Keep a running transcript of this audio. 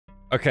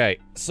Okay,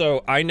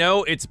 so I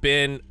know it's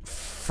been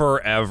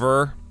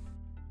forever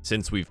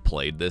since we've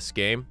played this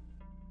game.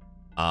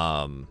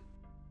 God,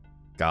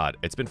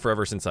 it's been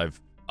forever since I've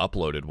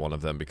uploaded one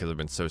of them because I've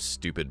been so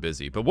stupid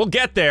busy. But we'll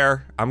get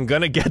there. I'm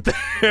gonna get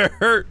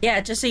there. Yeah,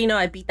 just so you know,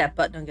 I beat that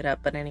butt nugget up.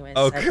 But anyways.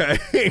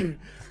 Okay.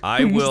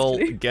 I will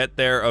get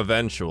there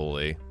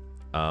eventually.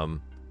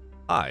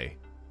 Hi.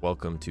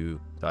 Welcome to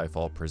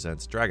DieFall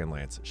Presents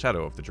Dragonlance,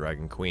 Shadow of the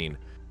Dragon Queen.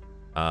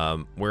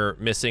 We're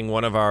missing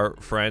one of our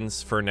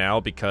friends for now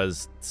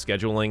because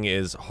scheduling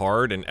is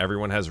hard and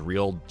everyone has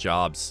real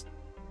jobs.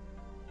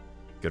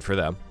 Good for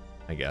them,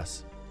 I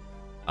guess.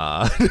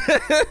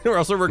 We're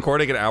also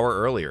recording an hour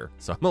earlier,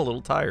 so I'm a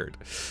little tired.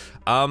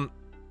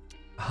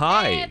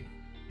 Hi.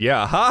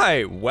 Yeah,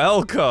 hi,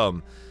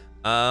 welcome.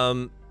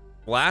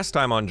 Last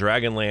time on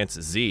Dragonlance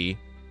Z,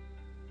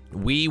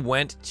 we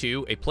went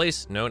to a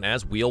place known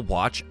as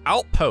Wheelwatch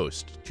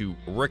Outpost to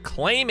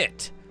reclaim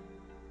it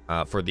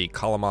for the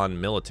Kalamon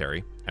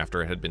military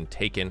after it had been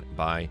taken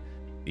by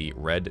the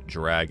Red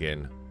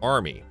Dragon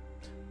army.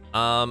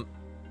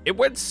 It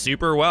went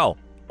super well.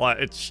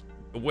 It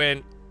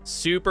went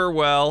super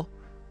well.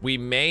 We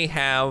may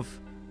have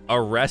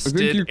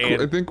arrested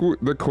I think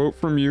the quote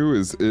from you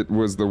is, it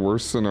was the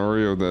worst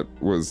scenario that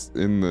was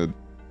in the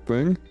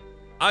thing?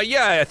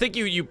 Yeah, I think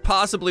you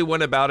possibly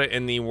went about it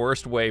in the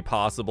worst way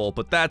possible,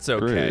 but that's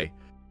okay.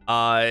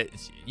 Great.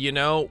 You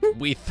know,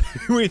 we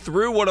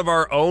threw one of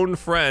our own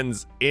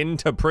friends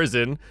into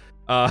prison,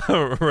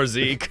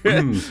 Razik.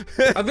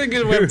 I think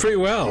it went pretty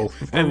well.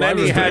 And then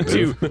he had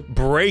to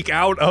break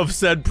out of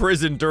said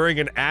prison during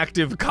an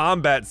active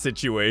combat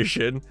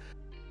situation.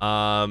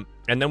 And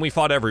then we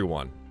fought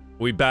everyone.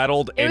 We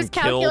battled and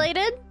killed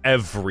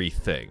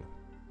everything,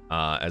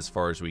 as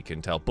far as we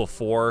can tell,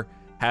 before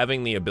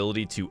having the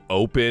ability to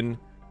open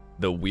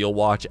the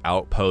Wheelwatch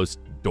Outpost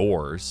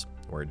doors,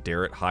 where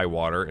Derek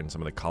Highwater and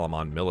some of the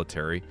Kalamon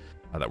military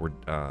that were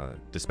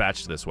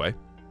dispatched this way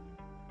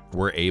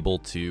were able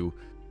to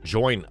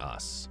join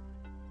us.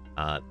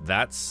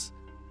 That's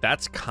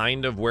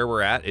kind of where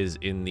we're at, is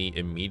in the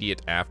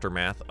immediate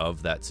aftermath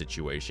of that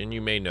situation.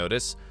 You may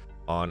notice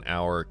on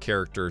our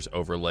characters'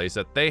 overlays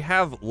that they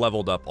have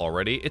leveled up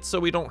already. It's so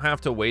we don't have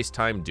to waste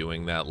time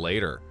doing that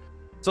later.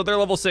 So they're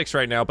level 6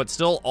 right now, but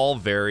still all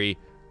very,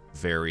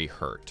 very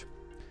hurt.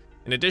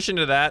 In addition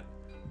to that,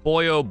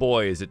 boy oh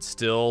boy, is it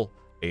still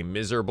a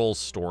miserable,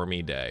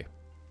 stormy day.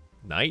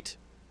 Night?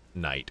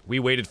 Night. We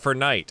waited for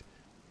night.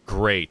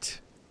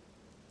 Great.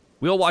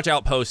 Wheelwatch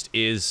Outpost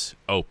is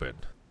open.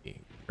 The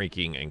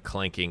creaking and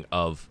clanking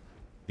of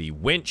the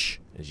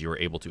winch, as you were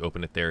able to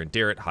open it there, and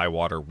Derek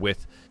Highwater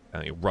with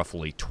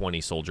roughly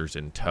 20 soldiers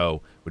in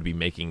tow would be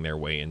making their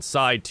way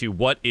inside to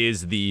what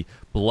is the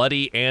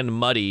bloody and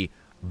muddy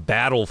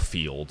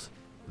battlefield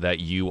that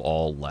you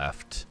all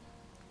left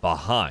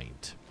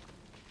behind.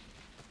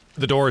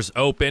 The doors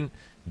open.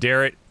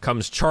 Derek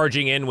comes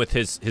charging in with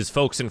his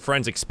folks and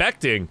friends,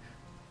 expecting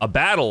a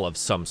battle of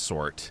some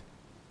sort.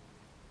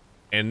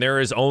 And there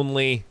is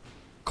only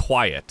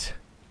quiet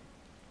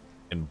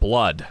and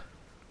blood.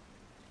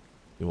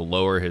 He will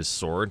lower his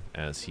sword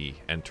as he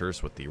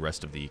enters with the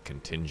rest of the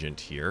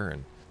contingent here.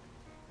 And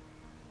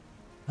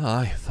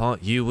I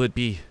thought you would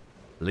be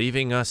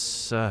leaving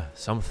us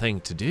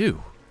something to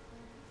do.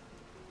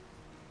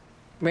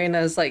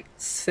 Reyna's like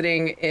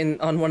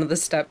sitting on one of the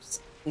steps,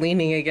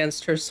 leaning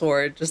against her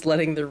sword, just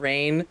letting the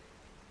rain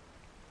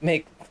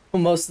make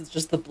most of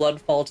just the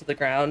blood fall to the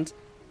ground.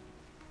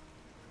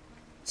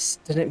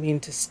 Just didn't mean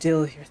to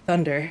steal your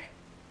thunder,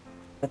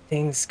 but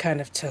things kind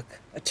of took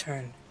a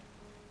turn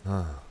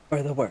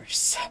for the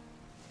worse.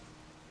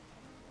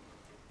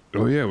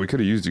 Oh yeah, we could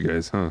have used you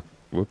guys, huh?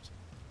 Whoops.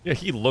 Yeah,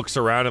 he looks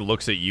around and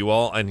looks at you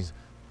all, and he's...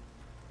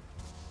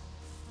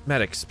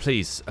 Medics,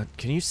 please,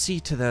 can you see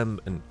to them?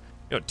 And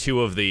you know,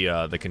 2 of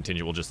the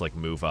contingent will just like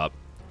move up.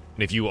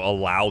 And if you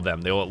allow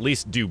them, they'll at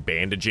least do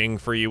bandaging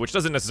for you, which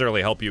doesn't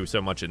necessarily help you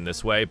so much in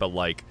this way, but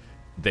like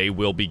they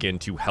will begin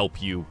to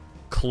help you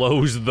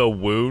close the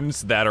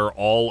wounds that are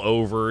all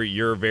over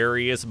your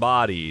various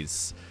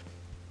bodies.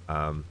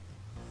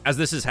 As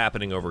this is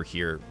happening over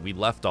here, we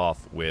left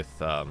off with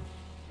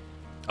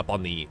up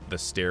on the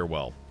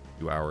stairwell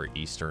to our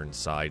eastern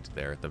side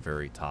there at the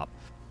very top.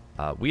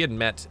 We had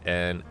met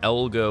an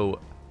Elgo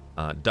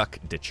duck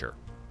ditcher,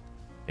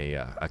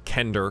 a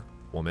Kender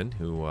woman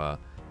who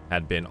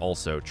had been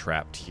also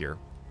trapped here.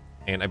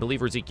 And I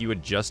believe, Razik, you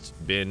had just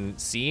been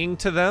seeing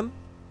to them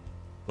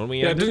when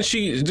we ended.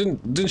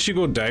 Didn't she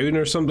go down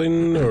or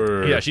something?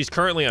 Or yeah, she's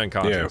currently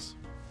unconscious.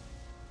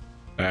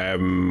 Yeah.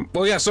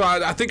 Well, yeah. So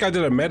I think I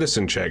did a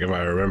medicine check, if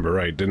I remember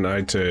right, didn't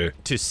I? To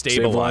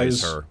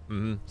stabilize her.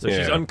 Mm-hmm. So yeah.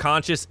 She's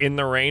unconscious in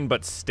the rain,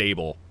 but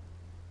stable.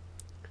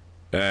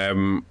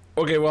 Okay.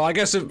 Well, I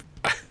guess if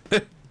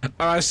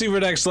I see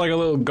we're next to like a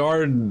little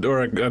guard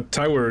or a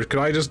tower, can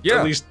I just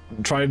at least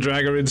try and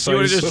drag her inside? You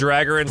want to just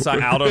drag her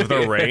inside out of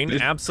the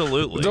rain?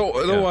 Absolutely. Don't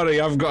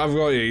worry, I've got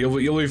you.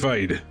 You'll be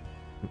fine.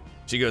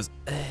 She goes,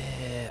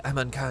 I'm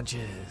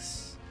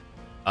unconscious.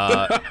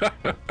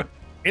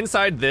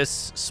 Inside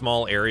this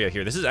small area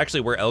here, this is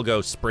actually where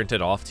Elgo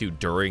sprinted off to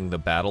during the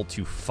battle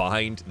to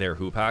find their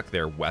hoopak,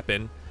 their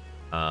weapon,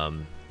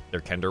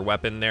 their Kender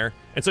weapon there.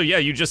 And so, yeah,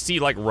 you just see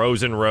like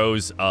rows and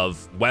rows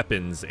of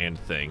weapons and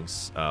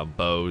things,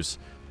 bows,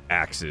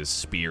 axes,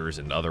 spears,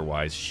 and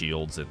otherwise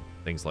shields and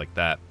things like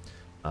that,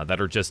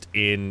 that are just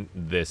in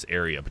this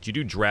area. But you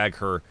do drag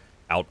her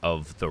out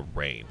of the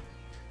rain.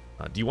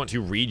 Do you want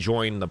to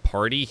rejoin the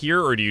party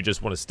here, or do you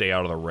just want to stay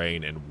out of the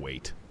rain and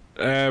wait?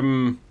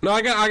 No,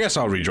 I guess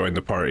I'll rejoin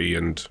the party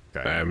and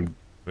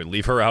we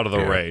leave her out of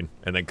the rain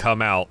and then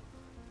come out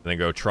and then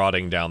go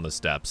trotting down the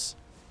steps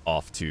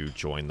off to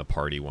join the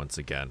party once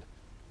again.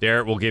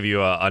 Derek will give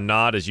you a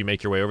nod as you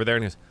make your way over there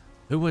and he goes,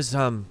 who was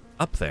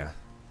up there?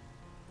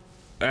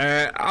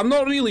 I'm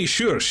not really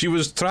sure. She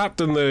was trapped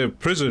in the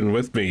prison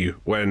with me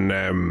when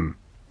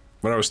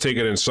I was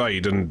taken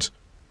inside, and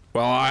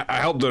well, I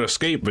helped her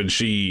escape, and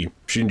she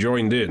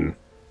joined in.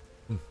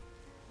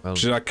 Well,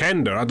 she's a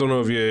Kender. I don't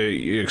know if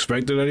you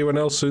expected anyone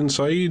else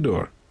inside,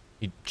 or...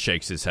 He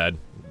shakes his head,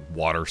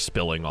 water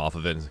spilling off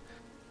of it. Is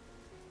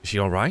she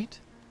all right?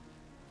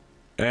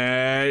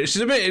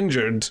 She's a bit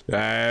injured,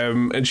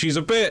 and she's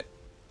a bit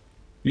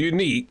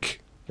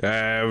unique.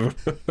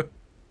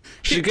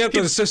 She kept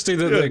insisting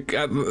that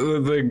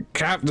the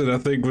captain, I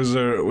think, was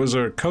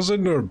her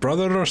cousin or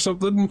brother or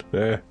something.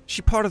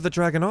 She part of the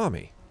Dragon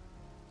Army?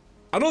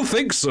 I don't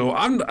think so.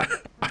 I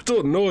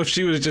don't know if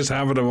she was just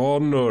having him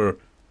on, or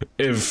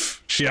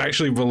if she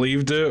actually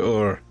believed it,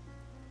 or...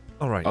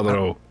 All right. I don't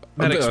know.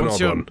 Maddox,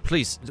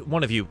 please,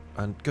 one of you,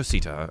 go see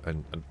to her,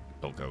 and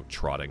they'll go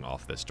trotting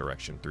off this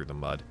direction through the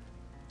mud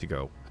to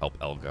go help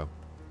Elgo.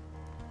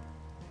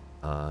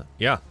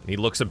 Yeah, he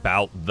looks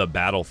about the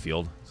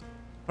battlefield.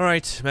 All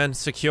right, men,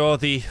 secure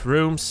the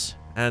rooms,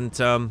 and,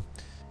 I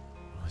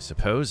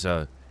suppose,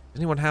 does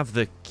anyone have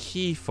the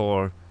key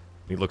for...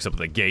 He looks up at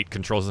the gate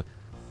controls.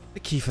 The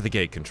key for the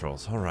gate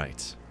controls, all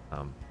right.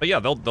 But yeah,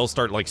 they'll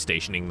start like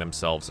stationing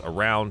themselves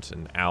around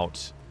and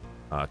out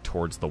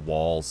towards the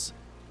walls,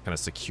 kind of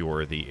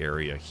secure the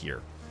area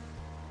here.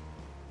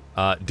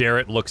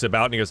 Darrett looks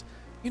about and he goes,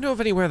 you know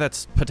of anywhere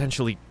that's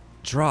potentially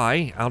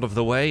dry, out of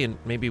the way, and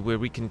maybe where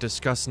we can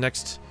discuss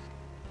next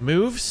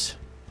moves?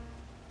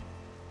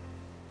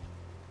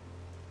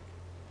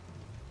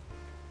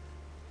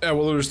 Yeah,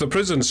 well, there's the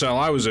prison cell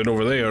I was in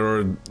over there,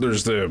 or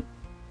there's the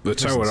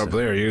tower up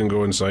there. You can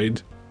go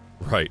inside.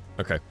 Right,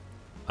 okay.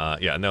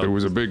 Yeah, no. There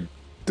was a big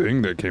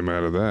thing that came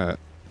out of that.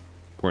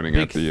 Pointing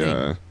at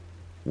the,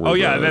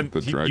 then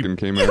the dragon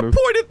came out of.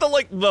 Point at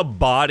the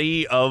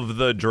body of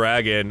the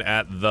dragon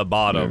at the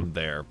bottom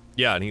there.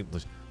 Yeah, and he...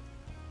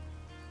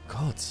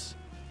 Gods.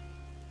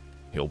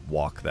 He'll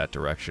walk that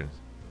direction.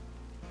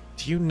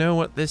 Do you know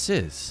what this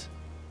is?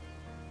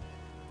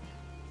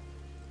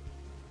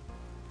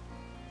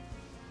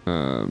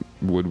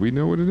 Would we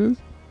know what it is?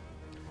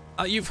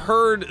 You've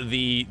heard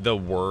the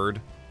word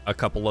a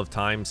couple of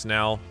times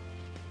now,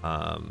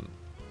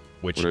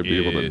 which would I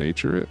be able to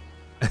nature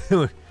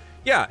it?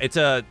 Yeah, it's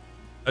a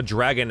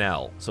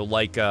dragonelle. So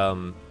like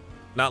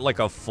not like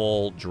a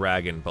full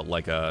dragon, but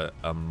like a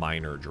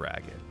minor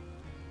dragon.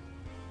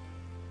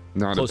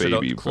 Not closer a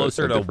baby, to,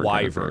 closer to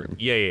wyvern. Kind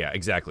of yeah,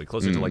 exactly.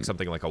 Closer to like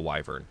something like a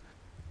wyvern.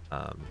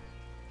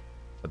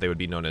 But they would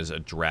be known as a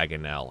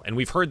dragonelle. And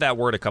we've heard that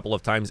word a couple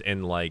of times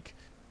in like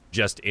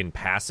just in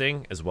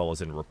passing as well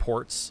as in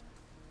reports.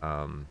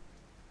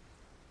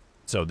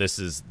 So this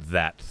is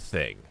that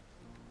thing.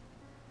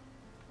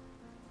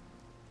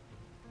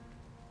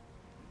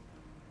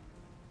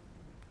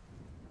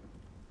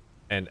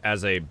 And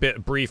as a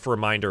brief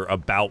reminder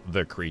about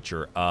the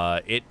creature,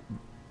 it,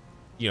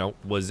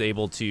 was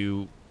able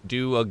to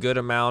do a good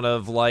amount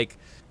of, like,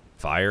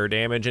 fire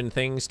damage and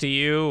things to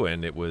you,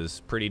 and it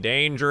was pretty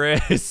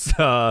dangerous.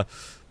 But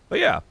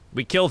yeah,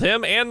 we killed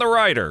him and the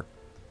rider.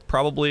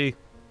 Probably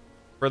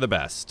for the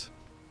best.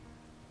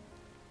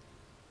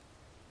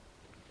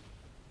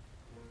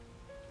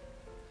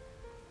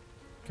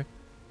 Okay.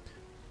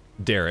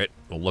 Darrett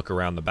will look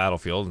around the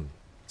battlefield, and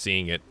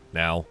seeing it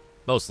now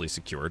mostly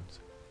secured.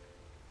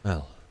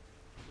 Well,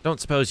 don't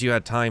suppose you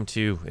had time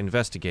to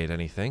investigate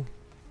anything?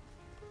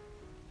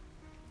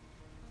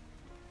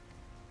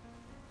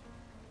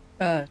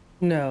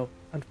 No,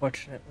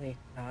 unfortunately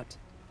not.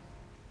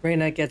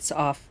 Reyna gets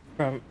off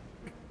from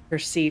her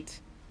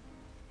seat.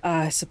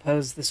 I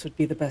suppose this would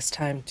be the best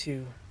time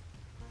to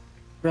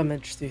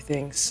rummage through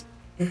things.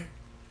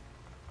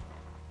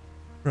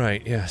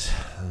 Right, yes.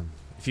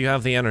 If you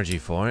have the energy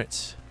for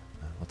it,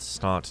 let's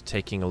start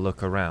taking a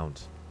look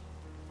around.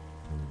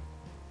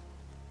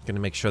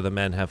 Gonna make sure the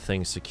men have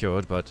things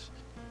secured, but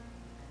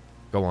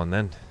go on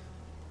then.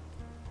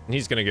 And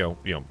he's gonna go,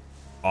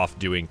 off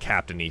doing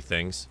captain-y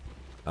things.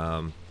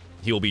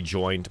 He will be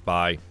joined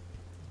by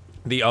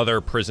the other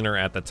prisoner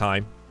at the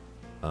time,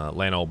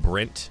 Lano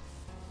Brint,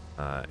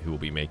 who will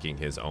be making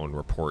his own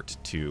report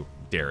to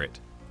Darrett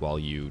while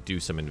you do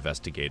some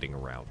investigating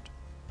around.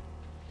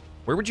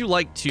 Where would you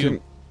like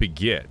to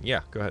begin? Yeah,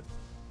 go ahead.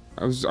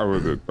 I was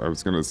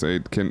gonna say,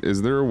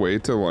 is there a way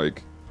to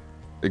like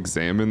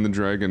examine the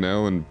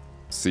Dragonelle and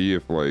see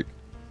if like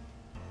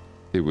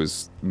it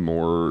was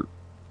more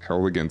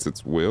held against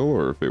its will,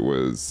 or if it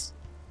was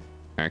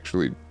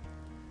actually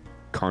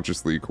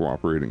consciously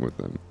cooperating with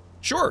them.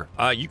 Sure,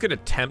 you could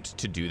attempt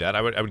to do that.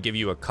 I would give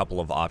you a couple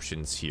of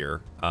options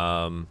here.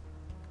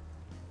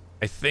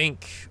 I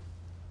think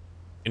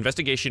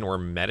investigation or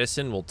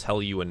medicine will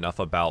tell you enough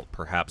about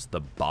perhaps the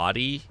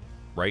body,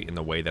 right, in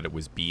the way that it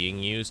was being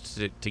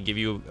used to give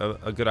you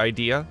a good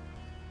idea.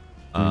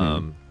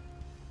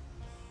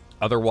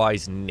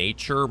 Otherwise,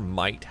 nature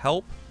might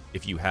help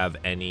if you have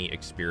any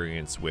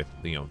experience with,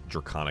 you know,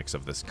 draconics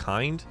of this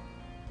kind.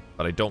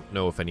 But I don't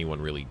know if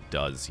anyone really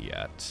does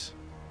yet.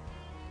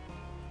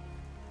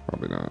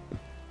 Probably not.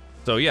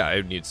 So yeah, I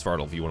would need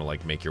Svartle if you want to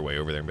like make your way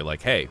over there and be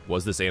like, hey,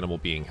 was this animal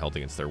being held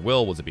against their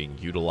will? Was it being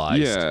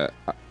utilized? Yeah,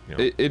 you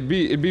know? I'd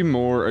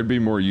be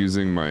more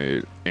using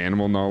my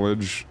animal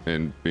knowledge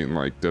and being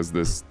like, does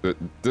this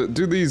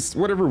do these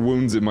whatever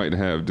wounds it might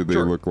have? Do they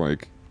look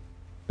like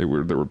there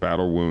were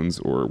battle wounds,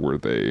 or were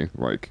they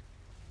like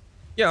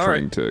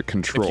trying to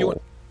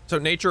control? So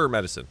nature or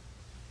medicine?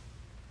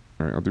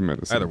 All right, I'll do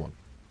medicine. Either one.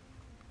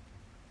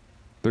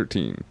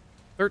 13.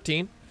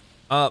 13.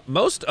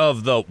 Most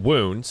of the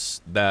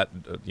wounds that,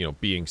 you know,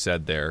 being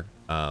said there,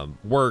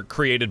 were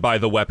created by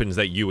the weapons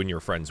that you and your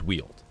friends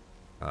wield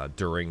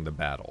during the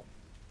battle.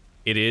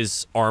 It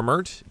is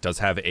armored. It does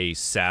have a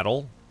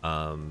saddle.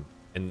 And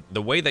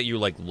the way that you,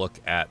 like, look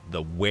at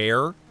the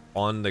wear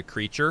on the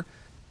creature,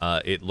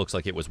 it looks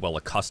like it was well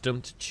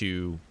accustomed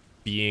to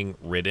being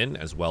ridden,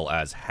 as well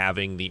as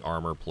having the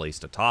armor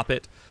placed atop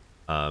it.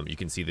 You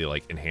can see the,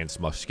 like, enhanced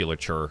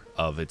musculature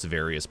of its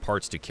various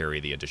parts to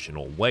carry the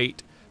additional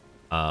weight.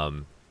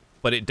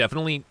 But it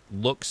definitely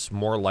looks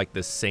more like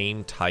the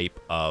same type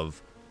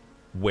of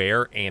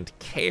wear and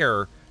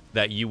care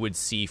that you would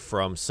see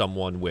from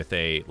someone with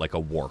a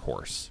war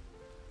horse.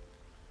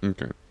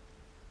 Okay.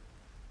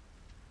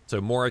 So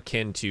more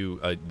akin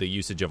to the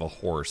usage of a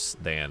horse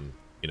than,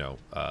 you know,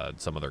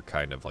 some other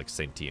kind of like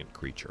sentient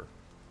creature.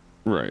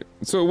 Right.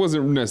 So it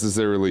wasn't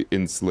necessarily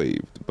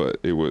enslaved, but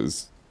it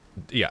was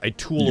a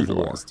tool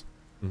utilized.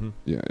 Of war.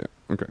 Yeah.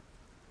 Okay.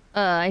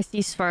 I see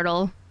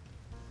Svartle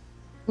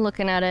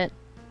looking at it,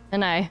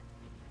 and I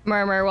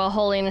murmur while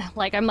holding,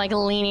 like, I'm like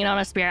leaning on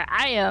a spear.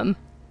 I am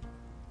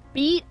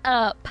beat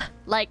up.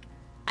 Like,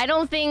 I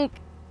don't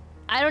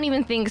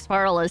even think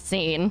Svartle has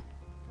seen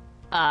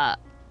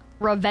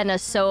Ravenna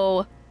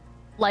so,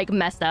 like,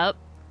 messed up.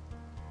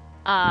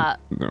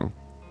 No.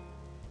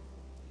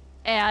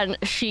 And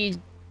she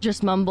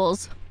just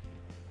mumbles,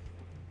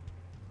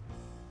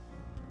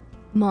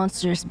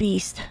 monstrous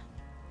beast,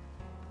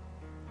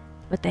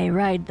 but they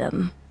ride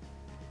them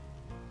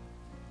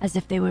as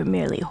if they were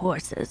merely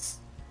horses.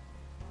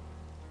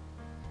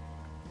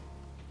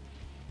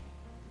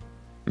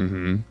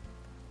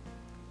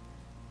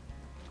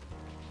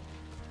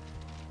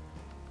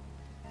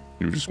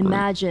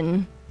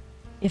 Imagine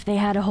if they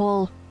had a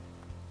whole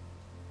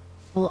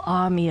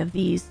army of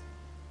these.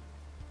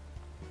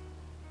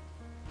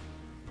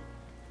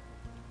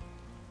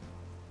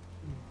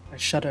 I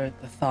shudder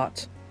at the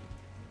thought.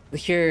 We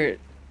hear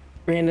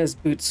Raina's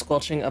boots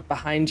squelching up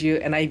behind you,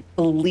 and I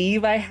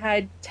believe I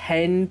had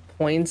 10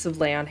 points of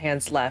lay on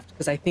hands left,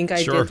 because I think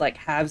I did like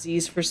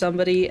halvesies for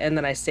somebody, and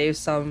then I saved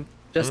some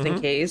just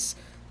in case.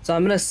 So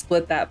I'm gonna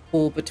split that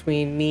pool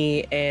between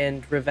me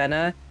and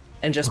Ravenna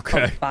and just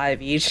pump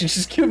 5 each and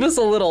just give us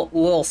a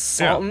little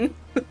something.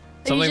 Yeah.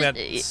 Something that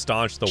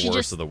staunched the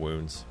worst of the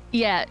wounds.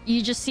 Yeah,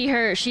 you just see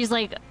her, she's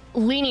like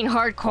leaning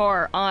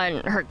hardcore on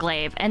her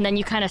glaive, and then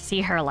you kind of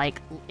see her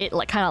like, it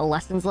like kind of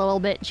lessens a little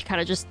bit. She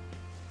kind of just,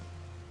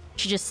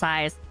 she just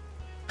sighs.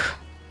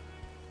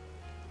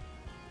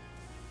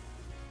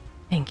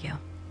 Thank you.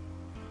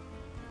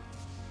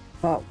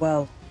 Oh,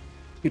 well,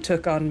 you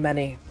took on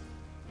many.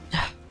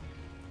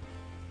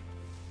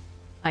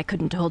 I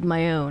couldn't hold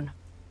my own,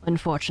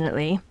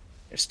 unfortunately.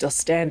 You're still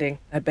standing.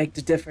 I beg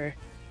to differ.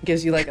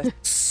 Gives you like a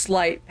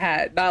slight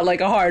pat, not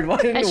like a hard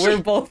one.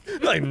 We're both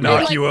like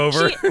knock you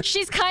over.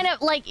 She's kind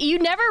of like, you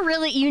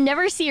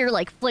never see her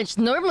like flinch.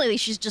 Normally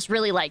she's just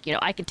really like, you know,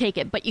 I could take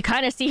it, but you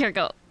kind of see her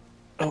go,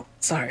 oh,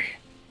 sorry.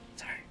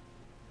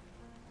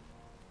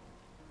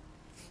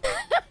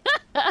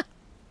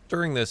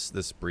 During this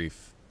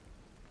brief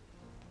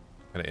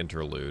kind of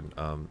interlude,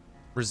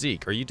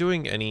 Razik, are you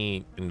doing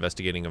any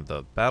investigating of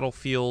the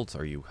battlefield?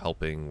 Are you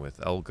helping with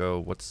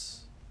Elgo?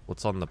 What's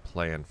on the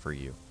plan for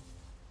you?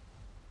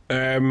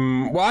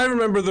 Well, I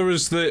remember there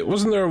was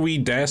wasn't there a wee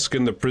desk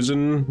in the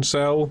prison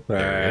cell?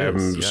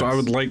 Yes. So I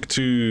would like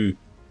to go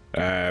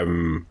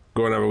and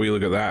have a wee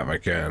look at that if I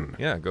can.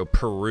 Yeah, go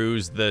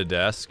peruse the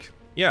desk.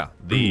 Yeah,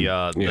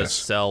 the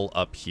cell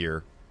up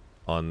here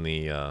on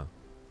the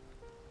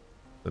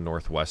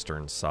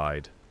northwestern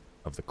side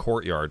of the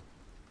courtyard.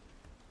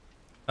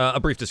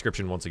 A brief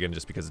description once again,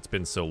 just because it's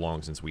been so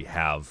long since we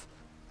have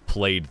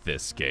played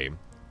this game.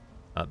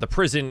 The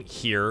prison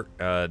here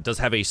does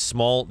have a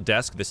small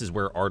desk. This is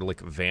where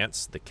Ardalic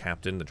Vance, the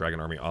captain, the Dragon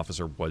Army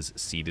officer, was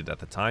seated at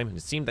the time. And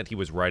it seemed that he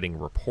was writing a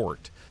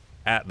report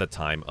at the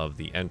time of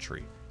the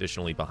entry.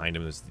 Additionally, behind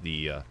him is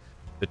the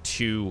the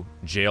 2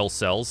 jail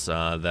cells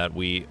that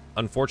we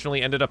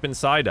unfortunately ended up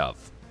inside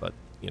of, but,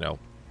 you know,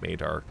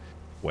 made our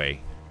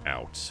way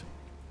out.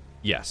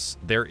 Yes,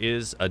 there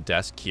is a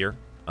desk here,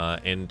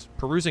 and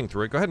perusing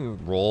through it, go ahead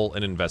and roll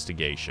an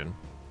investigation.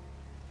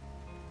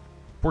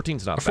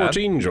 14's not bad.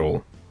 14,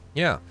 Joel.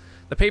 Yeah.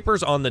 The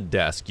papers on the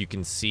desk, you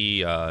can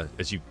see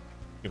as you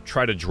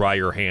try to dry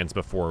your hands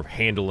before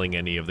handling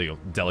any of the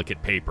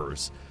delicate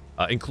papers,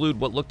 include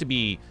what look to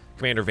be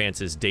Commander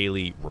Vance's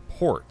daily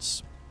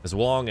reports, as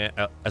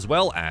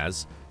well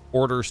as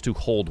orders to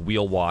hold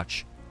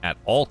Wheelwatch at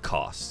all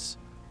costs,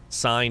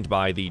 signed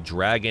by the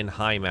Dragon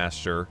High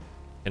Master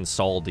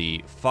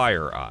Ansalon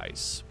Fire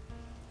Eyes.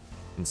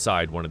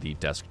 Inside one of the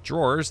desk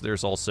drawers,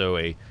 there's also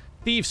a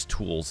thieves'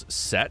 tools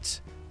set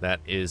that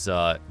is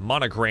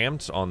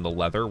monogrammed on the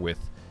leather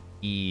with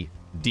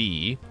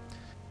ED,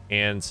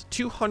 and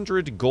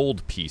 200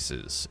 gold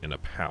pieces in a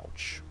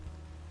pouch.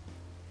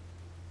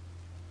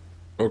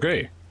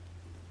 Okay.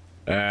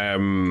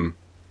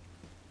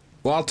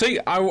 Well,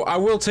 I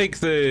will take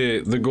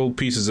the gold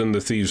pieces and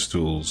the thieves'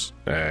 tools,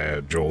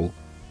 Joel.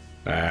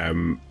 But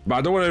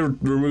I don't want to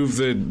remove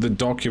the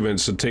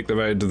documents and take them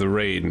out into the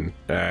rain.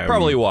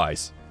 Probably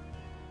wise.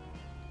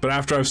 But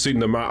after I've seen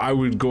them, I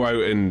would go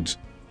out and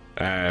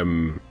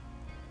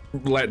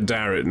let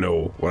Darrett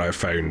know what I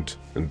found,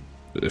 and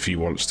if he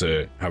wants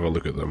to have a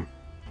look at them.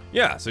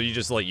 Yeah, so you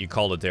just you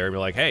call to Darrett and be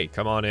like, hey,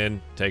 come on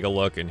in, take a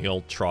look, and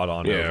he'll trot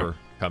on over,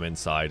 come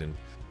inside, and...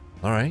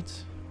 Alright,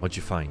 what'd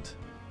you find?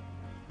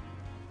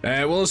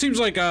 Well, it seems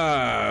like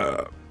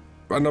a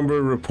number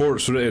of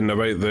reports written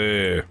about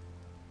the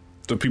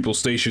people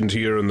stationed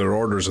here and their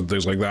orders and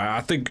things like that.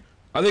 I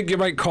think you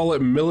might call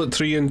it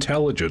military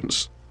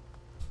intelligence.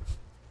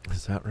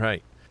 Is that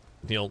right?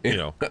 He'll, you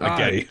know,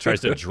 again,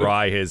 tries to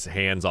dry his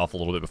hands off a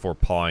little bit before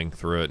pawing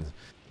through it.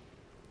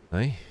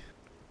 Hey,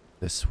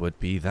 this would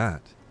be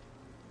that.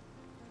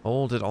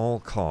 Hold at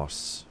all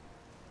costs.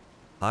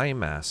 High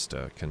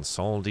Master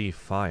Ansalon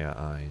Fire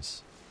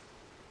Eyes.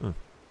 It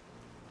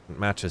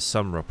matches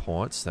some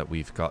reports that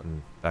we've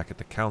gotten back at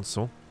the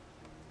council.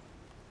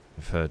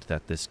 I've heard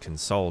that this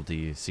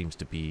Ansalon seems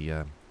to be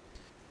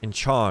in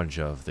charge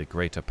of the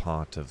greater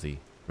part of the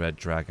Red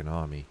Dragon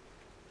Army.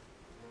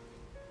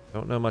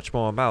 Don't know much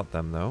more about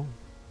them, though.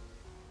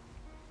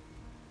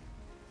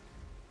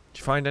 Did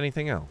you find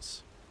anything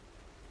else?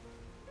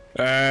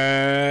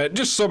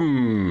 Just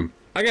some...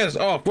 I guess,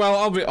 oh, well,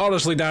 I'll be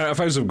honestly, Darren, I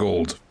found some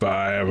gold,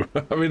 but,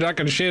 I mean, I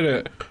can share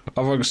it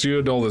amongst you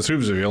and all the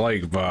troops if you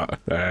like, but,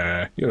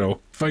 you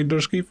know,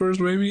 finders keepers,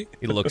 maybe?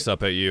 He looks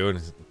up at you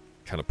and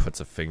kind of puts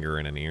a finger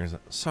in an ear.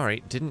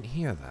 Sorry, didn't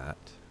hear that.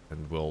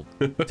 And we'll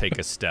take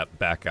a step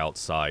back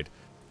outside.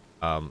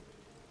 Yeah,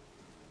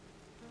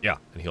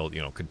 and he'll,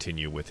 you know,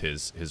 continue with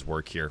his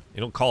work here.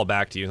 He'll call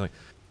back to you, like,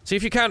 see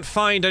if you can't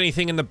find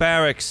anything in the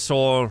barracks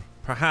or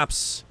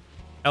perhaps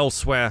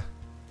elsewhere.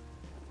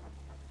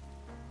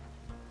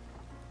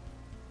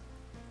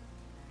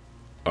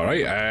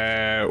 Alright,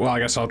 well, I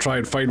guess I'll try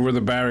and find where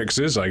the barracks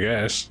is, I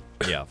guess.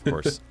 Yeah, of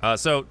course.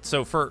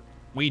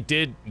 We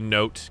did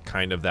note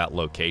kind of that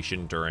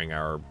location during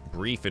our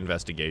brief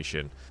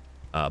investigation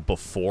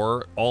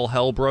before all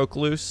hell broke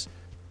loose.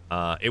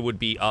 It would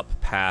be up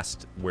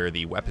past where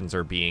the weapons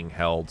are being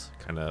held,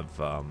 kind of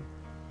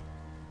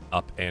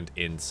up and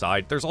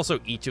inside. There's also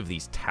each of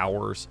these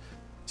towers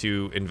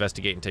to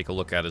investigate and take a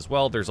look at as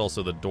well. There's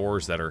also the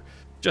doors that are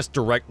just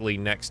directly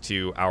next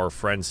to our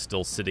friends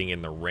still sitting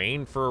in the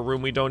rain for a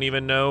room we don't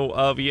even know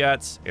of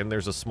yet. And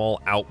there's a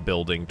small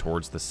outbuilding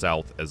towards the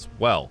south as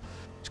well.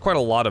 There's quite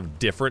a lot of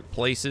different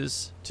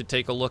places to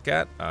take a look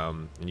at,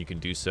 and you can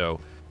do so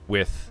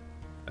with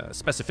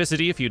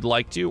specificity if you'd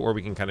like to, or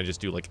we can kind of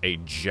just do like a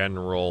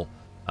general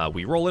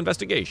we roll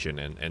investigation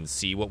and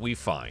see what we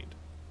find.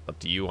 Up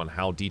to you on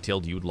how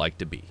detailed you'd like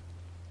to be.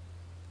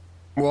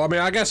 Well, I mean,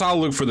 I guess I'll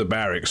look for the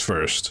barracks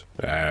first.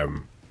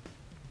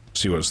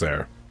 See what's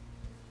there.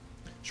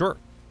 Sure.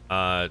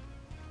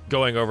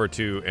 Going over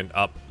to and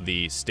up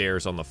the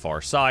stairs on the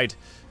far side,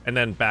 and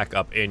then back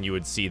up in, you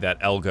would see that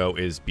Elgo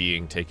is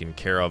being taken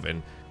care of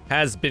and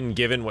has been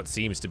given what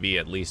seems to be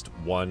at least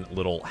one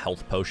little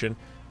health potion.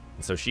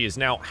 And so she is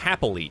now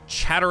happily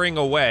chattering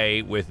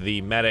away with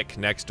the medic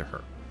next to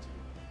her.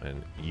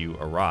 When you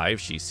arrive,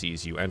 she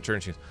sees you enter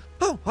and she goes,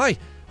 "Oh, hi.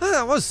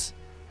 That was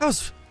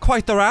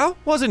quite the row,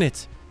 wasn't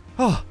it?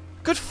 Oh,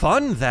 good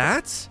fun,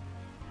 that.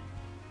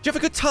 Did you have a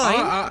good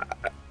time?"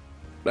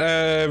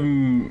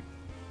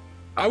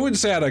 I wouldn't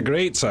say I had a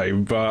great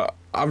time, but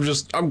I'm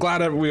glad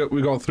that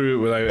we got through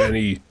it without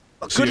any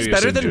good is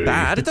better injury. than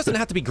bad. It doesn't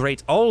have to be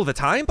great all the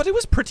time, but it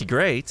was pretty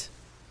great.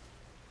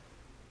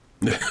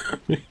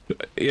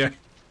 Yeah.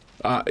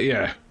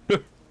 Yeah.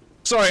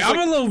 Sorry, I'm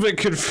a little bit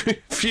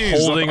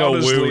confused. Holding a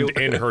wound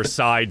in her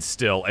side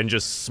still and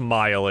just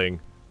smiling.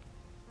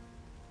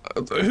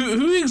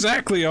 Who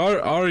exactly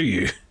are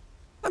you?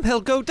 I'm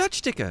Helgo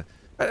Dutchsticker.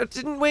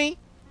 Didn't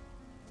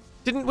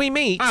we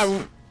meet?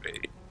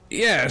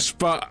 Yes,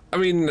 but, I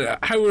mean,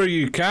 how were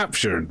you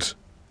captured?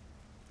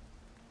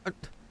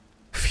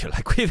 feel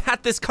like we've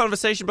had this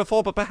conversation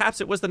before, but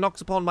perhaps it was the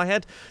knocks upon my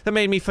head that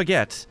made me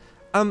forget.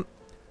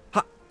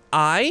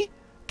 I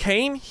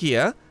came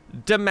here,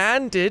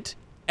 demanded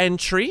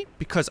entry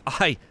because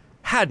I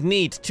had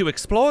need to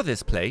explore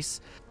this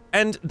place,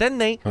 and then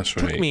they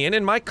took me in,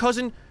 and my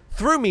cousin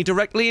threw me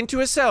directly into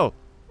a cell.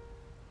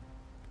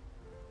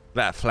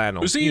 That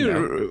Flannel, was he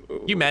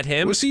you met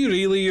him. Was he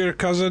really your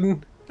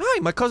cousin? Hi,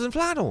 my cousin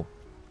Flannel.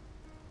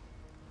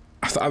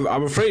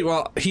 I'm afraid,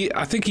 well,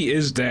 I think he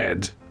is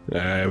dead.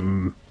 I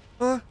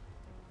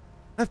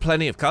have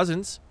plenty of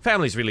cousins.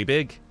 Family's really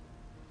big.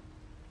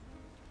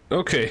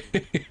 Okay.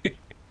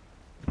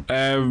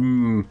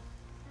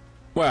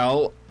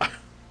 Well,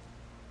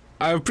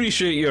 I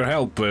appreciate your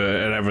help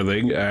and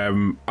everything.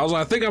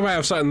 I think I might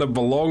have something that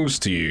belongs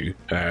to you.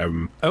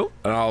 And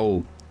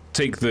I'll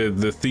take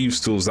the thieves'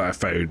 tools that I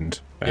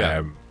found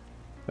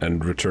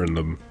and return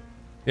them.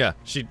 Yeah,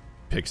 she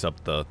picks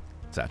up the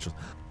satchel.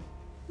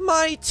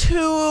 My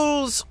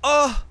tools!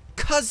 Oh,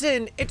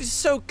 cousin, it is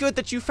so good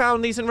that you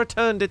found these and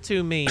returned it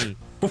to me.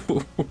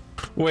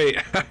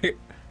 Wait,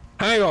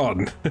 hang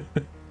on.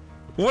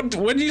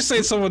 When you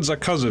say someone's a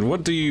cousin,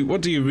 what do you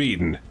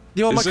mean?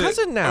 You're my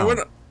cousin now.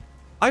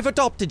 I've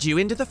adopted you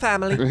into the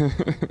family.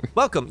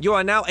 Welcome. You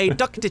are now a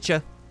duck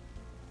ditcher.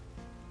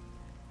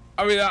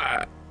 I mean,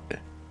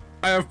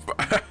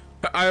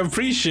 I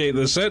appreciate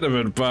the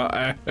sentiment, but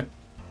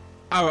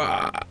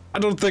I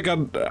don't think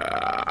I'm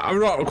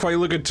not quite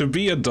looking to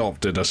be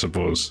adopted, I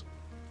suppose.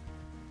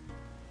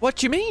 What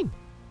do you mean?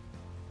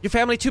 Your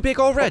family too big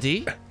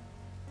already?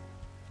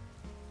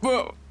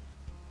 Well,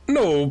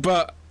 no,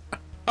 but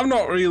I'm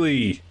not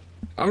really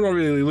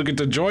looking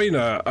to join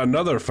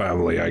another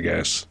family, I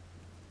guess.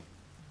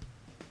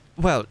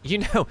 Well, you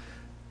know,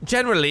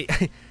 generally,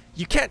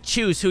 you can't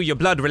choose who you're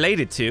blood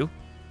related to.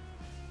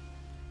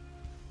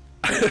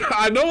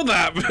 I know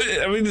that, but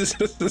I mean,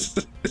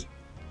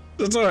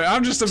 that's all right.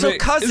 I'm just a bit... So,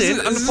 cousin,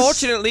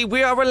 unfortunately,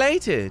 we are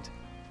related.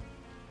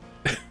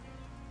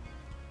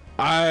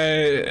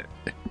 I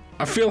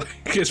feel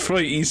like it's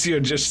probably easier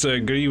just to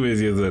agree with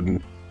you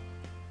than...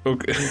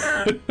 Okay.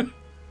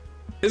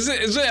 Is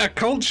it a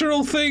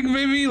cultural thing,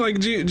 maybe? Like,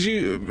 do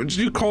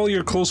you call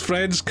your close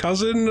friends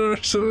cousin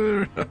or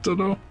something? I don't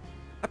know.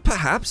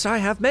 Perhaps I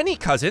have many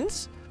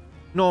cousins.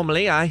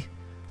 Normally, I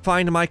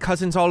find my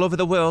cousins all over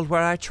the world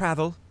where I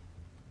travel.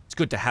 It's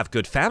good to have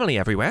good family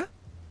everywhere.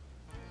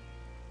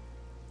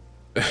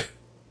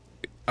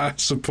 I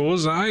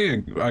suppose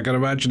I can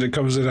imagine it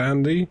comes in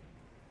handy.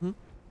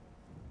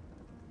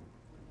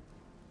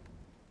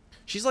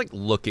 She's like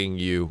looking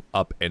you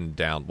up and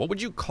down. What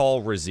would you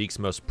call Razik's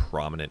most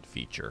prominent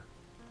feature?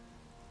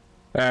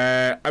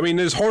 I mean,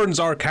 his horns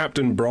are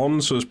Captain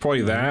Bronze, so it's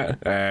probably that.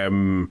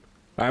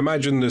 I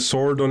imagine the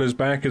sword on his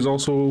back is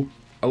also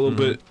a little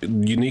bit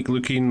unique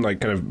looking,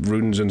 like kind of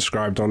runes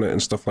inscribed on it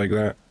and stuff like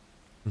that.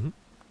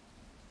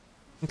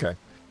 Okay.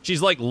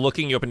 She's like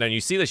looking you up and down. You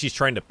see that she's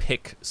trying to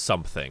pick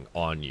something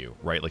on you,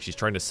 right? Like she's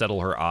trying to settle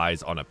her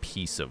eyes on a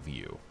piece of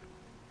you.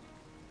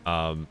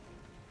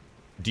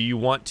 Do you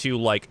want to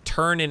like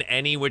turn in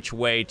any which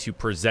way to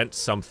present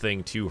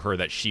something to her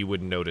that she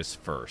would notice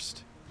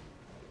first?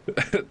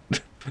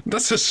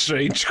 That's a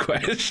strange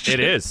question. It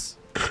is.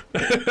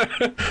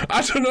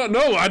 I do not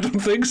know. I don't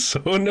think so.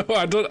 No,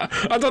 I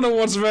don't know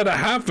what's going to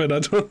happen. I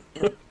don't.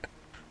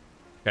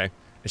 Okay.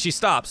 And she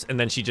stops, and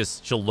then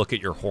she'll look at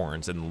your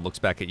horns and looks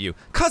back at you.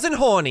 Cousin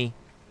Horny!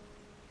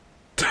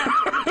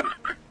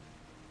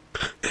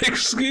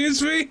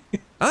 Excuse me?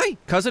 Hi,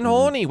 Cousin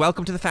Horny.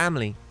 Welcome to the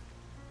family.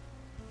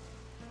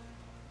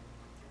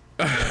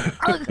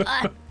 Oh,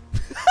 God.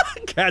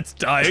 Cat's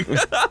dying.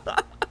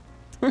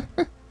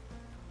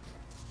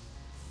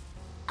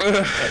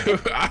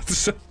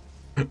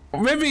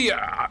 Maybe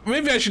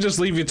I should just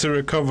leave you to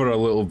recover a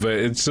little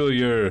bit until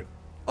you're...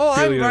 Oh,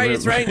 I'm right,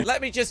 it's right.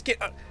 Let me just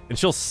get... And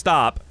she'll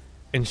stop,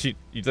 and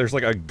there's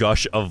like a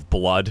gush of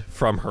blood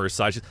from her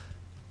side.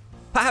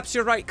 Perhaps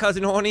you're right,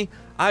 Cousin Horny.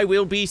 I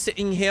will be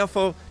sitting here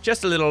for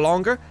just a little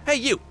longer. Hey,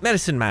 you,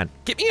 medicine man,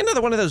 get me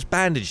another one of those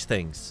bandage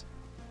things.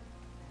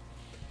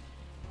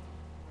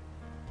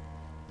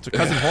 So,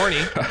 Cousin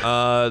Horny,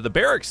 the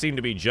barracks seem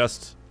to be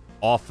just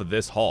off of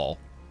this hall.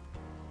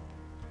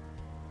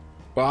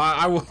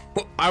 Well,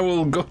 I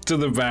will go to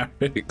the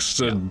barracks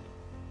and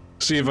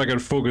see if I can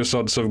focus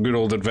on some good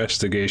old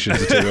investigation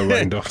to take my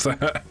mind off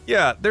that.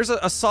 Yeah, there's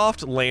a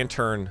soft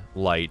lantern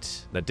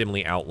light that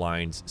dimly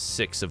outlines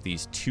 6 of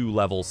these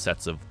 2-level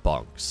sets of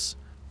bunks.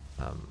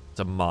 It's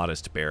a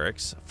modest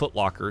barracks.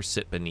 Footlockers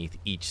sit beneath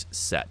each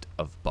set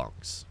of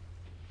bunks.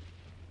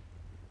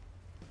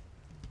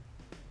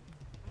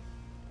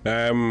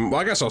 Well,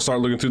 I guess I'll start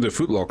looking through the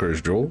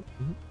footlockers, Joel.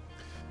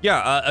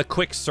 Yeah, a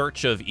quick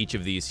search of each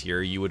of these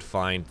here, you would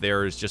find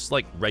there's just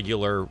like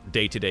regular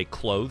day-to-day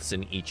clothes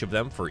in each of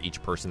them for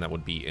each person that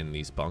would be in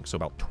these bunks, so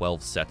about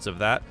 12 sets of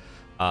that.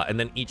 And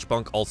then each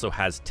bunk also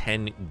has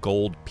 10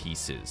 gold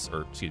pieces,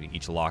 or excuse me,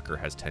 each locker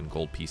has 10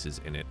 gold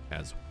pieces in it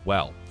as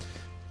well.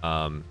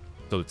 So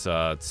it's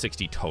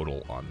 60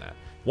 total on that.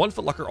 One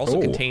footlocker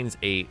also contains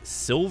a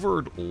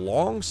silvered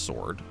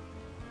longsword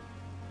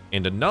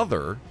and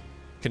another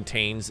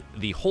contains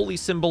the holy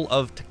symbol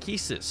of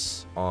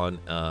Takesis on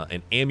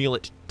an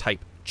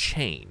amulet-type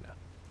chain.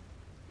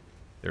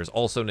 There's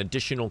also an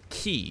additional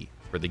key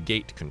for the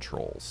gate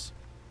controls.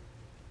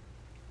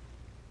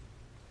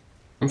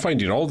 I'm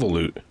finding all the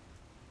loot.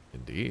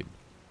 Indeed.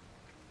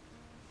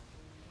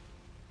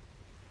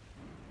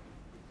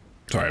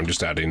 Sorry, I'm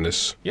just adding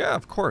this. Yeah,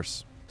 of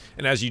course.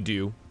 And as you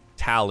do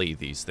tally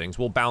these things,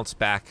 we'll bounce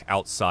back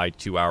outside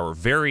to our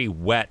very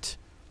wet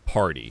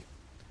party.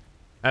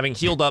 Having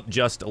healed up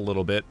just a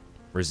little bit,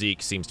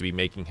 Razik seems to be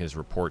making his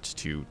reports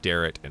to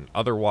Darrett and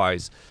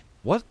otherwise.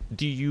 What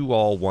do you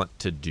all want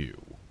to do?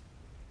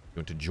 You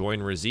want to join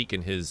Razik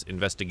in his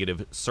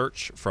investigative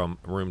search from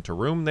room to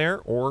room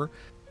there, or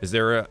is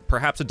there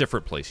perhaps a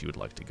different place you would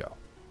like to go?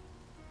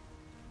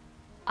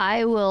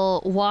 I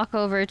will walk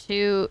over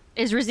to...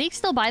 Is Razik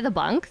still by the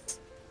bunks?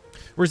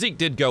 Razik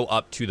did go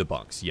up to the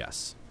bunks,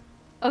 yes.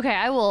 Okay,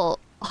 I will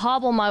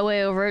hobble my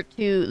way over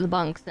to the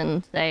bunks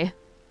and say,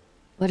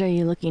 what are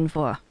you looking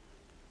for?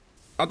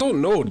 I don't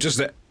know,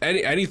 just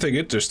anything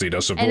interesting, I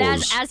suppose.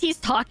 And as he's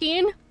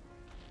talking,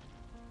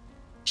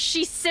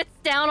 she sits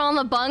down on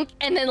the bunk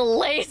and then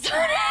lays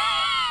on it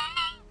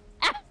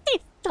as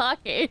he's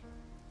talking.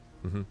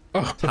 Mm-hmm.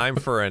 Oh. Time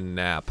for a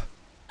nap.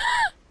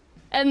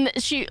 And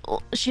she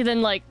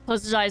then, like,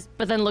 closes her eyes,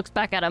 but then looks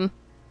back at him.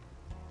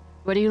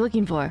 What are you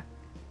looking for?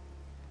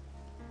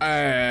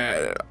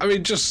 I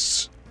mean,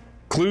 just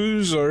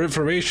clues or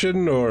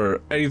information or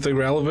anything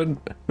relevant.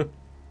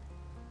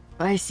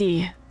 I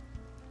see.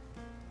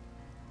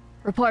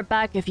 Report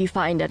back if you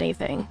find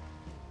anything.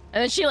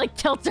 And then she, like,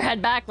 tilts her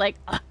head back, like,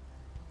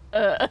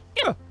 Yeah,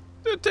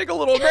 take a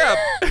little nap.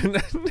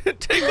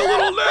 Take a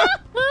little nap.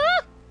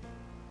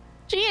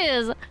 She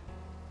is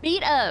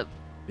beat up.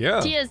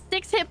 Yeah. She has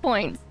 6 hit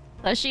points.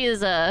 So she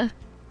is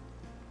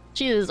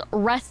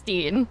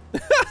resting.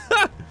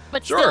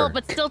 But sure.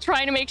 still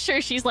trying to make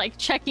sure she's like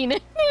checking in.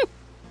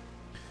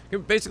 You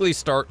can basically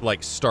start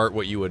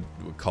what you would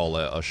call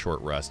a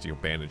short rest, you know,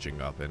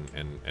 bandaging up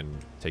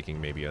and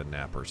taking maybe a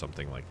nap or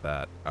something like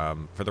that.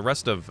 For the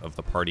rest of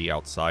the party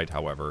outside,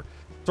 however,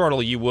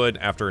 Startle, you would,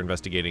 after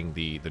investigating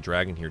the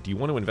dragon here, do you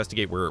want to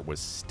investigate where it was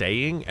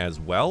staying as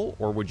well,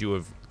 or would you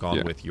have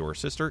gone with your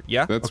sister?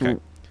 Yeah? That's okay.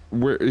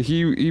 Where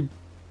he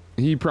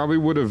probably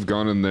would have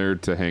gone in there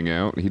to hang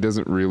out. He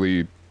doesn't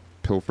really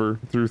pilfer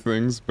through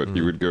things, but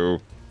he would go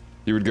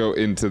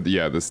into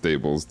the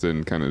stables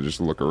and kind of just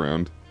look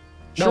around.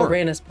 No,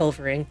 Raina's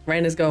pilfering.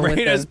 Raina's going with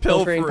the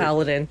pilfering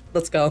paladin.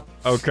 Let's go.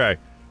 Okay.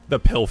 The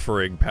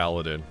pilfering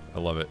paladin. I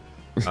love it.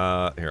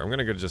 Here, I'm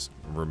gonna just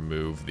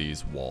remove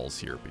these walls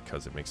here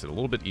because it makes it a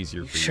little bit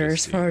easier for you to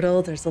see.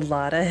 Spartle, there's a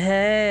lot of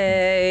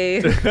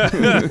hay.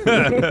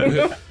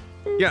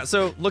 Yeah,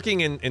 so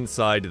looking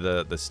inside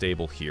the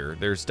stable here,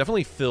 there's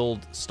definitely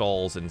filled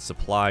stalls and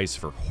supplies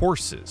for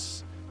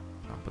horses.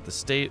 But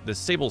the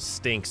stable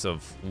stinks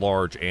of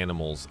large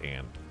animals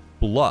and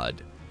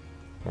blood.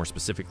 More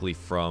specifically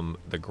from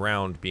the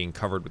ground being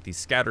covered with these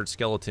scattered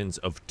skeletons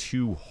of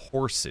 2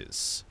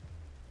 horses.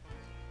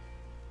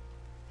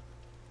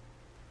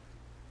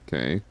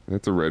 Okay,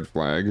 that's a red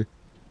flag.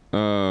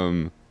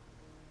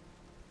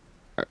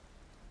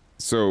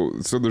 So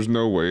there's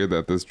no way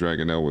that this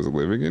Dragonelle was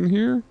living in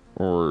here?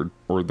 Or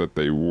that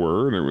they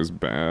were and it was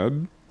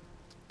bad?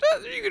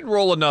 You can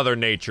roll another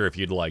nature if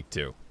you'd like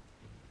to.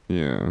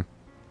 Yeah.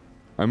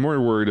 I'm more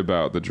worried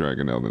about the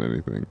Dragonelle than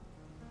anything.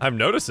 I'm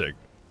noticing.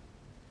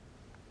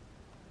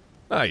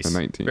 Nice. A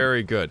 19.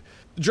 Very good.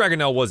 The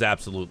Dragonelle was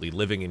absolutely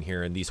living in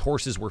here, and these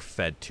horses were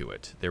fed to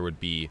it. There would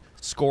be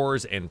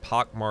scores and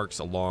pock marks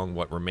along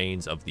what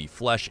remains of the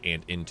flesh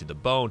and into the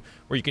bone,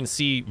 where you can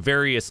see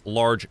various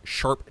large,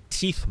 sharp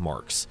teeth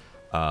marks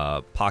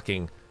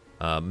pocking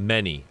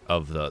many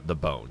of the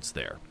bones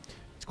there.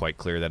 It's quite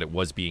clear that it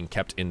was being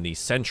kept in the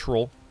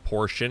central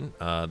portion,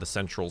 the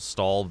central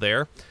stall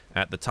there.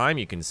 At the time,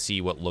 you can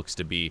see what looks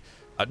to be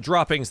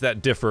droppings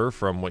that differ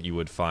from what you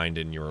would find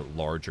in your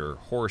larger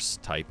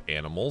horse-type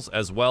animals,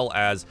 as well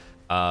as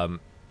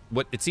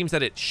what it seems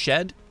that it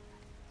shed.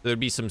 There'd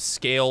be some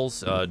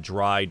scales,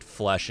 dried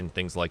flesh, and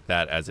things like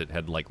that as it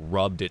had like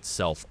rubbed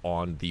itself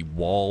on the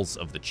walls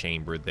of the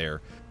chamber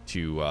there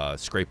to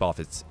scrape off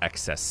its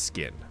excess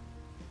skin.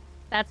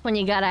 That's when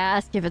you gotta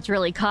ask if it's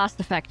really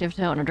cost-effective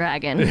to own a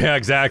dragon. Yeah,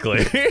 exactly.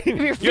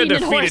 You had to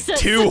feed it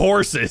 2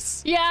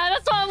 horses. Yeah,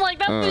 that's why I'm like,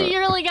 that's what you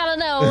really gotta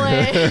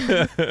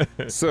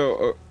know.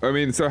 So,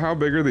 so how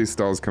big are these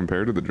stalls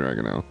compared to the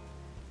Dragonelle?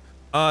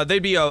 They'd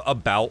be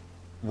about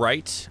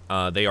right.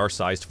 They are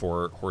sized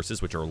for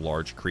horses, which are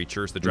large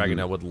creatures. The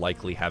Dragonelle would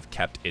likely have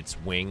kept its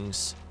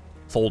wings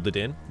folded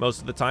in most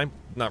of the time.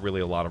 Not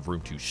really a lot of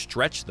room to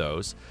stretch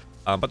those.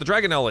 But the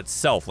Dragonelle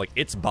itself, like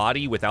its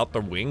body without the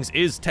wings,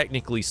 is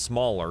technically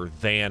smaller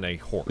than a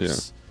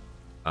horse.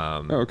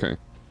 Yeah. Okay.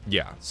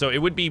 Yeah, so it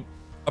would be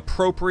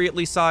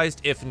appropriately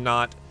sized, if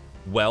not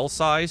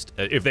well-sized.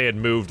 If they had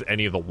moved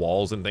any of the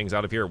walls and things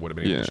out of here, it would have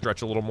been able to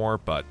stretch a little more,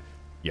 but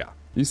yeah.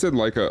 You said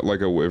like a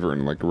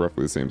wyvern, like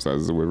roughly the same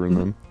size as a wyvern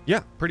then?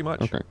 Yeah, pretty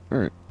much. Okay, all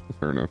right,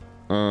 fair enough.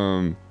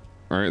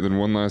 All right, then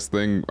one last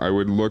thing. I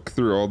would look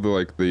through all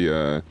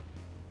the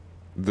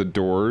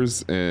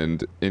doors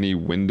and any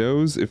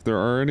windows, if there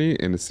are any,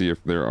 and to see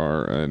if there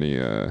are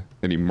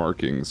any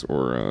markings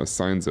or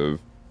signs of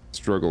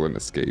struggle and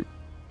escape.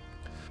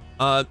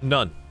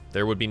 None.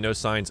 There would be no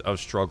signs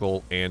of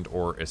struggle and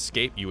or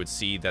escape. You would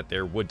see that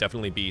there would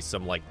definitely be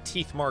some like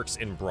teeth marks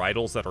and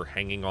bridles that are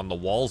hanging on the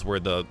walls where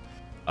the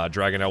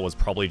Dragonelle was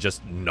probably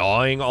just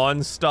gnawing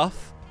on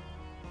stuff.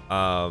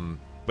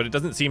 But it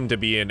doesn't seem to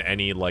be in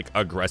any like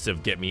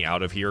aggressive get me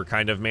out of here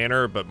kind of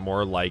manner, but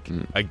more like,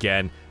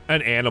 again,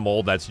 an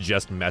animal that's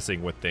just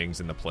messing with things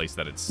in the place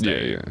that it's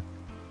staying. Yeah.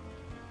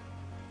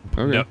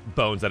 Okay. No,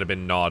 bones that have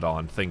been gnawed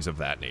on, things of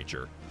that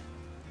nature.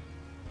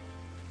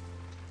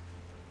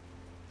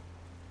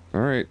 All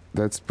right,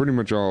 that's pretty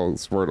much all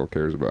Svartle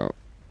cares about.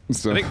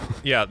 So. I think,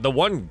 yeah,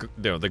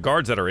 the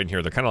guards that are in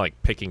here, they're kind of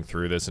like picking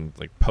through this and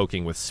like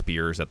poking with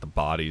spears at the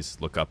bodies,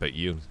 look up at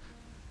you.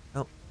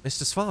 Oh,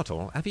 Mr.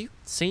 Svartle, have you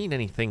seen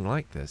anything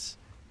like this?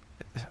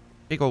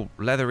 Big old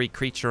leathery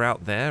creature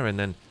out there, and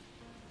then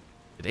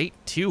it ate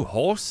 2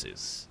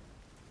 horses.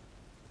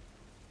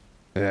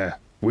 Yeah,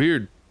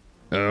 weird.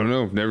 I don't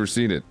know, never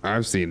seen it.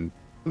 I've seen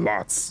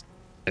lots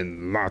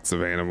and lots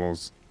of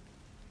animals.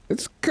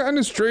 It's kind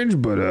of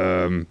strange, but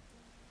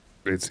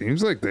it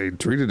seems like they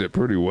treated it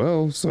pretty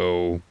well,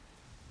 so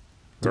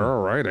they're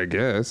all right, I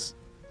guess.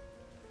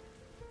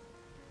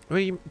 Well,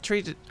 you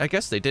treated. I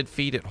guess they did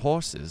feed it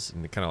horses,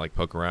 and they kind of like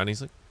poke around.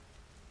 He's like,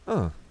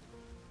 "Oh,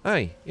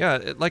 hey,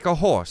 yeah, like a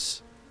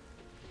horse.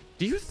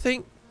 Do you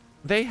think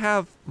they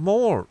have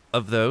more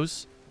of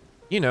those?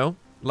 You know,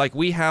 like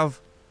we have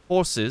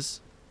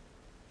horses.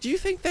 Do you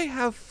think they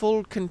have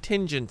full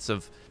contingents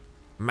of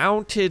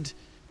mounted?"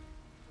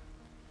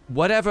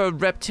 Whatever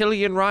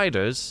reptilian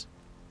riders?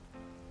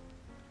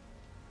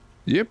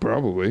 Yeah,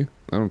 probably.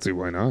 I don't see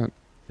why not.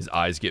 His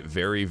eyes get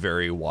very,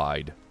 very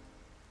wide.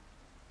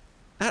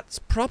 That's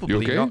probably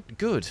okay? not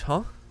good,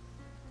 huh?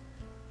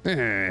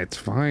 It's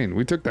fine.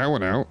 We took that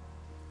one out.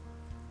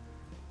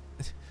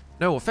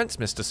 No offense,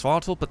 Mr.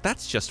 Svartle, but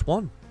that's just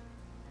one.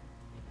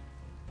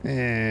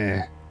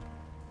 And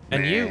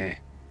you,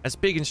 as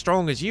big and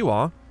strong as you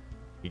are,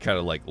 he kind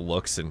of like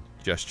looks and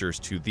gestures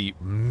to the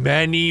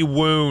many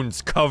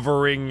wounds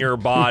covering your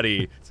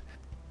body.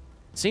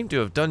 Seem to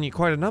have done you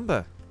quite a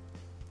number.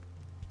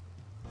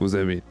 What does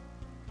that mean?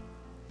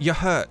 You're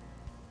hurt.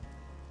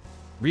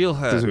 Real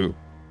hurt. Says who?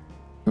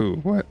 Who?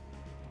 What?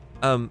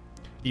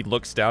 He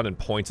looks down and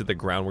points at the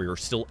ground where you're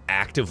still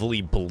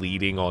actively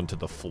bleeding onto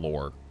the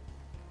floor.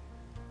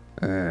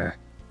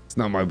 It's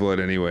not my blood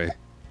anyway.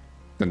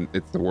 Then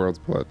it's the world's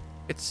blood.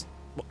 It's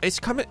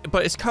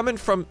coming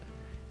from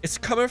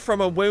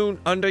a wound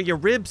under your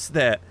ribs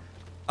there.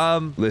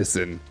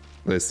 Listen.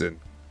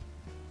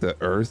 The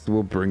earth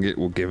will bring it,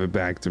 will give it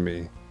back to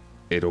me.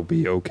 It'll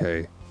be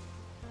okay.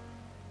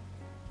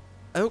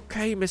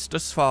 Okay, Mr.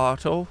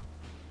 Svartle.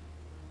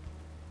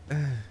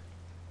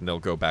 And they'll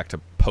go back to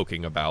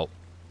poking about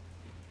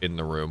in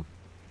the room.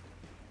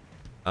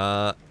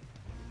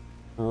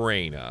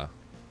 Reyna,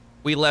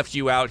 we left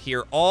you out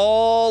here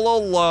all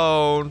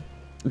alone.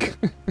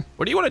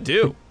 What do you want to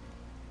do?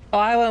 Oh,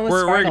 I went with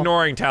We're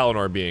ignoring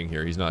Talonor being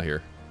here. He's not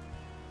here.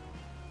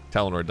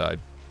 Talonor died.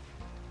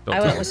 I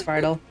went with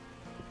Svartle.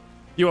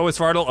 You went with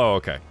Svartle? Oh,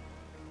 okay.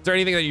 Is there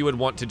anything that you would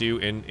want to do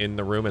in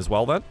the room as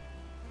well, then?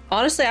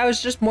 Honestly, I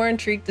was just more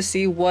intrigued to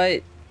see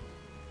what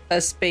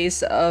a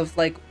space of,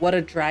 like, what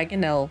a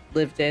Dragonelle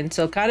lived in.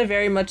 So kind of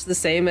very much the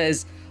same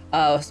as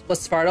what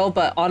Svartle,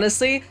 but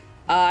honestly,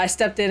 I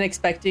stepped in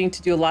expecting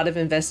to do a lot of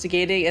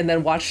investigating and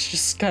then watched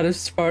just kind of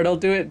Svartle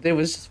do it. It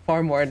was just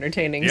far more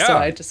entertaining, so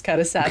I just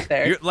kind of sat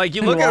there. You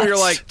look at him, you're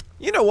like,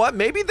 you know what?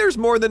 Maybe there's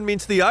more than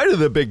meets the eye to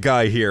the big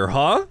guy here,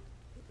 huh?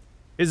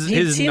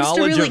 His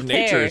knowledge of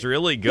nature is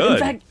really good. In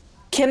fact,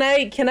 can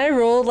I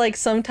roll like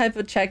some type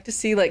of check to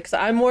see, like, 'cause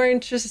I'm more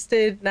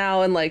interested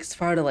now in like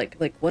Svartle,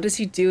 like what is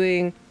he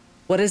doing?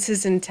 What is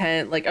his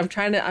intent? Like I'm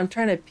trying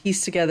to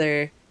piece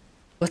together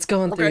what's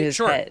going through his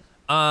head.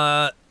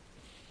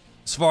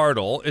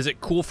 Svartle, is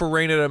it cool for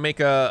Reyna to make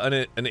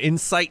an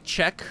insight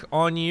check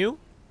on you?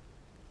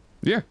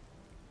 Yeah.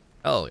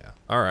 Oh yeah.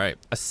 All right.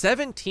 A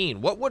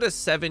 17. What would a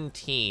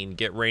 17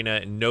 get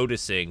Reyna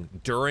noticing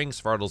during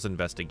Svartle's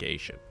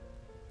investigation?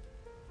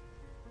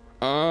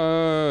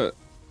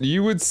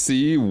 You would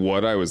see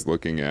what I was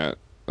looking at.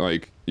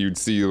 Like, you'd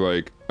see,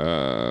 like,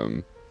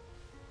 I'd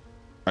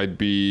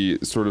be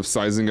sort of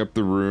sizing up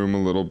the room a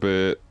little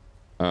bit.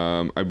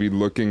 I'd be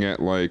looking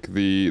at, like,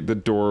 the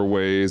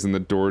doorways and the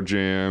door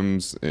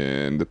jambs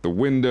and at the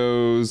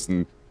windows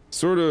and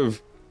sort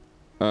of,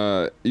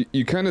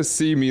 you kind of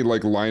see me,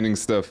 like, lining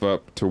stuff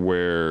up to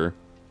where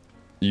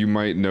you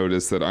might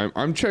notice that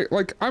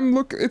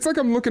it's like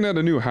I'm looking at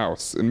a new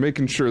house and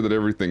making sure that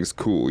everything's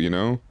cool, you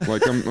know?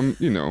 Like I'm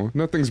you know,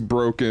 nothing's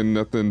broken,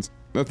 nothing's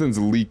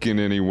leaking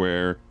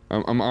anywhere.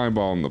 I'm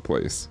eyeballing the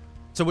place.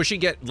 So would she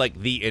get like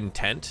the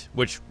intent,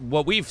 which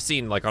what we've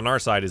seen like on our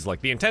side is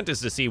like the intent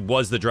is to see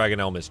was the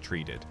Dragonelle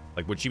mistreated?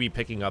 Like would she be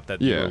picking up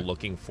that they were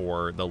looking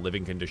for the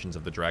living conditions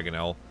of the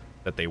Dragonelle,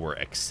 that they were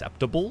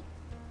acceptable?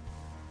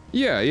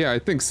 Yeah, I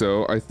think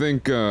so. I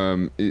think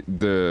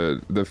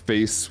the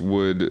face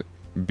would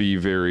be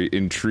very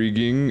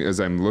intriguing as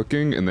I'm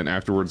looking, and then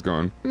afterwards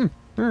going, all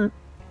right.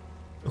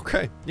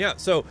 Okay, yeah,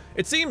 so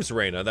it seems,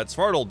 Reyna, that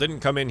Svartal didn't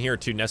come in here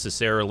to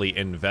necessarily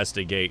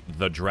investigate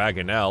the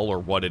Dragonelle or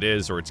what it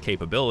is or its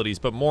capabilities,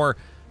 but more,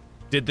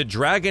 did the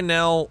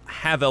Dragonelle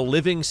have a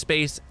living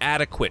space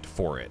adequate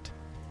for it?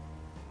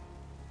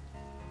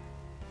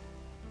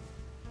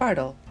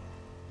 Svartal.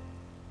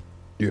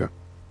 Yeah.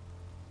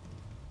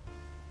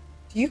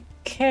 Do you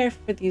care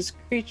for these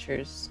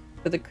creatures,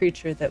 for the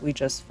creature that we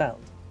just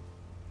felled?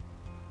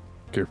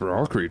 Care for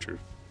all creatures.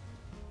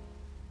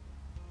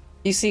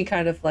 You see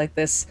kind of like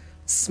this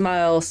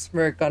smile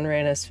smirk on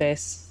Reyna's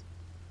face.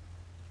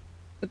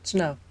 Good to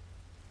know.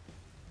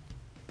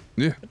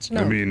 Yeah, Good to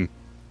know. I mean,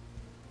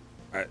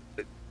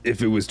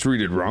 if it was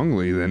treated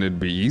wrongly, then it'd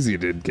be easy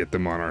to get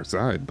them on our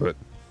side, but it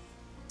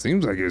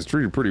seems like it was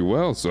treated pretty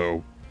well,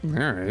 so,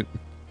 alright.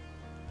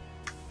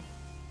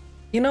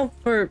 You know,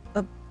 for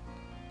a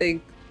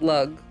big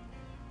lug,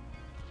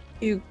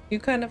 you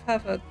kind of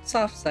have a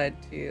soft side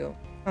to you,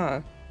 huh?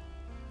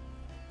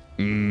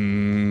 I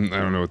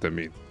don't know what that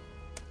means.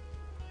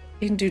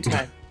 In due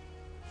time.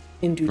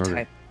 In due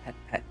time,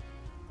 pet.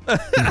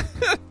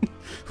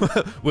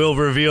 We'll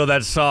reveal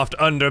that soft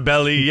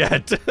underbelly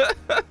yet.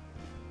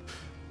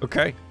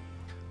 Okay.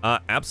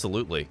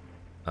 Absolutely.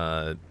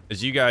 As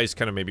you guys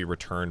kind of maybe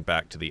return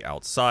back to the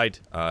outside,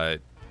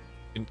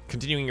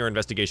 continuing your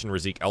investigation,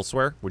 Razik,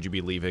 elsewhere, would you be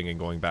leaving and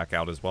going back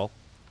out as well?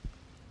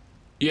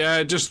 Yeah,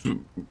 I've just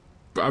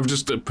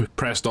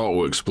pressed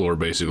auto explore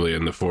basically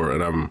in the fort,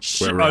 and I'm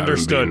wherever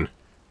understood.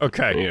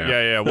 Okay. Yeah.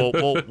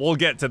 Yeah. We'll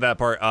get to that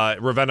part.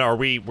 Ravenna,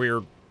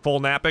 we're full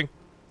napping?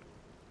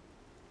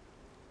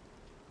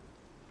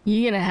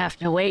 You're gonna have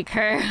to wake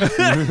her. All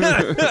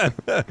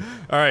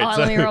right. Oh, so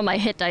let me roll my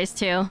hit dice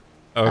too.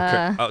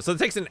 Okay. So it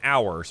takes an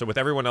hour. So with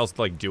everyone else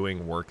like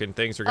doing work and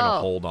things, you're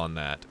gonna hold on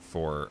that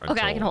for.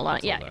 Okay, I can hold on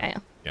it. Yeah.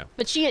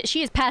 But she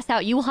is passed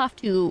out. You will have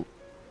to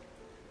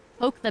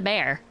poke the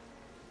bear.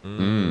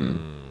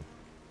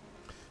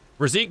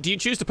 Razik, do you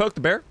choose to poke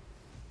the bear?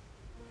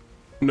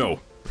 No,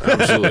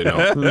 absolutely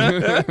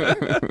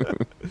no.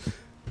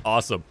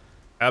 Awesome.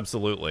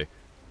 Absolutely.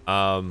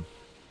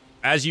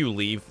 As you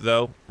leave,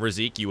 though,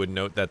 Razik, you would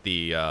note that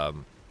the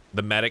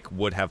medic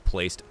would have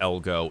placed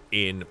Elgo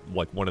in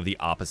like one of the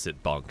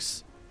opposite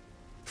bunks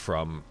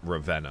from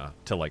Ravenna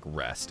to like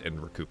rest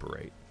and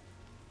recuperate.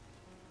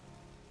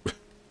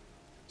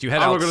 So you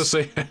head I'm not gonna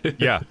say.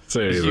 Yeah.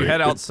 Say As you anything.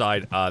 head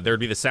outside, there'd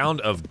be the sound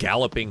of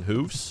galloping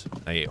hooves,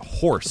 a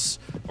horse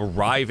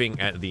arriving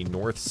at the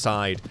north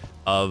side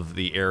of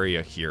the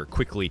area here,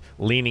 quickly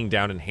leaning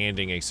down and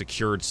handing a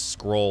secured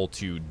scroll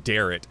to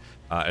Darrett,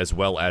 as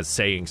well as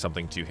saying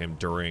something to him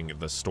during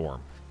the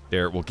storm.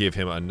 Darrett will give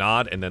him a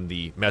nod, and then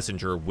the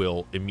messenger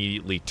will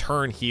immediately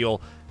turn heel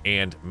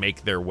and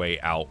make their way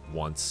out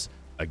once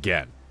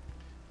again.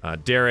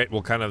 Darrett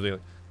will kind of be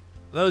like,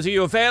 "Those of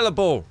you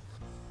available,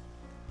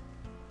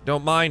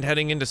 don't mind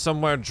heading into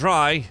somewhere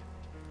dry.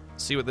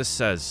 See what this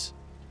says."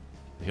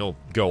 He'll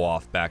go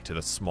off back to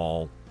the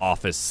small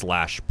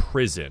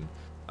office/prison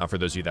for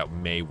those of you that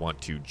may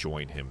want to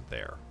join him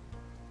there.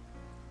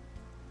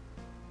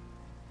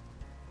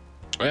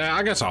 Yeah,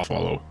 I guess I'll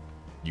follow.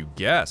 You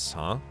guess,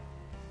 huh?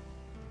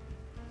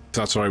 If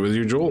that's all right with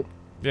you, Joel.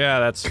 Yeah,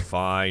 that's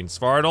fine.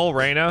 Svartal,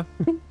 Reyna.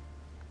 I'm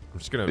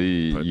just gonna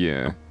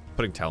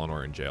putting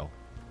Talonor in jail.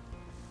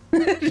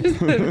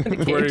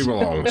 Where he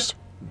belongs.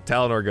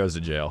 Talonor goes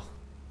to jail.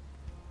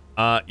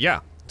 Yeah.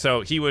 So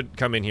he would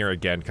come in here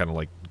again, kind of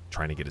like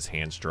trying to get his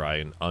hands dry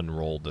and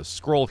unroll the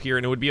scroll here,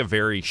 and it would be a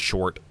very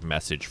short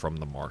message from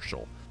the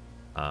marshal.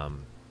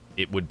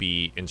 It would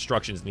be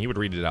instructions, and he would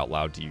read it out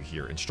loud to you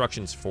here.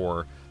 Instructions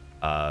for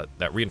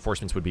that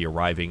reinforcements would be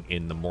arriving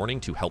in the morning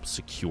to help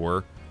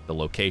secure the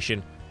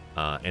location,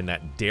 and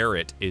that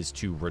Darrett is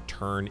to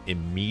return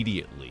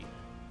immediately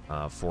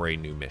for a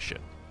new mission.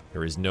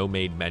 There is no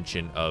made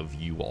mention of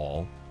you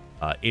all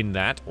in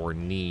that or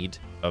need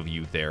of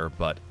you there,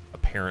 but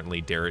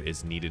apparently Darrett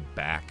is needed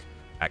back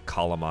at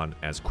Kalaman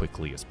as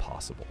quickly as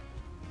possible.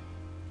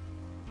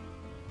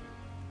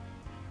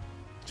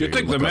 You'd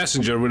think the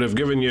messenger would have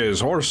given you his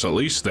horse at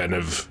least then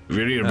if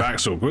you need it back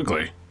so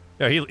quickly.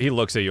 Yeah, he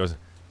looks at you and goes,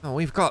 "Oh,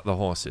 we've got the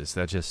horses.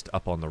 They're just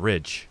up on the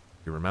ridge.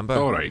 You remember?"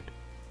 All right.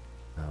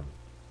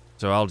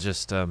 So I'll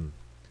just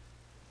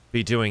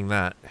be doing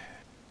that.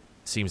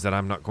 Seems that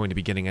I'm not going to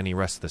be getting any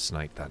rest this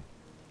night then.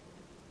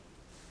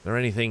 Is there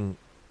anything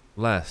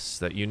less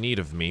that you need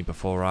of me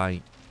before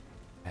I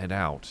head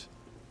out?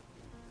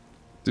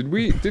 Did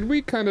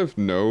we kind of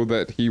know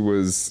that he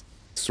was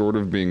sort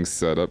of being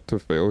set up to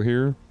fail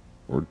here?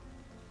 Or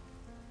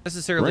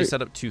Necessarily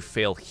set up to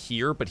fail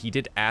here, but he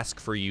did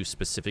ask for you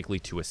specifically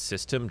to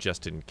assist him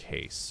just in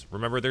case.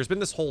 Remember, there's been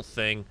this whole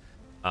thing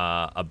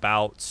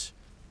about,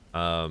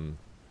 oh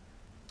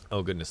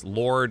goodness,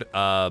 Lord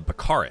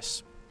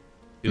Bakaris,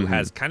 who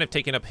has kind of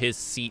taken up his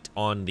seat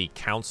on the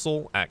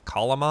council at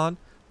Kalaman,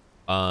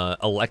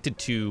 elected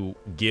to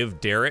give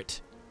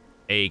Darrett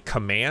a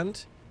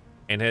command,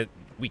 and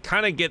we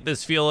kind of get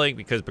this feeling,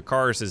 because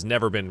Bakaris has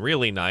never been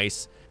really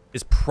nice,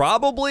 is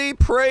probably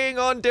preying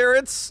on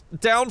Darrett's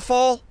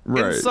downfall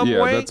in some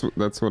way.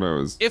 That's what I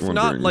was if wondering.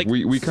 Not like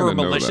we for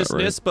know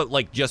maliciousness, that, right? but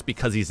like just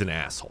because he's an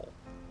asshole,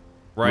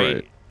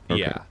 right?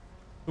 Okay. Yeah,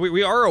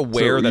 we are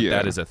aware So, that yeah.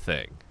 that is a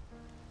thing.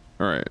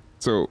 All right.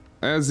 So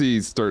as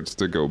he starts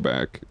to go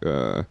back,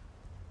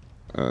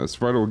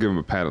 Sparta will give him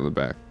a pat on the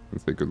back and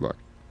say good luck.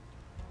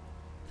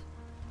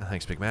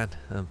 Thanks, big man.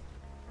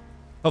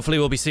 Hopefully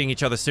we'll be seeing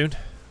each other soon.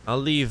 I'll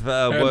leave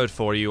word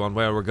for you on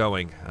where we're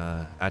going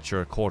at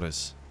your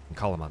quarters in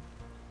Kalaman.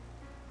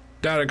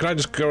 Darren, can I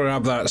just go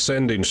grab that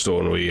sending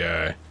stone we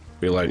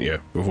lent you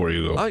before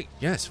you go? Oh,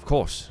 yes, of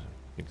course.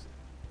 Here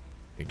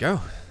you go.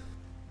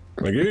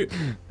 Thank you.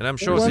 And I'm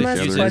sure One if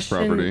last you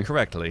question.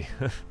 correctly.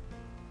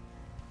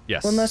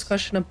 Yes. One last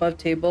question above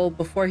table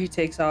before he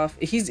takes off.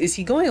 Is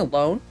he going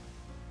alone?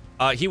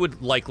 He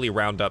would likely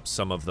round up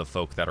some of the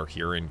folk that are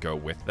here and go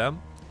with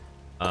them.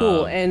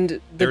 Cool.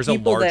 And the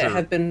people that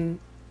have been,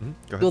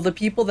 well, the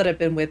people that have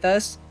been with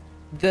us,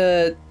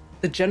 the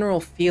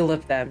general feel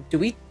of them. Do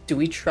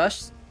we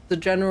trust the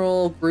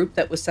general group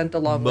that was sent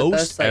along with us?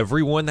 Most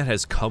everyone that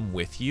has come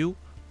with you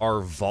are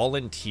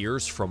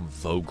volunteers from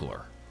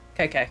Vogler.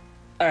 Okay.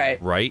 All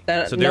right. Right?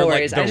 So they're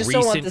like the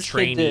recent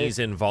trainees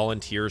and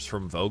volunteers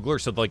from Vogler.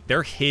 So like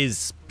they're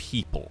his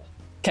people.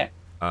 Okay.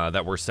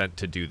 That were sent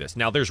to do this.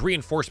 Now there's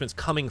reinforcements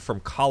coming from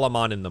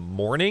Kalaman in the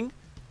morning,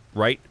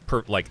 right?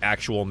 Like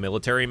actual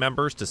military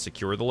members to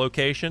secure the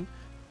location.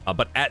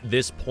 But at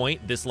this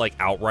point, this like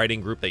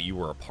outriding group that you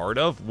were a part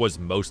of was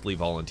mostly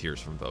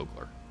volunteers from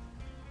Vogler.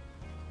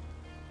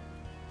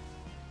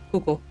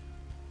 Cool.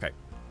 Okay.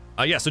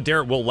 Yeah, so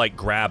Darrett will like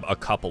grab a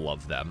couple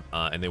of them,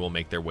 and they will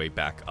make their way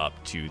back up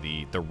to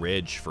the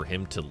ridge for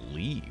him to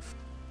leave.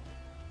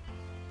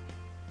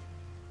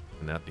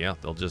 And that, yeah,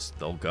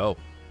 they'll go.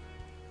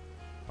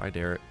 Bye,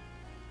 Darrett.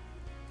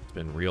 It's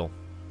been real.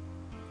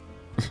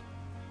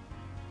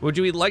 Would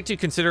you like to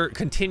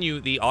continue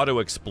the auto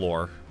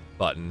explore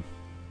button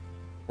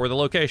or the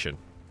location?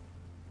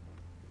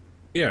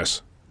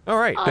 Yes. All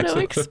right. Auto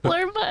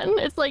explore button.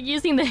 It's like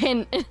using the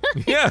hint.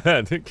 Yeah.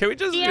 Can we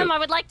just? DM, I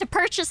would like to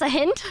purchase a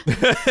hint of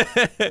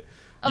the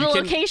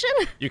location.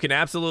 You can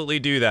absolutely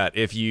do that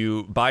if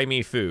you buy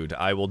me food.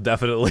 I will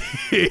definitely.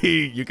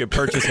 You can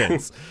purchase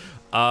hints.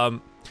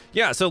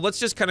 Yeah. So let's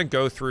just kind of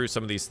go through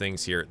some of these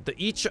things here.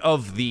 Each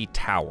of the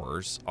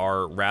towers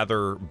are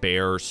rather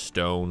bare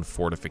stone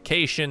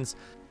fortifications.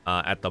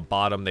 At the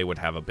bottom, they would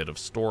have a bit of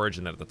storage,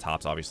 and then at the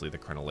tops, obviously, the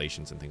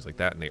crenellations and things like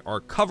that, and they are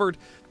covered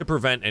to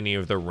prevent any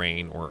of the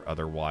rain or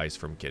otherwise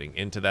from getting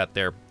into that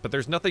there. But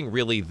there's nothing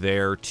really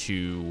there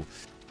to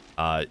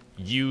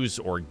use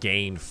or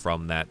gain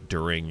from that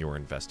during your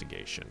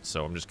investigation.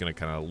 So I'm just going to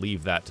kind of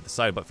leave that to the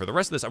side. But for the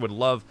rest of this, I would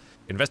love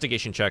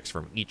investigation checks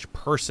from each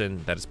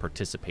person that is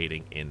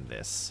participating in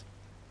this.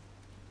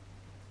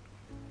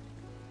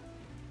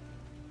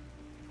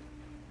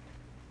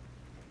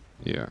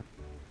 Yeah.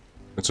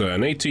 It's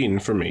an 18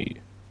 for me.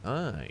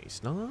 Nice.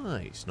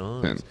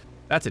 10.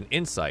 That's an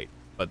insight,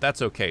 but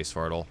that's okay,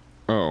 Svartle.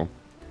 Oh.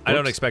 I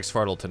don't expect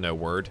Svartle to know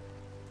word.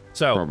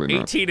 So, Probably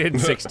not. 18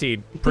 and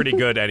 16, pretty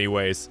good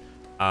anyways.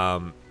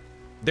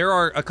 There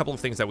are a couple of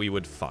things that we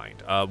would find.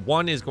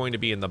 One is going to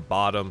be in the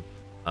bottom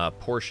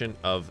portion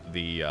of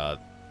the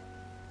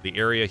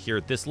area here.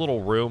 This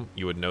little room,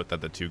 you would note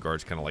that the two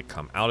guards kind of like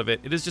come out of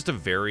it. It is just a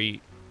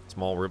very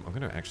small room. I'm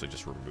going to actually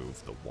just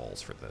remove the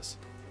walls for this.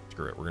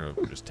 Screw it. We're going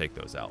to just take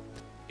those out.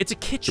 It's a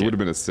kitchen. It would have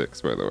been a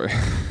 6, by the way.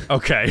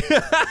 Okay.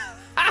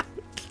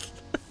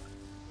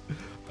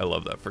 I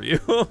love that for you.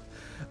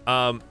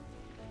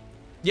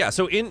 Yeah,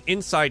 so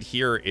inside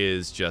here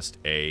is just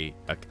a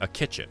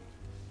kitchen.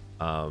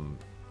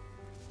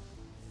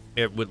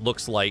 It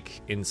looks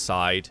like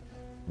inside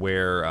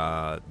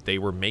where they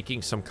were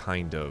making some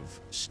kind of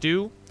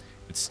stew.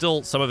 It's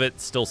still, some of it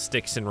still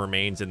sticks and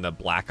remains in the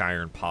black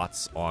iron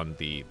pots on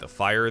the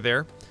fire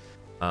there.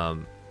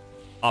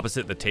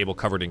 Opposite the table,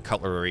 covered in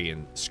cutlery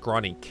and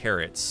scrawny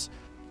carrots,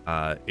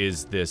 are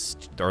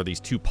these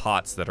two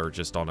pots that are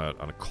just on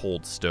a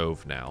cold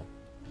stove now.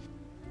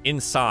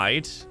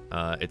 Inside,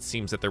 it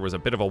seems that there was a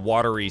bit of a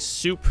watery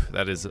soup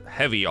that is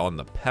heavy on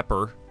the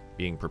pepper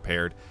being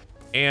prepared,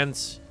 and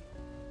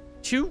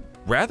two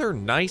rather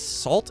nice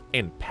salt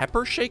and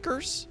pepper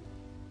shakers.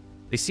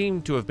 They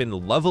seem to have been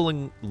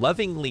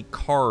lovingly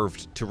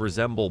carved to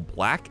resemble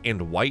black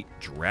and white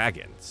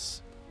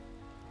dragons.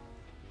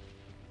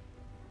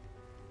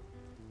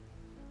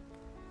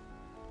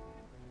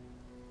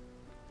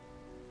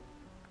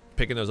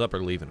 Picking those up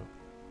or leaving them?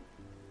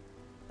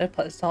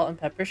 They're salt and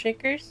pepper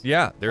shakers?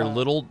 Yeah, they're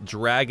little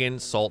dragon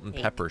salt and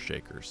pepper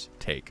shakers.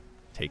 Take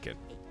it.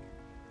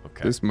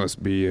 Okay. This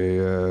must be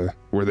a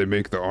where they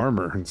make the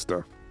armor and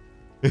stuff.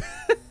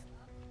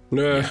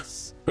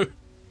 Yes.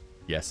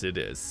 Yes, it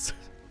is.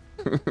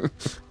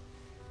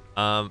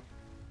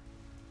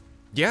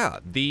 Yeah,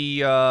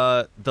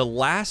 the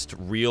last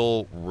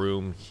real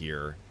room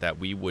here that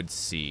we would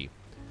see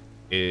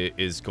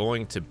is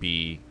going to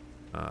be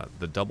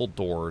the double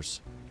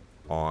doors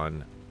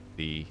on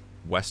the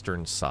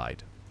western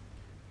side.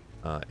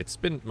 It's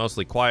been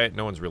mostly quiet.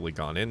 No one's really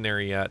gone in there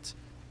yet.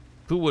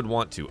 Who would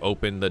want to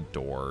open the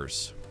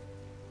doors?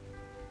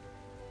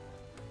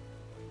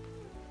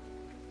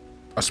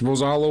 I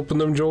suppose I'll open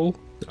them, Joel.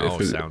 Oh,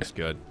 sounds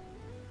good.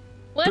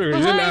 What's You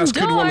didn't ask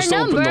who wants to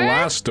open the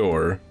last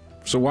door.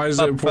 So why is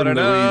it important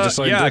that we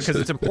decide Yeah, this?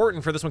 because it's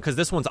important for this one, because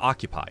this one's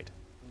occupied.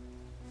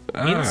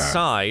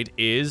 Inside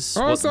is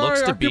what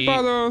looks to be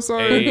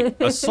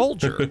a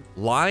soldier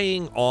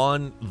lying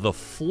on the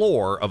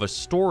floor of a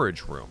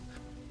storage room.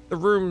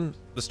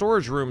 The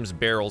storage room's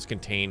barrels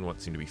contain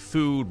what seem to be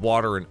food,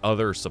 water, and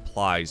other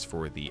supplies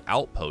for the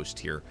outpost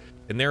here.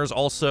 And there's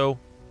also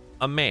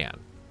a man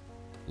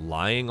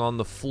lying on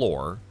the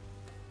floor,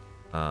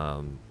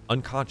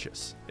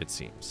 unconscious, it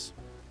seems.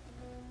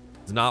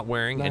 He's not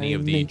wearing any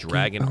of the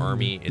Dragon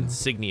Army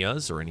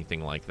insignias or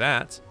anything like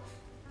that,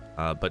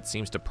 but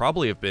seems to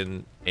probably have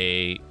been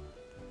a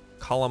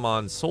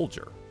Kalamon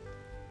soldier.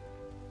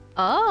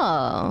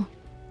 Oh.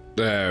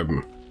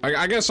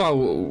 I guess I'll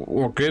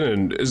walk in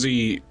and is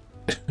he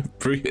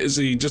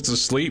just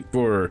asleep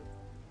or?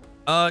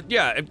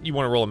 Yeah, if you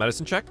want to roll a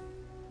medicine check?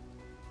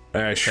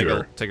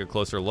 Sure. Take a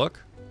closer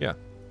look. Yeah.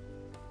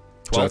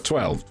 12.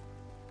 12.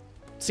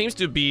 Seems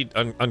to be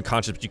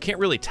unconscious, but you can't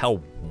really tell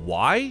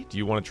why. Do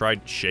you want to try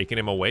shaking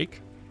him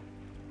awake?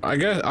 I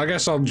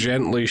guess I'll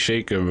gently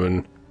shake him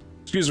and.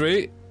 Excuse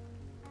me.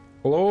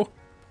 Hello?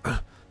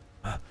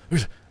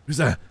 Who's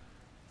that?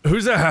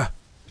 Who's that?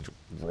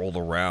 Rolled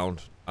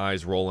around,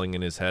 eyes rolling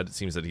in his head. It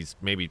seems that he's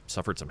maybe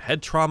suffered some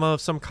head trauma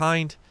of some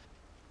kind.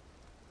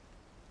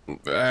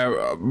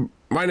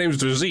 My name's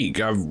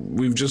Drazik.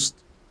 We've just.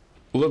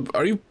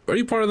 Are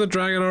you part of the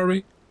Dragon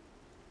Army?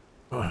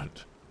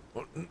 What?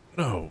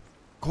 No,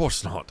 of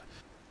course not.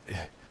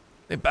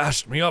 They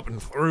bashed me up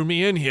and threw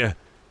me in here.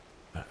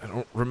 I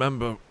don't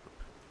remember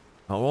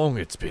how long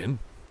it's been.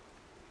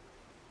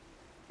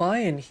 Why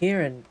in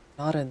here and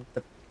not in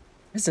the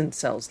prison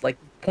cells? Like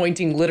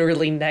pointing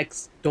literally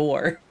next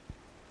door.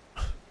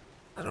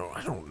 I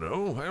don't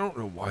know. I don't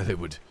know why they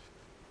would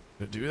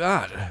do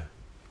that.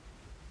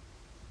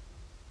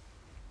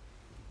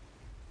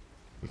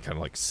 He kind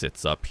of like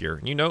sits up here.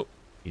 You know,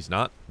 he's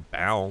not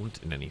bound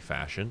in any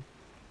fashion.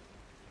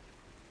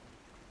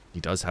 He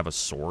does have a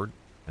sword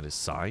at his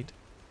side.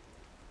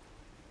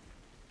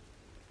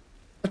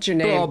 What's your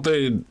name? Well,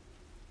 they...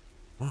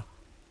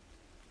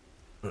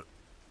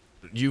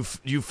 You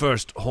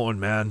first, Horn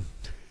Man.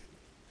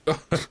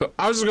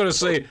 I was just gonna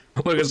say,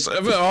 look, it's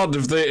a bit odd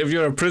if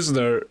you're a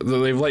prisoner that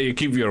they've let you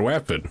keep your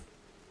weapon.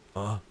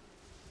 Oh,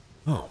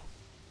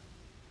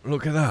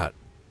 look at that.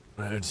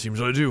 It seems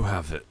I do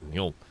have it. And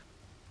you'll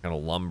kind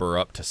of lumber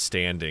up to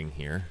standing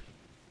here.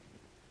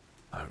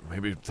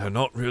 Maybe they're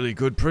not really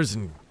good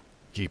prison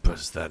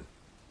keepers then.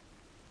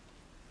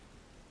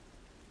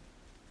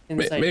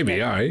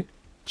 Maybe I.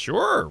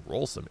 Sure,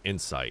 roll some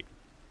insight.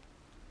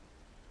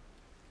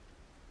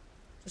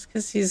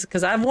 Just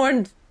because I've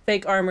worn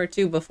fake armor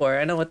too before.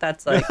 I know what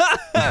that's like.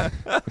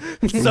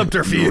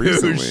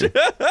 Subterfuge.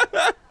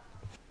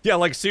 Yeah,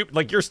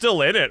 like you're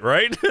still in it,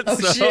 right? Oh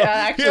shit!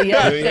 Actually,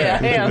 yeah,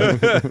 I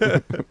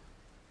am.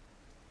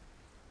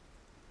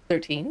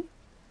 13.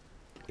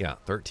 Yeah,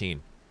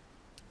 13.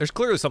 There's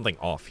clearly something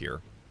off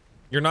here.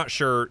 You're not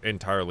sure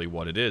entirely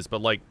what it is,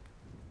 but like,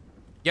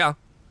 yeah,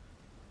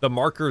 the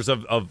markers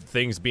of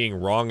things being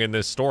wrong in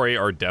this story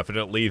are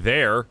definitely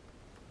there.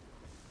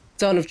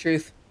 Zone of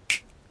truth.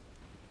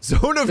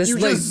 Zone of this, you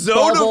like, just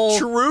zone of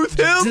truth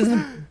him? This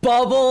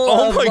bubble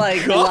oh of my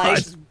like God.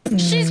 life.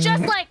 She's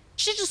just like,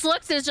 she just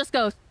looks and just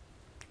goes.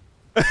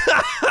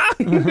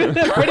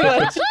 Pretty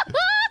much.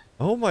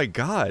 Oh my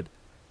God.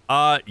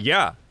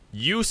 Yeah.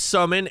 You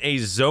summon a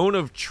zone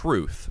of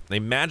truth, a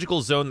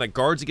magical zone that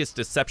guards against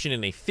deception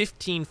in a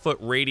 15-foot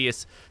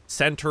radius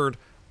centered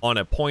on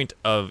a point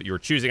of your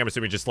choosing. I'm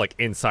assuming just like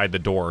inside the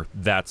door.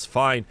 That's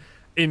fine.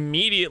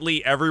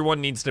 Immediately,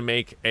 everyone needs to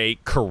make a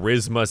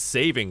charisma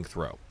saving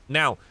throw.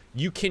 Now,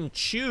 you can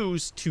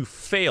choose to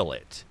fail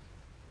it.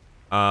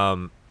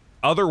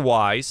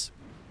 Otherwise,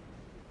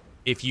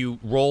 if you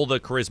roll the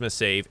charisma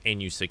save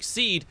and you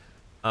succeed,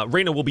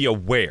 Reyna will be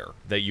aware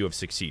that you have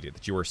succeeded,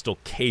 that you are still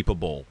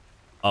capable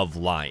of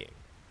lying.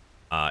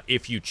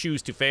 If you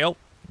choose to fail,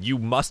 you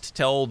must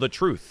tell the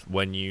truth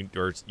when you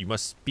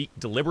must speak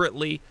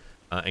deliberately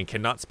and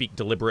cannot speak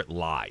deliberate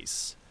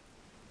lies.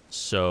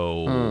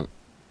 So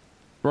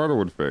Svartal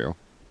would fail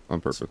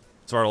on purpose.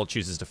 Svartal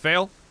chooses to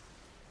fail.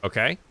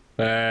 Okay.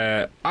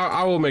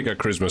 I will make a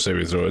charisma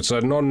saving throw. It's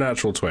a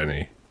non-natural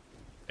 20.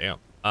 Yeah.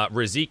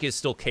 Razik is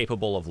still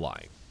capable of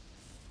lying.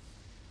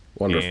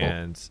 Wonderful.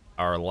 And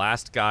our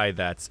last guy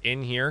that's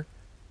in here,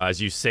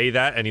 as you say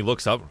that, and he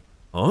looks up,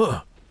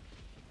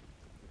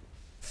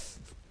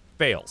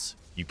 fails.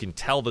 You can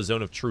tell the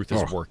zone of truth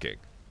is working.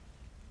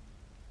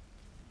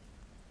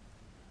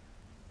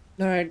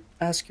 All right,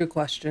 ask your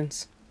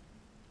questions.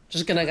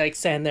 Just gonna like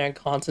stand there and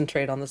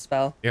concentrate on the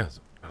spell. Yeah,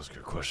 ask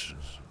your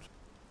questions.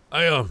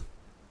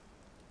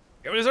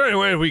 Is there any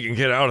way we can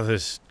get out of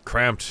this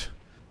cramped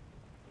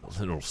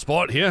little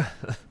spot here?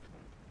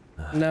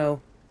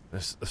 No.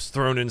 This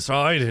thrown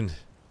inside and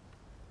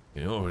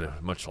You know,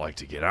 I'd much like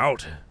to get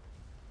out.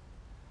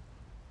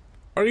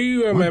 Are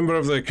you a member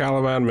of the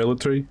Calaman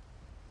military?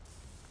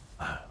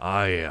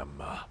 I am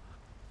a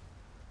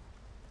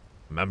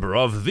member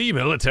of the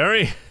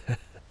military.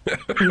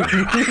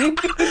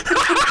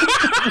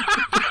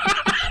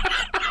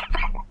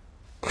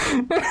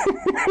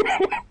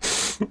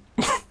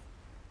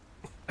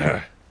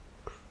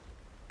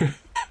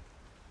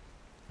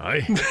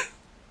 Aye.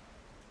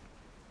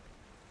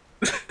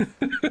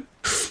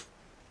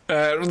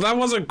 That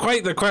wasn't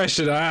quite the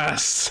question I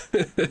asked.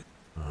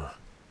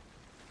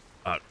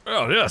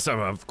 Oh yes, I'm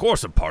of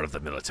course a part of the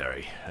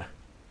military.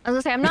 I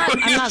was gonna say I'm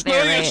not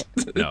there, right?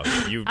 No,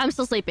 I'm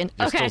still sleeping.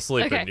 You're okay, still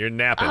sleeping. Okay. You're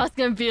napping. I was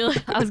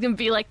gonna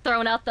be like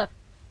throwing out the,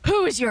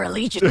 who is your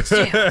allegiance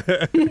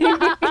to?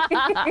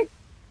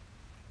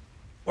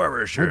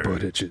 Where is she? My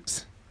butt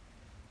itches.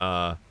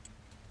 Where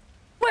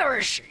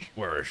is she?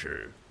 Where is she?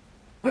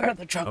 Where are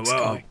the drugs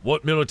going?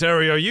 What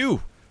military are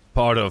you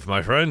part of,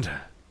 my friend?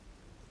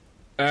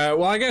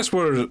 Well, I guess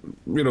we're,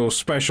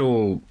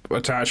 special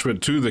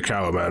attachment to the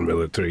Calaman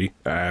military.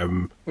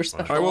 We're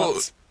special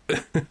ops.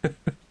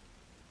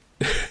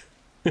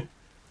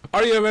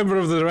 Are you a member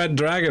of the Red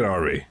Dragon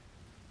Army?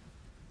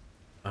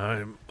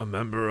 I'm a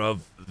member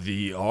of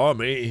the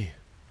army.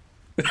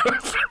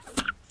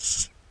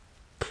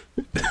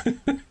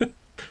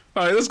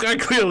 Alright, this guy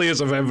clearly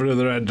is a member of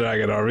the Red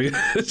Dragon Army.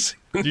 Did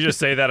you just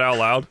say that out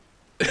loud?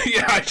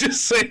 Yeah, I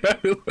just say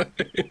that.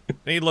 And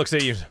he looks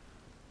at you.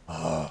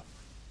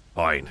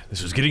 Fine.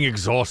 This was getting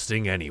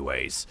exhausting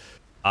anyways.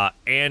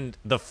 And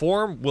the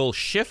form will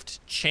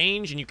shift,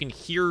 change, and you can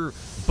hear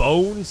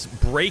bones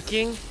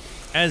breaking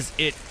as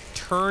it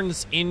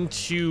turns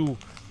into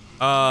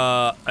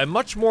a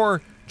much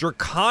more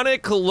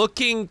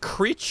draconic-looking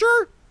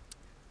creature.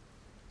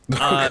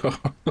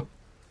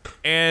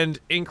 And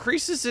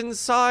increases in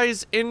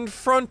size in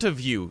front of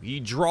you. He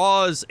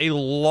draws a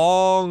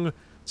long,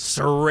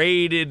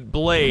 serrated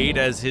blade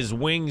as his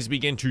wings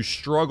begin to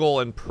struggle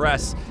and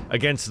press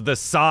against the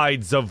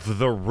sides of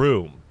the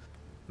room.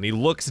 And he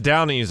looks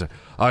down and he's like,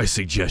 I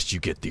suggest you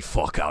get the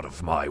fuck out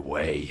of my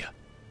way.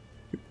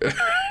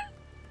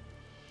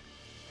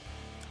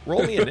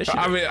 Roll the initiative.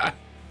 I mean,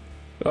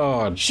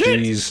 oh,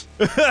 jeez.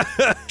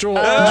 Joel,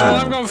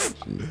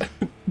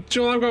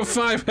 I've got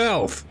 5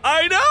 health.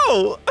 I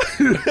know!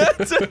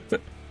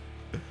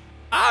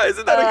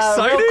 Isn't that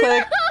exciting? Real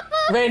quick,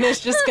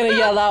 Raina's just gonna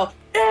yell out,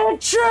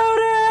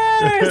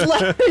 intruders!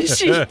 Like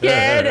she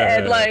can,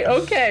 and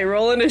okay,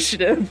 roll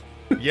initiative.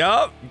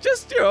 Yup,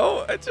 just,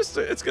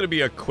 it's gonna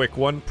be a quick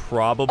one,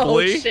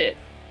 probably. Oh, shit.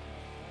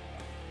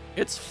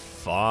 It's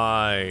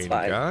fine,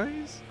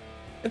 guys.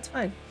 It's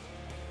fine.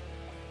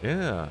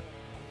 Yeah.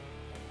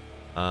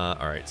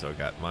 Alright, so I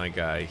got my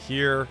guy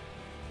here.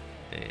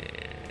 And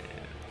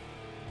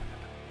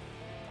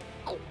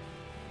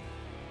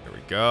there we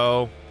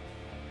go.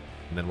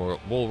 And then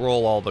we'll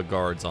roll all the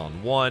guards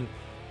on one.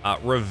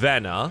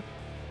 Ravenna,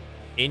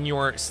 in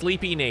your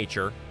sleepy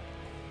nature,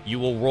 you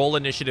will roll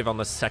initiative on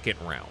the second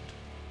round.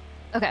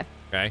 Okay.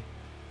 Okay?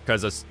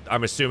 Because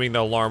I'm assuming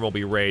the alarm will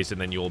be raised and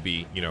then you'll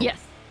be, yes.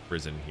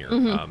 prison here.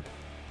 Mm-hmm.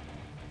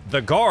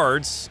 The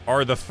guards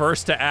are the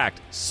first to act,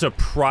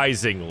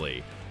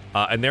 surprisingly.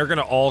 And they're going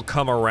to all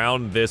come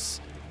around this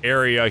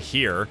area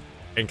here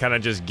and kind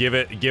of just give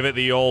it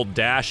the old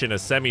dash in a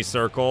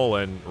semicircle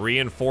and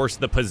reinforce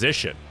the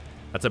position.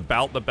 That's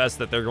about the best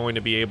that they're going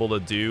to be able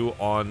to do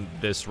on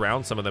this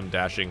round, some of them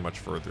dashing much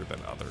further than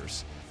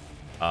others.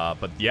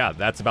 But yeah,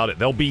 that's about it.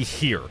 They'll be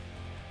here.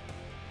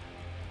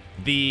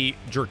 The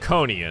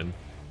Draconian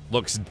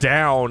looks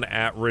down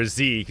at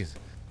Razik.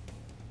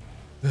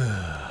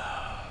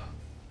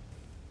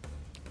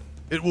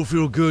 It will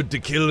feel good to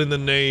kill in the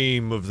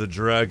name of the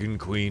Dragon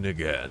Queen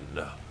again.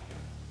 And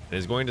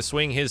is going to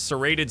swing his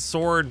serrated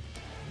sword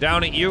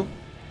down at you.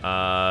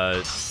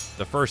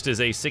 The first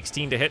is a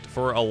 16 to hit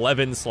for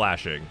 11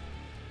 slashing.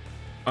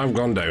 I'm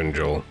gone down,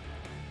 Joel.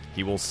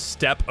 He will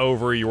step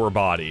over your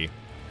body.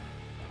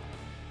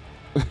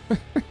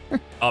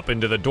 Up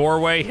into the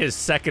doorway, his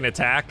second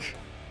attack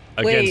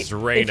against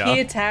Reyna. If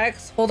he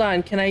attacks, hold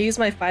on, can I use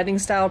my fighting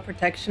style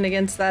protection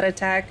against that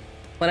attack?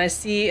 When I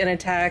see an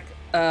attack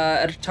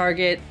at a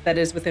target that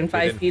is within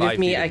 5 feet of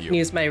me, I can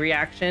use my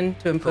reaction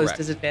to impose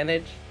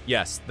disadvantage?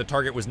 Yes, the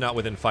target was not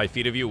within 5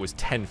 feet of you, it was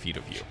 10 feet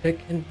of you.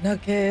 Chicken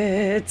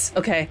nuggets.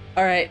 Okay,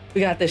 all right,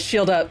 we got this.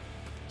 Shield up.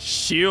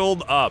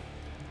 Shield up.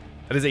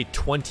 That is a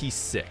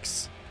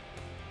 26.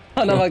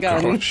 Oh no, my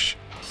God. Gosh.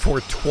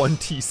 For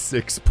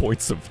 26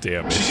 points of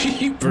damage.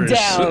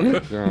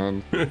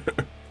 Down.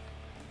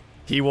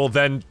 He will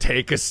then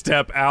take a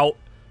step out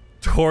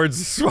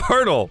towards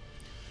Svartle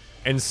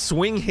and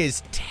swing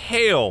his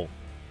tail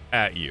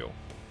at you.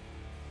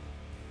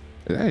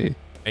 Hey.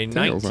 A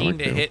 19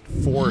 to hit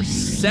for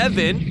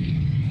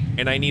 7,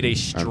 and I need a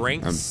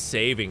strength I'm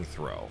saving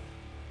throw.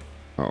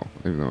 Oh,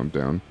 even though I'm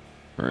down.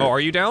 All right. Oh, are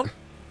you down?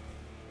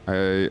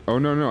 Oh,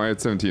 no, I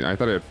had 17. I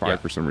thought I had 5 Yeah.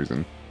 for some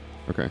reason.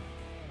 Okay.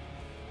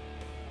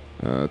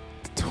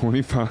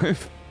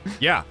 25.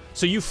 Yeah,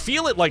 so you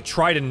feel it like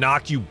try to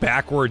knock you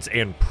backwards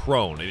and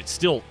prone, and it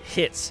still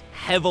hits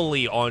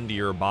heavily onto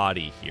your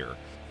body here.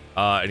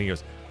 And he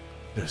goes,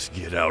 "Just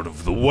get out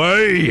of the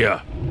way."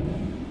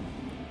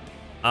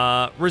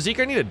 Razik,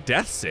 I need a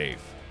death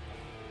save.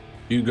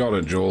 You got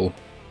it, Joel.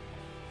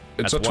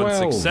 It's That's a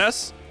 12. one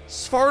success.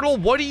 Svartle,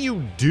 what do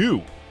you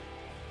do?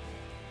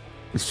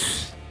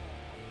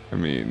 I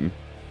mean,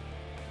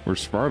 we're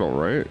Spartle,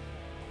 right?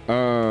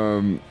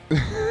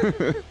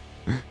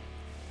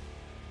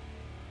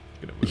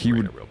 He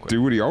would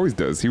do what he always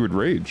does. He would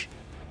rage.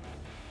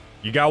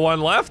 You got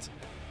one left?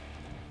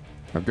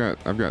 I've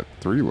got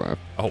 3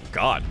 left. Oh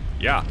God,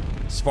 yeah.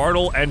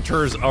 Svartle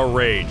enters a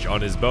rage on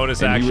his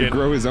bonus action. He would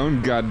grow his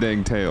own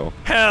goddamn tail.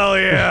 Hell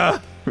yeah!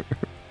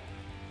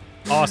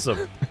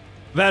 Awesome.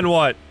 Then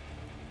what?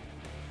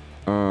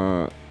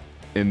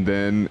 And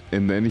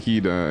then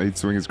he'd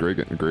swing his great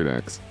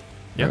axe.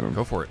 Yeah,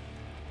 go for it.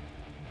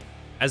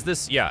 As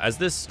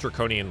this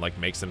draconian like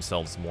makes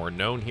themselves more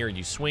known here,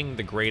 you swing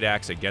the great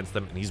axe against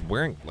them, and he's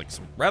wearing like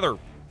some rather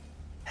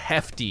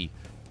hefty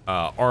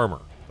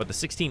armor, but the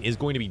 16 is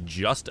going to be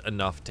just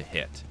enough to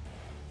hit.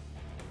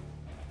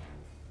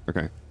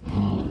 Okay.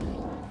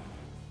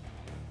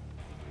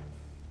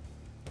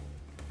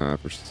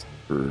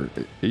 For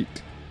 8.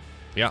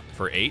 Yeah,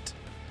 for 8.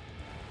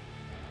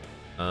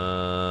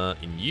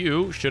 And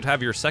you should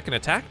have your second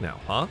attack now,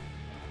 huh?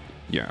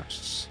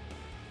 Yes.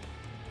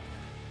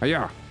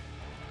 Yeah.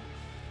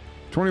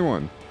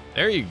 21.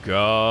 There you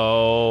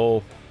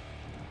go.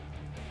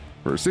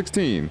 For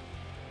 16.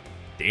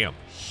 Damn,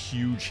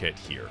 huge hit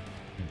here.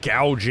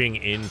 Gouging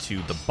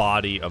into the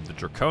body of the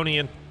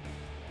draconian.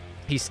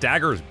 He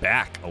staggers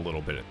back a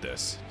little bit at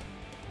this.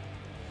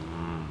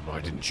 Why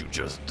didn't you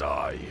just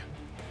die?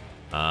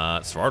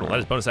 Svartle, that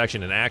is bonus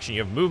action and action.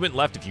 You have movement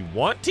left if you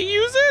want to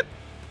use it?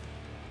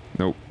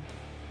 Nope.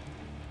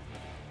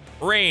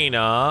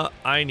 Reyna,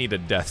 I need a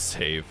death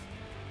save.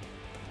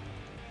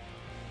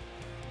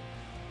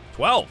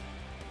 12.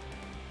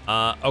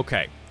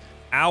 Okay.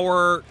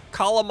 Our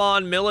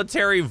Kalamon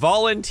military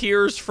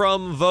volunteers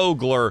from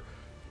Vogler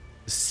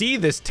see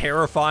this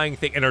terrifying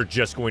thing and are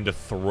just going to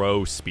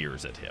throw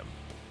spears at him.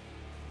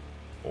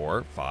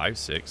 4, 5,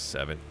 6,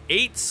 7,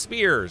 8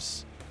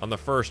 spears on the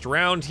first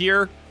round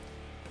here.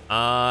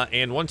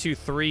 And 1, 2,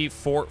 3,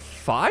 4,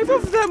 5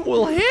 of them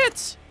will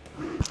hit.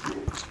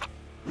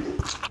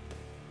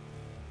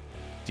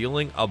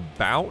 Dealing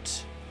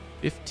about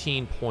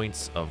 15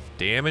 points of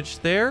damage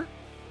there.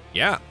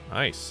 Yeah,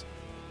 nice.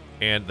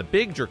 And the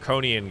big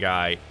draconian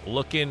guy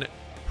looking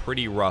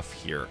pretty rough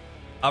here.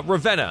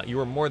 Ravenna, you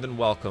are more than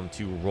welcome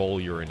to roll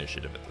your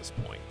initiative at this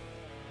point.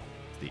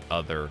 The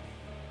other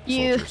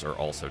soldiers are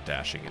also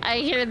dashing in. I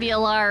hear the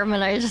alarm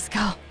and I just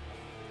go,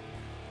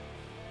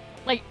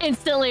 like,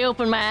 instantly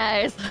open my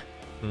eyes.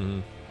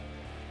 Mm-hmm.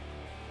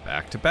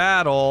 Back to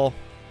battle.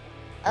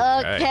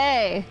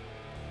 Okay.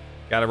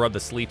 Gotta rub the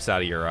sleeps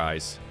out of your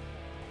eyes.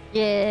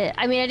 Yeah,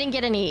 I mean, I didn't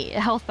get any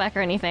health back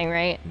or anything,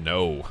 right?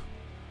 No.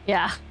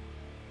 Yeah.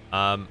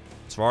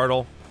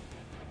 Svartle,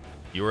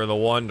 you are the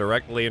one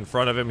directly in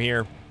front of him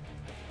here.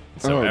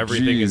 So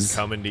everything is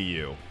coming to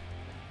you.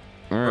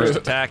 All right. First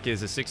attack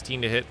is a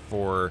 16 to hit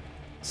for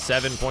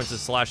 7 points of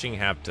slashing,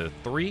 halved to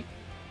 3.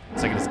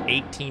 Second is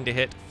 18 to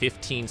hit,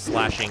 15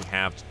 slashing,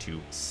 halved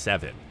to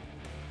 7.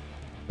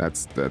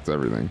 That's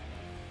everything.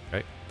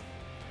 Okay.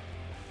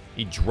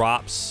 He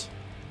drops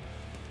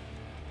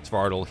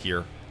Svartle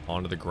here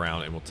onto the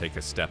ground and will take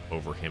a step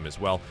over him as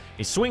well.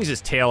 He swings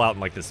his tail out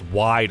in like this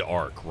wide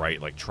arc,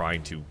 right? Like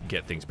trying to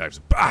get things back.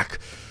 Just back!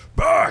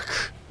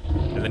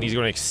 And then he's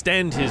going to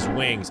extend his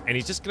wings and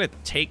he's just going to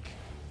take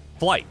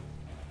flight.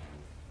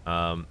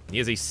 He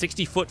has a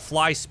 60-foot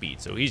fly speed,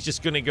 so he's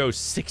just going to go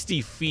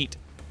 60 feet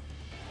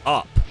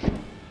up.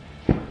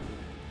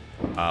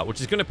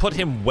 Which is going to put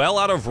him well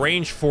out of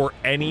range for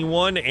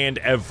anyone and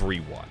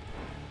everyone.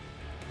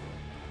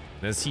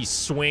 And as he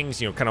swings,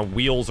 kind of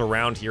wheels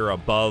around here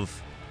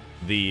above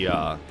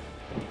the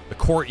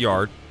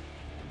courtyard,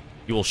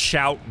 he will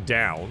shout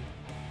down.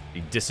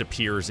 He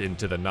disappears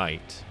into the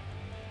night.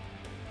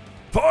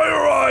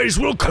 Fire Eyes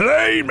will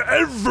claim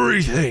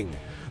everything!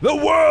 The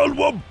world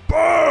will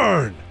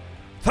burn!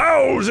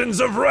 Thousands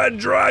of red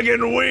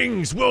dragon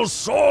wings will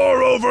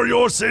soar over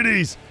your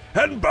cities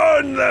and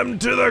burn them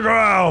to the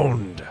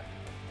ground!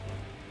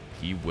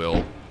 He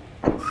will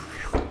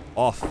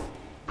off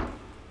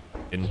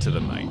into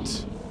the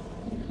night,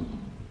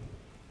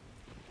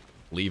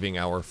 leaving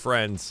our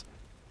friends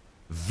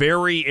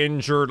very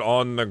injured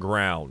on the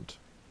ground.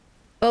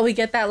 Well, we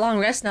get that long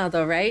rest now,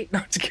 though, right?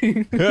 No, just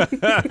kidding.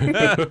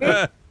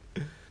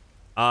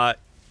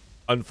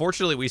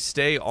 Unfortunately, we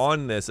stay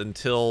on this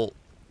until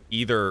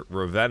either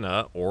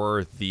Ravenna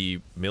or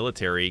the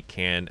military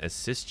can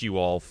assist you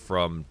all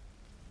from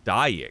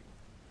dying.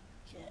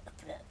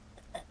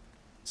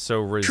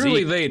 So Razik,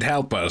 truly, they'd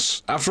help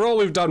us after all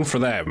we've done for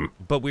them.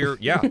 But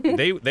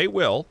they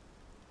will,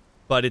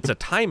 but it's a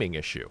timing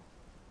issue.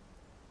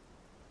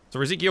 So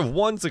Razik, you have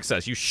 1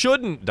 success. You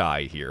shouldn't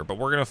die here, but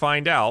we're gonna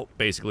find out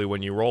basically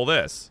when you roll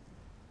this.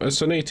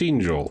 It's an 18,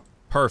 Joel.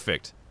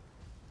 Perfect.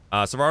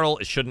 Savardal,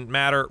 it shouldn't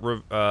matter.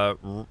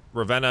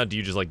 Ravenna, do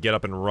you just, like, get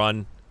up and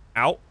run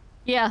out?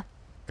 Yeah.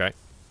 Okay.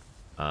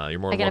 You're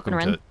more than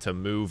welcome to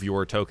move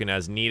your token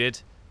as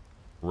needed.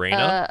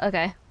 Reyna.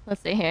 Okay.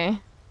 Let's see here.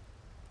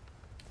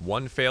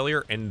 1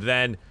 failure, and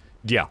then,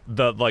 yeah,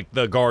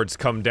 the guards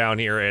come down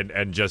here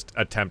and just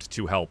attempt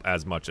to help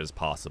as much as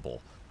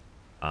possible.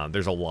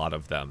 There's a lot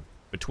of them.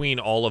 Between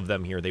all of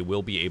them here, they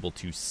will be able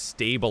to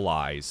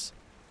stabilize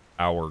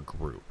our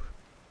group.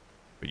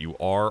 But you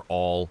are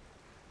all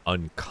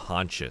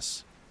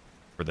unconscious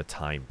for the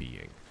time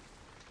being.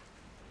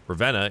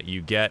 Ravenna,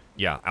 you get,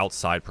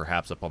 outside,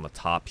 perhaps up on the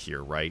top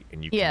here, right?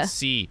 And you can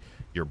see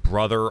your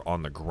brother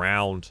on the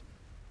ground,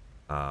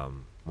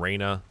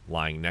 Reyna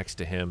lying next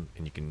to him,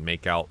 and you can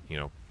make out,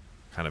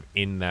 kind of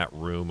in that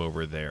room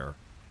over there,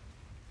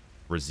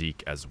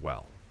 Razik as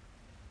well.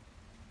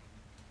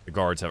 The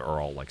guards are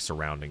all, like,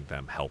 surrounding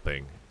them,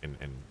 helping and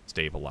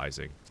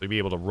stabilizing. So you'll be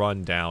able to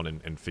run down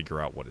and figure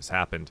out what has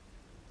happened.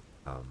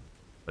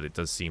 But it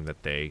does seem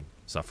that they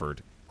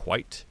suffered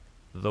quite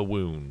the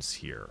wounds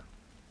here.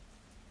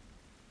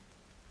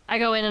 I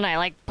go in and I,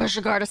 like, push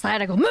the guard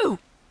aside. I go, move!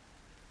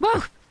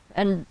 Move!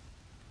 And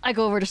I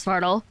go over to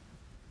Svartal.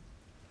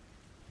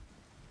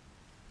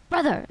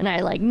 Brother! And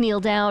I, like, kneel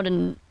down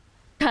and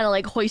kind of,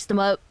 like, hoist him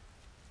up.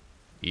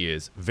 He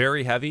is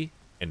very heavy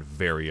and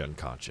very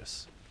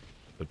unconscious.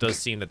 It does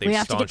seem that they've we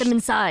have to get them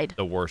inside.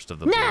 The worst of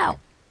the now.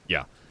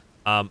 Yeah.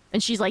 And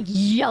she's like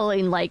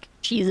yelling like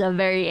she's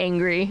very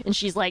angry, and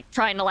she's like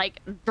trying to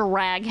like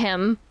drag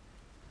him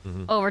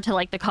over to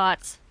like the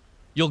cots.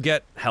 You'll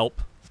get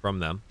help from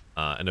them,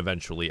 and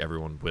eventually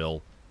everyone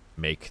will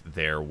make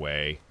their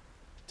way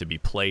to be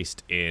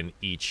placed in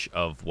each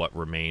of what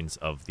remains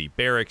of the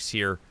barracks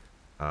here.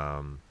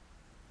 We'll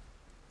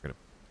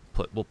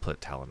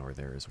put Talinor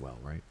there as well,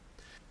 right?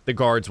 The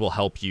guards will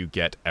help you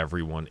get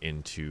everyone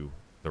into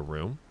the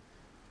room,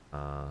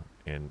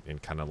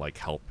 and kind of like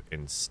help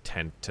and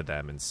tend to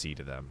them and see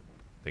to them,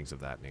 things of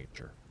that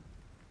nature.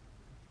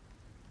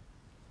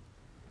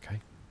 Okay.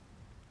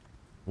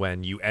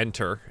 When you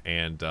enter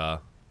and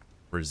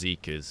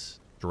Razik is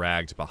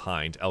dragged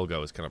behind,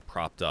 Elgo is kind of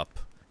propped up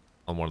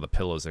on one of the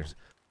pillows there.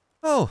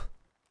 Oh,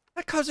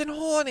 my cousin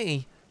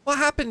Horny. What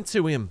happened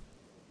to him?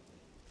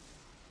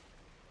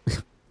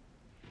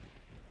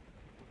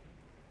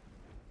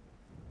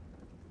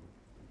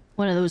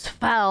 One of those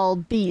foul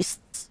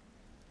beasts.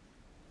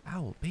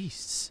 Foul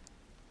beasts?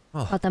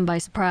 Oh. Caught them by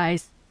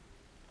surprise.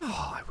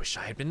 Oh, I wish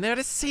I had been there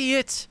to see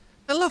it.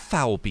 I love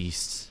foul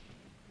beasts.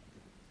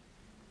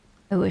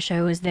 I wish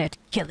I was there to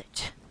kill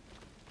it.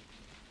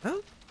 Well,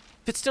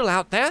 if it's still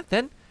out there,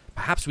 then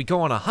perhaps we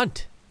go on a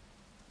hunt.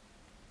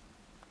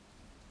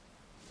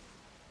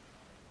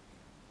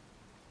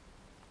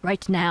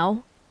 Right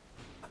now?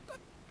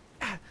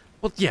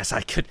 Well, yes,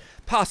 I could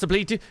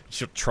possibly do.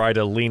 She'll try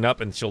to lean up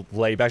and she'll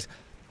lay back.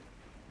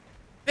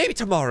 Maybe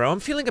tomorrow. I'm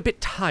feeling a bit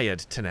tired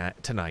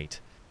tonight.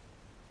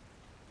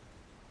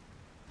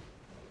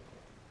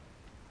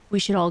 We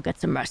should all get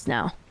some rest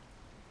now.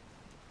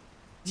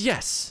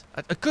 Yes,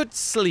 a good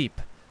sleep.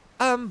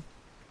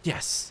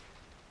 Yes.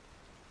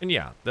 And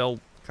yeah, they'll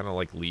kind of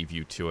like leave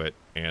you to it,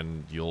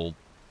 and you'll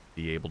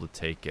be able to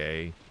take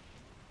a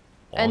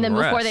long and then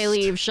rest. Before they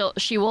leave,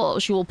 she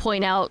will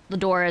point out the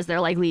door as they're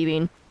like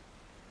leaving.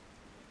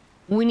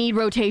 We need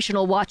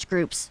rotational watch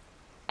groups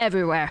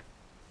everywhere.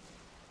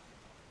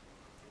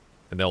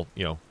 And they'll,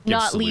 give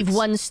not salutes. Leave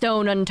one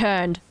stone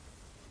unturned.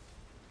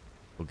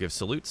 We'll give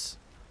salutes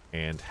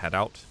and head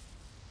out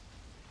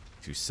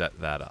to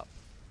set that up.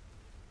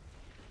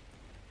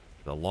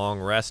 The long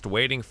rest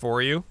waiting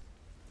for you.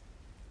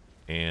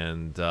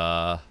 And,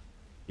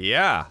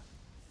 yeah.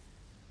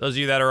 Those of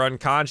you that are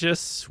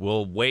unconscious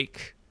will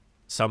wake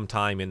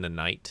sometime in the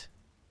night.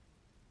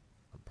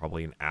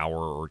 Probably an hour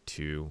or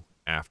two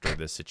after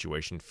this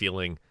situation,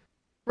 feeling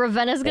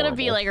Ravenna's gonna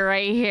be horrible. like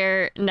right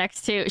here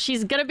next to.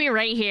 She's gonna be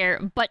right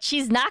here, but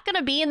she's not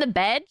gonna be in the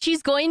bed.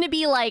 She's going to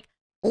be like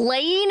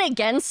laying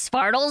against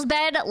Svartal's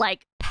bed,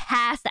 like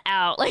passed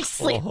out, like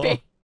sleeping.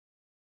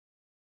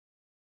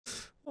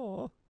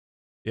 Oh.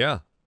 Yeah.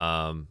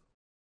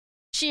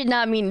 She did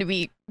not mean to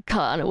be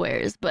caught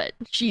unawares, but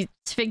she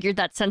figured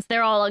that since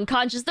they're all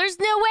unconscious, there's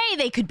no way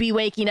they could be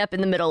waking up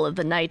in the middle of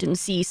the night and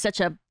see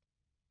such a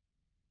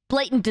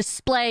blatant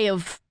display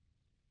of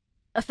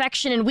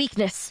affection and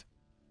weakness.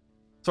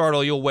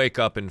 Svartal, you'll wake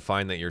up and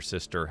find that your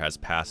sister has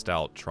passed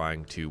out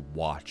trying to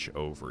watch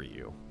over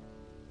you.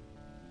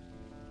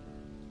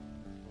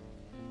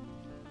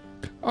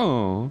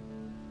 Oh.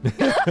 She's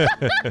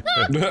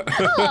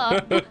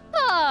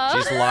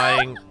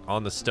lying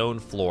on the stone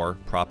floor,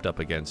 propped up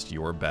against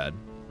your bed,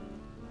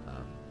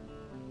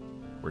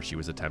 where she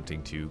was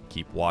attempting to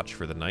keep watch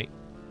for the night.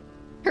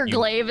 Her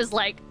glaive is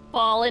like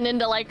falling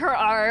into like her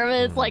arm,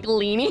 and it's like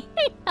leaning.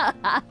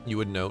 You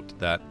would note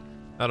that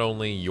not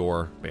only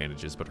your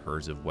bandages, but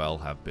hers as well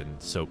have been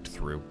soaked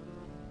through.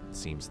 It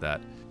seems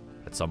that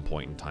at some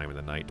point in time in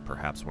the night,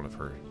 perhaps one of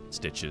her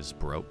stitches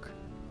broke,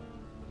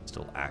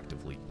 still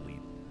actively bleeding.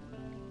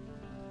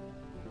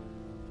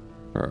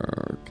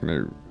 Can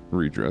I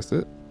redress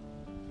it?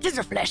 is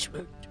a flesh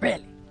wound,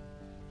 really.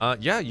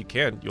 Yeah, you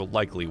can. You'll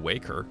likely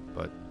wake her,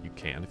 but you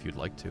can if you'd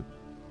like to.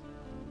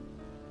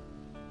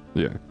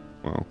 Yeah,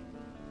 well.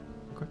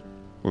 Okay.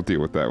 We'll deal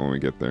with that when we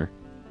get there.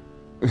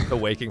 The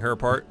waking her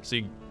part, so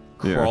you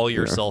crawl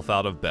yourself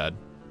out of bed.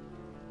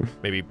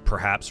 Maybe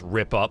perhaps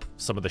rip up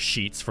some of the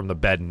sheets from the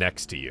bed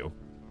next to you.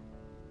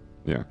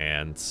 Yeah.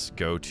 And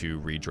go to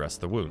redress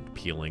the wound,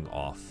 peeling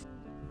off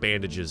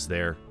bandages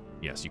there.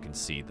 Yes, you can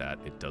see that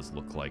it does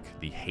look like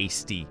the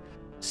hasty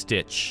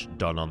stitch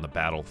done on the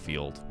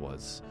battlefield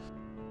was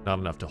not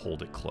enough to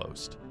hold it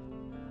closed.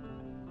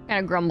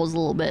 Kind of grumbles a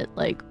little bit,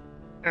 like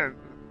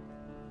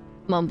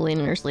mumbling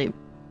in her sleep.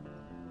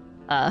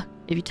 If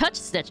you touch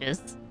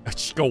stitches,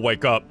 Just go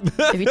wake up.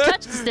 if you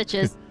touch the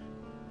stitches,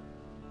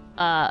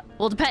 well,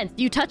 it depends.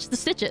 Do you touch the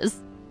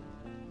stitches?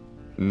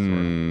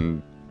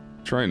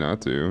 Try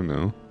not to,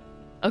 no.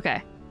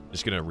 Okay.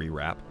 Just gonna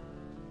rewrap.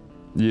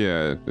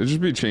 Yeah, it'd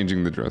just be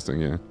changing the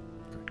dressing, yeah.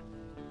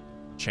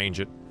 Change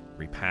it,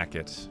 repack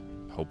it,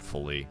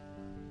 hopefully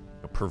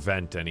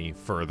prevent any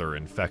further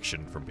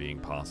infection from being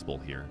possible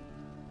here.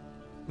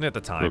 And at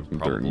the time,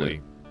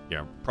 probably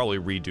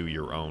redo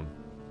your own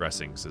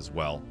dressings as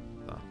well.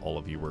 All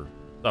of you were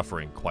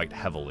suffering quite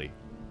heavily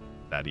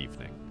that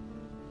evening.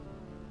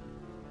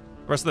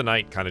 The rest of the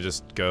night kind of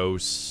just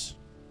goes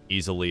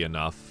easily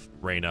enough.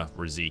 Reyna,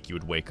 Razik, you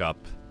would wake up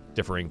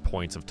differing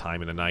points of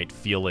time in the night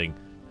feeling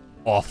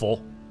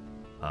awful.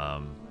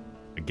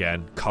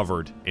 Again,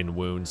 covered in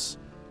wounds.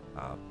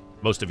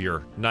 Most of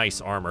your nice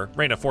armor,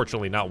 Reyna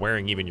fortunately not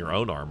wearing even your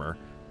own armor,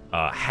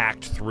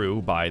 hacked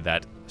through by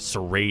that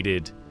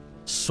serrated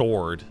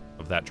sword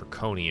of that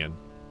Draconian.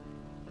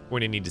 We're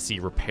going to need to see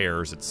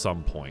repairs at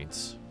some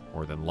point,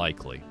 more than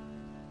likely.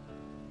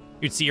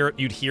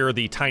 You'd hear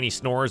the tiny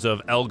snores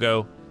of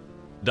Elgo,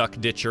 Duck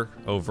Ditcher,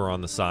 over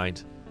on the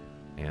side,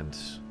 and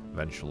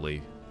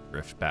eventually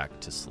drift back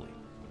to sleep.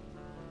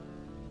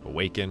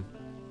 Awaken,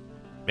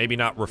 maybe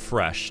not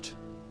refreshed,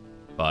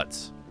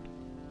 but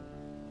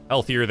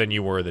healthier than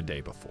you were the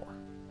day before.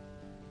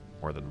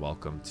 More than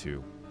welcome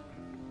to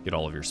get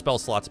all of your spell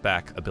slots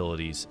back,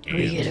 abilities, and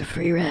We get a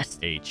free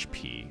rest.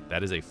 HP.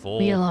 That is a full...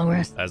 We get a long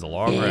rest. That is a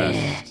long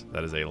rest.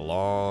 That is a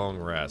long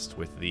rest.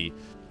 With the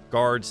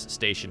guards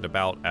stationed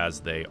about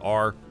as they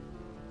are,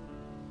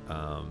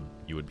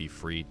 you would be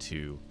free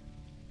to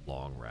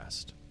long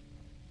rest.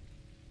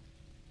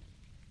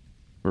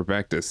 We're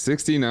back to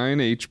 69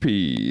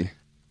 HP.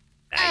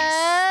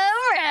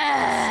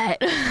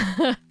 Alright.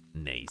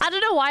 Nice. I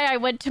don't know why I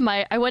went to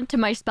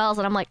my spells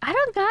and I'm like, I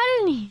don't got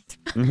any.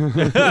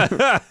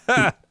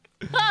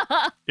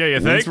 Yeah, you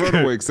Once think?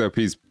 Rhoda wakes up,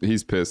 he's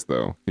pissed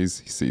though.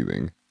 He's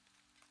seething.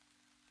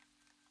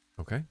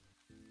 Okay.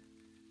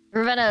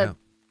 Ravenna,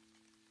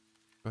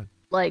 yeah.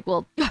 like,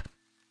 well,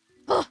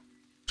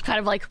 kind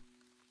of like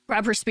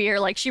grab her spear.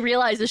 Like she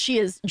realizes she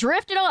is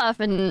drifted off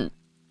and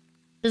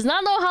does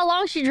not know how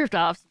long she drifted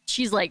off.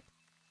 She's like,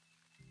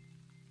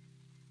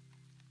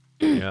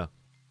 Yeah.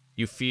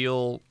 You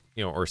feel,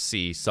 or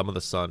see some of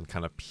the sun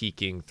kind of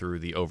peeking through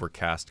the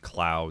overcast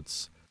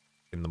clouds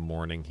in the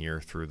morning here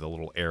through the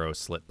little arrow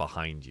slit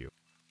behind you.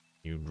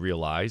 You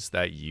realize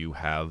that you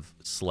have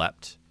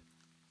slept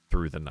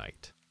through the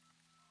night.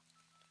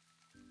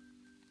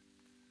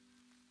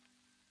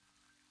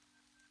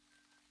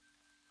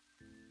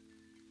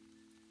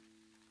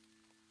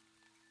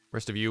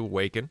 Rest of you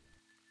awaken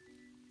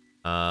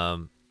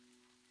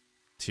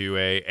to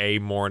a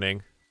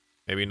morning.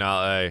 Maybe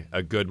not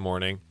a good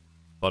morning,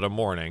 but a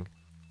morning.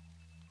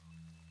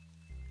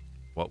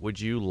 What would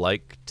you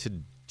like to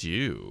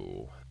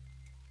do?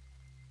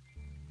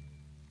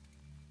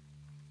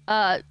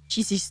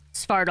 she sees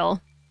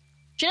Svartal.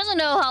 She doesn't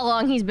know how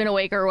long he's been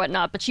awake or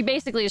whatnot, but she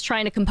basically is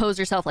trying to compose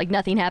herself like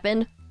nothing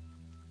happened.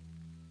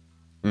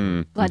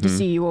 Glad to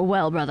see you are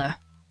well, brother.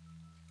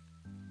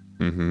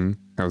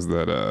 How's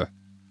that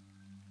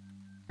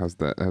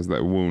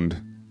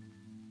wound?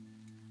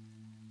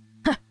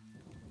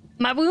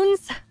 My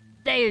wounds?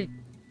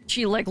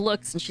 She like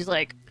looks and she's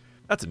like,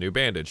 That's a new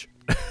bandage.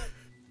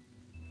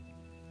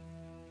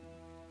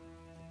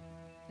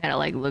 kind of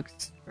like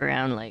looks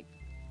around like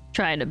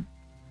trying to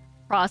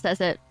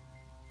process it.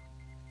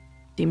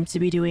 Seems to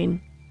be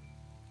doing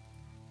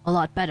a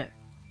lot better.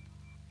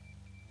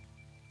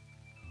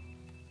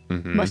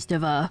 Must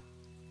have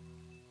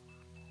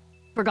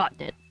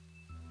forgotten it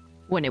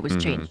when it was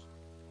changed.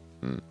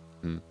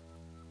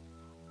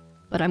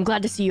 But I'm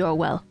glad to see you are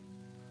well.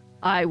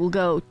 I will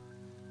go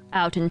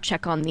out and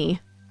check on the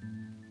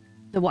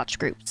watch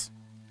groups,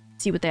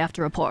 see what they have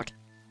to report.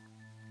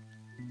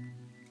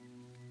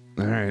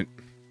 All right.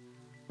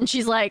 And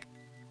she's like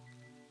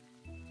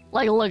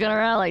looking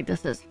around like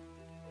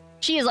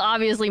she is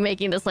obviously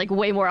making this like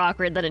way more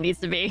awkward than it needs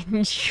to be.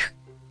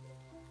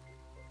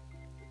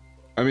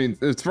 I mean,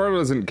 Svartal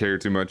doesn't care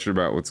too much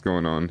about what's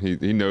going on.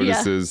 He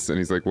notices and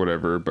he's like,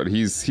 whatever. But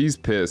he's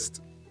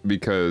pissed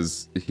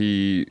because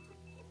he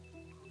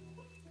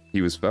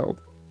was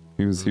felled.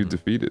 He was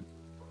defeated.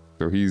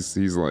 So he's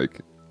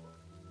like,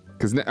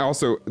 because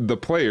also the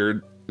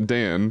player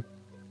Dan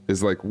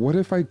is like, what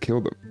if I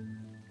killed him?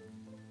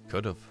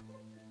 could have.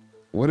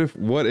 What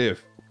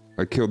if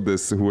I killed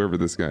whoever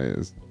this guy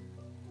is?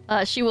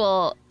 She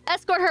will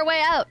escort her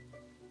way out.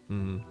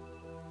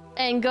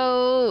 And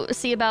go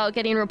see about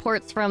getting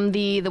reports from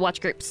the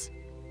watch groups.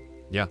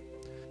 Yeah.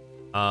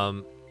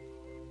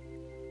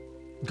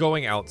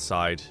 Going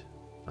outside,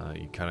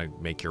 you kind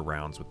of make your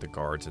rounds with the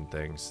guards and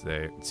things.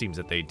 It seems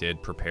that they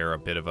did prepare a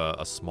bit of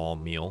a small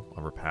meal,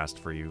 a repast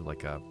for you,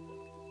 like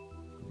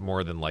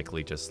more than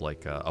likely just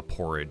like a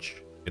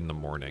porridge in the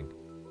morning.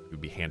 You'd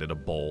be handed a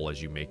bowl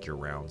as you make your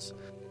rounds.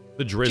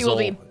 The drizzle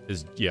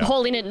is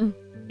holding it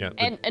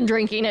and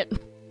drinking it.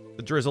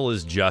 The drizzle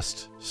is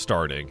just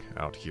starting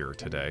out here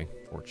today,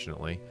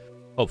 fortunately.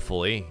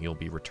 Hopefully, you'll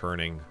be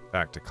returning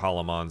back to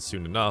Kalamon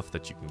soon enough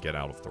that you can get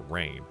out of the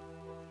rain.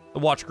 The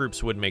watch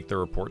groups would make their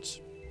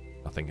reports.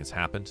 Nothing has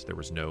happened. There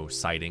was no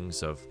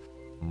sightings of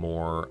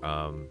more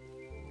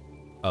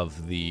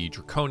of the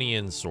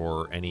Draconians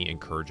or any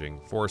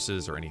encouraging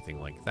forces or anything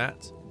like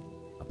that.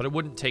 But it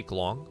wouldn't take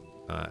long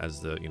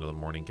as the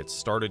morning gets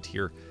started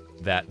here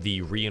that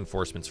the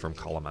reinforcements from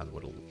Kalamon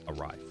would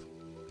arrive.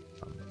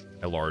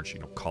 A large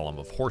column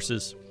of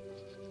horses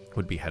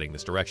would be heading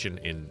this direction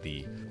in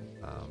the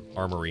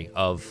armory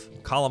of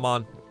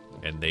Kalamon,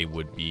 and they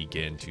would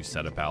begin to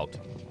set about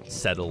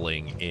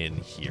settling in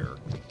here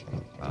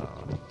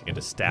and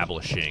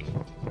establishing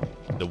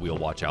the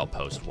Wheelwatch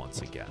outpost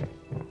once again.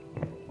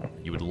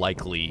 You would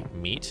likely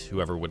meet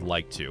whoever would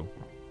like to.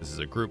 This is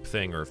a group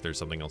thing, or if there's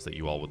something else that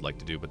you all would like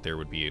to do, but there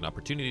would be an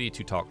opportunity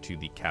to talk to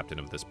the captain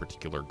of this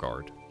particular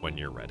guard when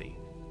you're ready.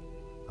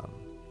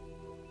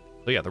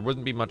 So yeah, there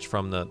wouldn't be much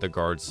from the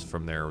guards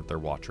from their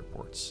watch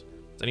reports.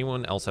 Does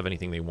anyone else have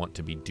anything they want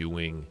to be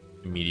doing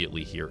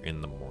immediately here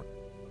in the morning?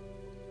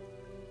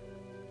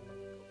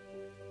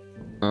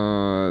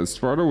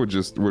 Sparta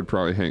would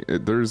probably hang.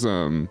 There's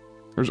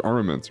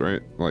armaments,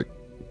 right? Like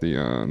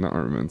the not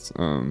armaments.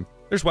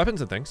 There's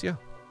weapons and things, yeah.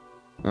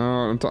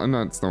 That's not what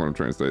I'm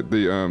trying to say.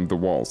 The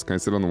walls. Can I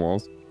sit on the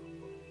walls?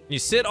 You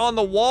sit on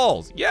the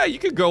walls. Yeah, you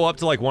could go up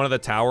to like one of the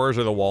towers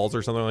or the walls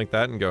or something like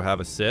that and go have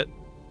a sit.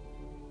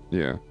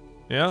 Yeah.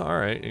 Yeah, all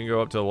right. You can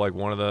go up to like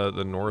one of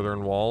the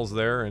northern walls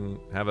there and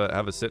have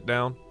a sit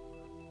down.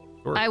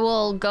 Sure. I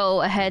will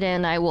go ahead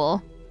and I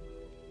will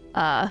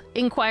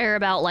inquire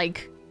about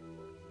like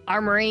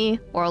armory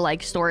or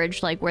like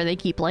storage, like where they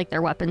keep like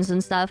their weapons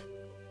and stuff.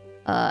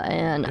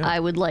 And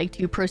I would like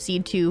to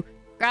proceed to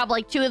grab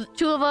like two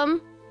of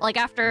them. Like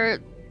after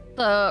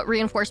the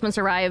reinforcements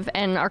arrive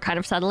and are kind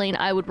of settling,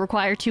 I would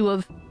require two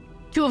of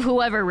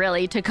whoever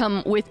really to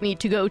come with me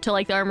to go to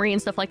like the armory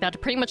and stuff like that to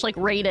pretty much like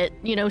raid it,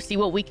 see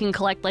what we can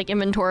collect like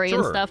inventory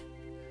and stuff.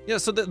 Yeah,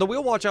 so the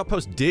Wheelwatch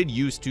outpost did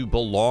used to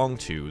belong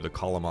to the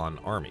Kalamon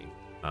army.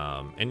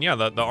 And yeah,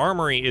 the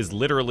armory is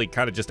literally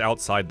kind of just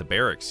outside the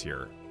barracks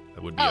here.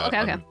 It would be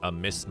a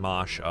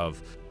mishmash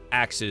of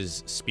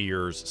axes,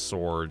 spears,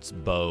 swords,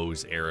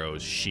 bows,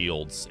 arrows,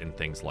 shields, and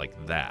things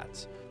like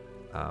that.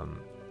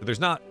 There's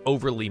not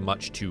overly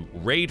much to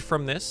raid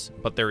from this,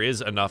 but there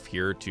is enough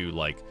here to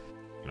like,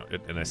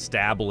 an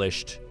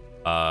established,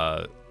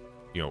 guard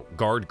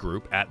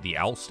group at the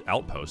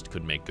outpost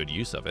could make good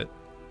use of it.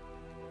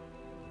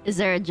 Is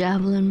there a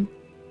javelin?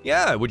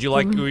 Yeah, would you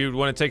like? You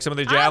want to take some of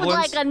the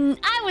javelins?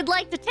 I would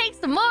like to take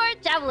some more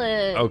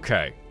javelins.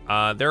 Okay.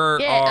 There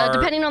are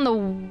depending on the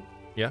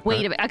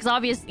weight of it,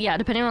 because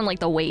depending on like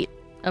the weight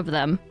of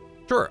them.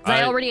 Sure.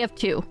 I already have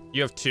 2.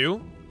 You have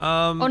 2?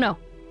 Oh no.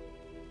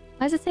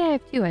 Why does it say I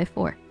have 2? I have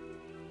 4.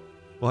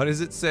 Why does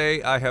it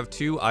say I have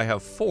 2? I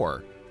have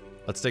 4.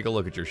 Let's take a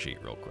look at your sheet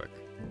real quick.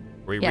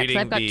 Were you reading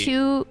I've got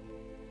 2,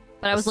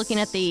 but I was looking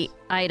at the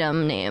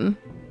item name.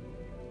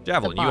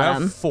 Javelin. You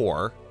have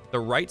 4. The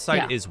right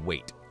side is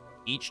weight.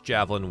 Each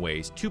javelin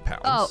weighs 2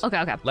 pounds. Oh,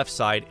 okay. Left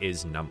side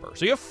is number.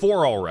 So you have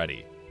 4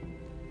 already.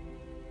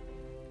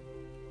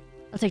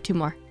 I'll take 2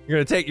 more. You're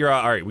gonna take your.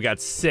 All right, we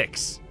got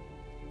 6.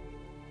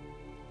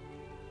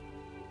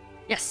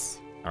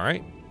 Yes. All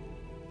right.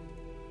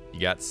 You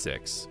got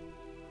 6.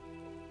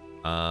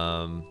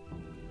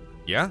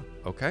 Yeah.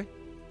 Okay.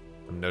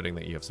 I'm noting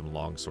that you have some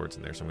long swords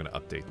in there, so I'm gonna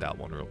update that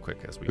one real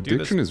quick as we do this.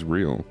 Addiction is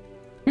real.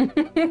 You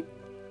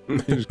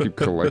just keep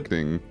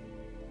collecting.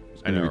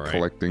 I know, right?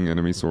 Collecting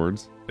enemy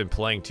swords. Been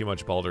playing too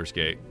much Baldur's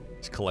Gate.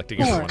 Just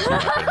collecting everyone's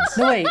weapons.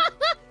 No, wait.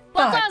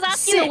 Well, I was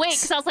asking to wait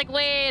because I was like,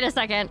 wait a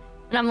second.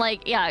 And I'm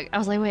like, I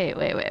was like, wait.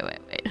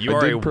 You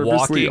are a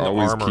walking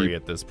armory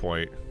at this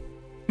point.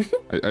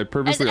 I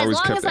purposely always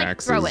kept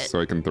axes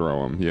so I can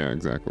throw them. Yeah,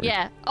 exactly.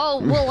 Yeah.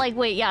 Oh, well, like,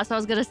 wait, yeah, so I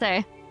was going to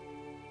say.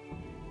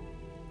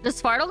 Does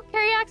Svartle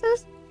carry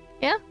axes?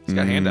 Yeah? He's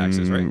got hand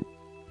axes, right?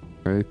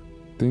 I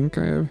think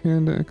I have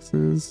hand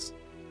axes.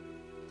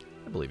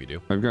 I believe you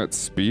do. I've got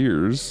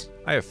spears.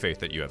 I have faith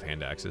that you have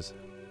hand axes.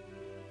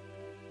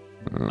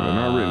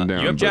 Not written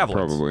down, you have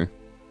javelins. Probably.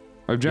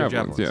 I have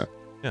javelins, yeah.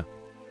 Yeah.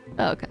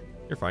 Oh, okay.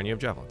 You're fine, you have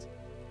javelins.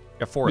 You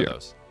got 4 of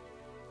those.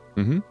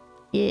 Mm-hmm.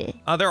 Yeah.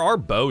 There are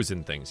bows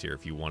and things here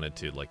if you wanted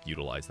to, like,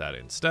 utilize that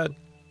instead.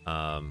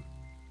 I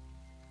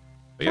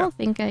don't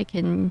think I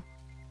can...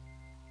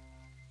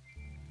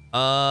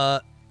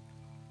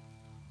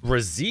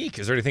 Razik,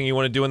 is there anything you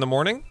want to do in the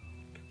morning?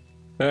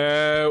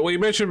 Well, you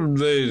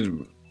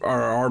mentioned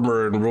our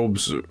armor and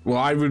robes. Well,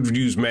 I would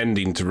use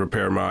mending to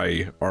repair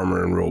my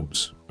armor and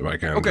robes if I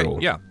can. Okay,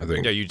 roll, yeah. I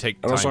think. Yeah, you take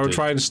And also, I would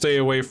try and stay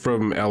away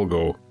from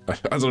Elgo.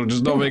 I don't know,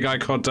 just not make eye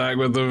contact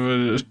with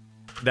them.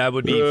 That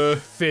would be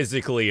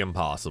physically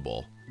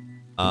impossible.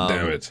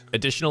 Damn it.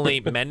 Additionally,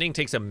 mending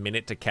takes a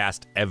minute to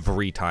cast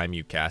every time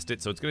you cast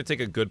it, so it's going to take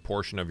a good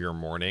portion of your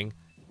morning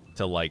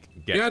to, like,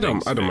 get Yeah, I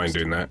don't fixed. mind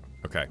doing that.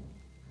 Okay.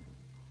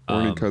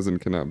 Horny cousin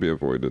cannot be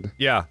avoided.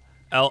 Yeah.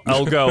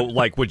 Elgo,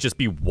 like, would just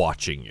be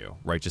watching you,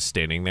 right? Just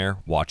standing there,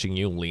 watching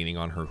you, leaning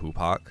on her hoop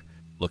hock,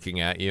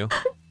 looking at you.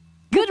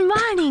 Good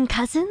morning,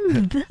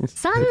 cousin. The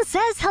sun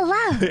says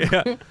hello.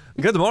 Yeah.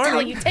 Good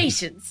morning.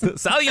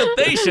 Salutations.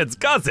 Salutations,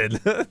 cousin.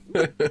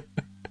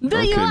 Do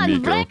you want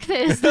Nico.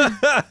 breakfast?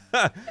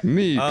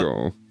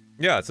 Nico.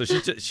 Yeah, so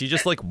she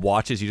just like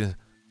watches you. Just,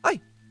 hi,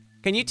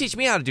 can you teach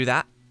me how to do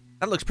that?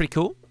 That looks pretty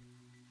cool.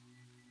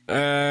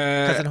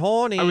 Cousin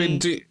Horny. I mean,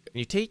 can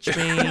you teach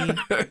me?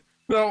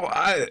 No,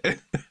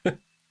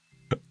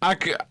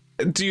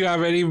 do you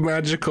have any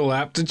magical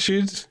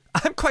aptitude?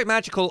 I'm quite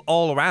magical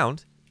all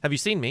around. Have you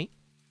seen me?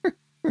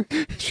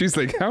 She's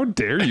like, how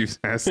dare you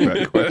ask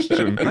that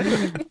question?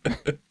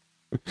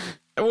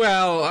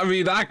 Well, I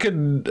mean, I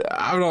don't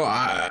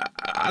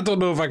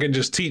know if I can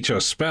just teach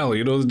a spell.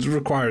 You know, it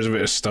requires a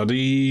bit of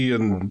study,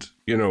 and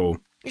You're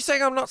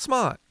saying I'm not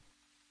smart?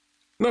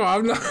 No,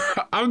 I'm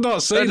not. I'm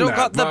not saying that. I don't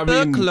got the but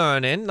book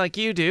learning like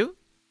you do.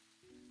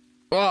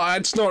 Well,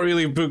 it's not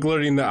really book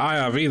learning that I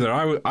have either.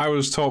 I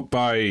was taught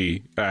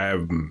by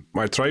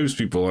my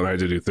tribespeople on how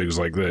to do things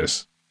like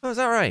this. Oh, is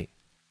that right?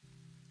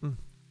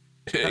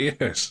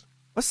 Yes.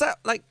 What's that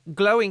like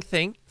glowing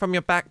thing from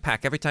your backpack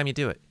every time you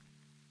do it?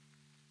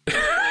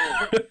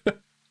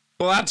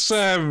 Well, that's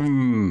that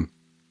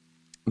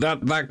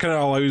kind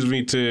of allows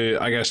me to,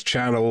 I guess,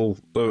 channel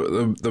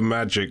the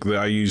magic that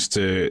I use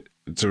to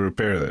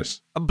repair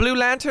this. A blue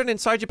lantern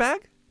inside your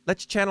bag?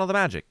 Let you channel the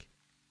magic.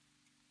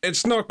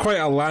 It's not quite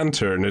a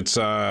lantern. It's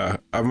a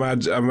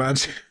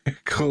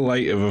magical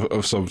light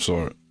of some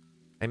sort.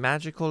 A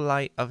magical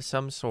light of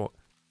some sort.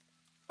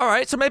 All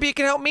right, so maybe you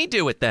can help me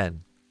do it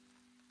then.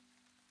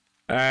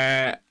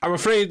 I'm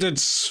afraid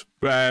it's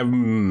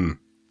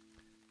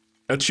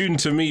attuned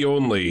to me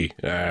only.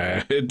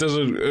 It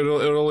doesn't.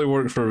 It'll only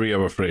work for me,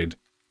 I'm afraid.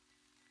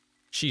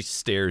 She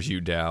stares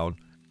you down.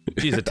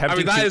 She's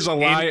attempting that is a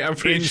lie. I'm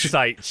pretty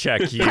insight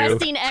check you.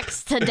 Pressing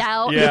X to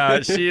doubt.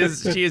 Yeah, she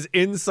is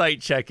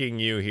insight checking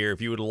you here.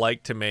 If you would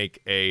like to make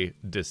a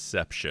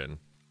deception.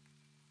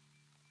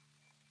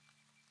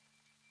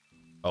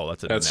 Oh,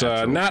 that's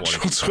a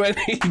natural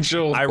 20,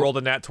 Joel. I rolled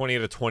a nat 20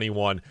 and a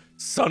 21.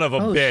 Son of a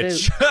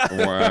bitch.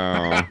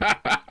 Wow.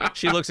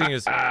 She looks at you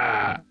and goes,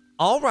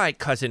 all right,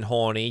 Cousin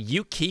Horny,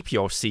 you keep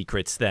your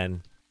secrets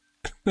then.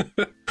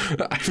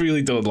 I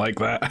really don't like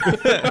that.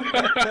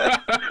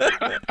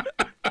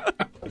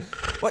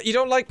 What, you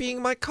don't like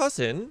being my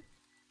cousin?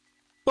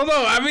 Well,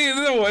 no, I mean, you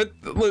know what?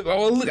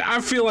 Look,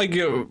 I feel like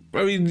you're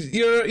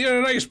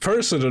a nice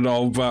person and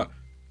all, but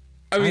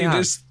I mean,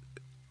 this.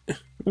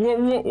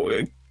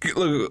 Look,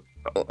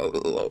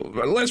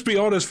 let's be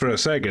honest for a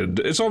second.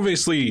 It's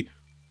obviously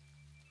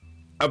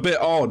a bit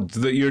odd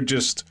that you're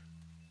just,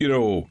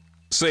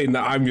 saying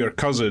that I'm your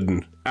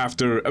cousin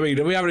after. I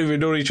mean, we haven't even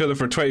known each other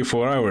for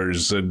 24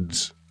 hours, and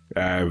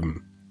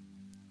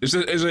is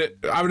it?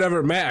 I've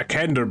never met a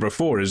Kender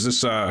before. Is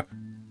this a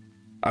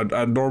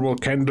normal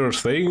Kender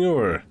thing,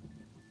 or?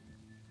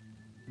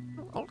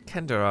 All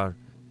Kender are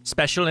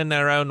special in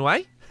their own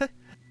way.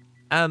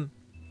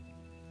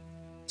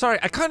 Sorry,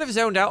 I kind of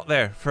zoned out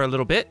there for a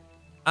little bit.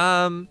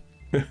 I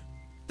think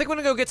I'm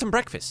gonna go get some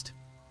breakfast.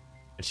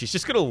 And she's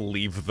just gonna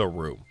leave the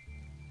room,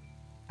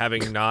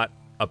 having not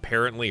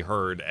apparently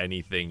heard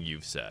anything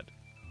you've said.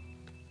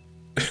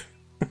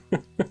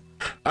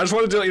 I just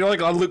wanted to,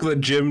 like a look that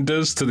Jim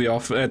does to the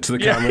to the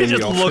camera. Yeah,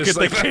 just look at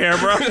the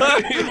camera.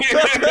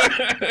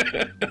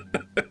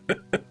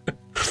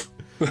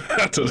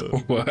 I don't know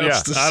what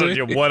else to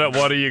say.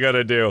 What are you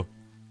gonna do?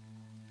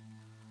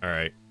 All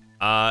right.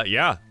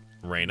 Yeah.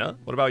 Reyna,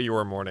 what about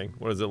your morning?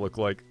 What does it look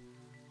like?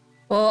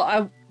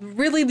 Well,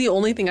 really the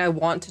only thing I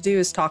want to do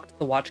is talk to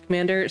the watch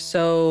commander.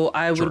 So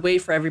I would wait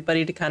for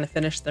everybody to kind of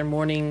finish their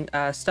morning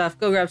stuff,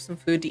 go grab some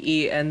food to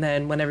eat, and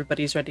then when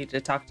everybody's ready to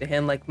talk to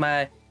him, like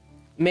my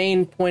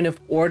main point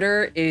of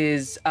order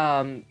is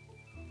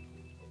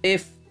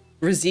if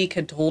Razik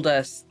had told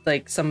us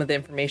like some of the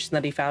information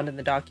that he found in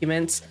the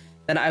documents,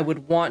 then I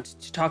would want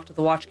to talk to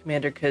the watch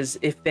commander, because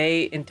if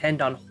they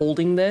intend on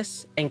holding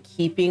this and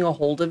keeping a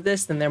hold of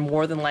this, then they're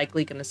more than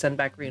likely going to send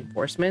back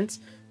reinforcements.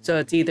 So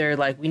it's either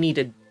like we need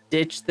to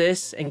ditch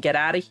this and get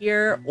out of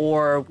here,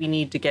 or we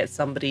need to get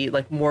somebody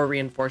like more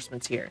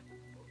reinforcements here.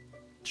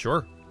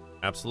 Sure,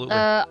 absolutely.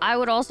 I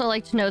would also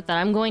like to note that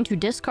I'm going to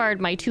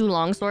discard my 2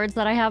 longswords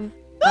that I have,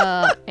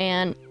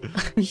 and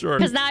sure.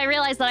 Because now I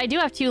realize that I do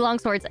have 2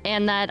 longswords,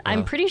 and that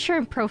I'm pretty sure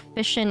I'm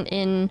proficient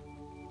in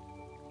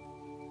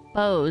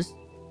bows,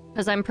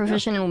 because I'm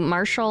proficient in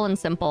martial and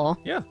simple.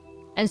 Yeah.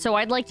 And so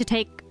I'd like to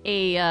take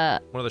a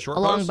one of the short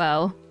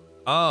longbow.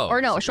 Oh.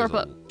 Or no, a short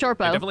bow. Short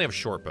bow. I definitely have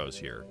short bows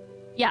here.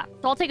 Yeah,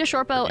 so I'll take a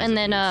short bow and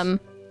then a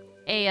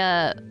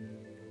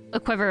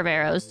quiver of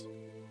arrows.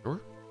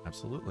 Sure,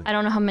 absolutely. I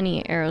don't know how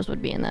many arrows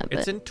would be in that.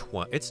 But... It's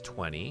it's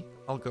 20.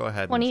 I'll go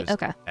ahead 20? and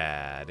just okay.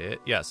 add it.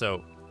 Yeah,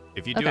 so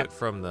if you do it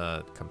from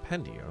the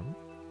compendium,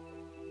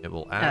 it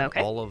will add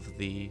all of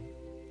the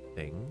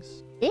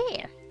things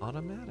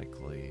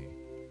automatically.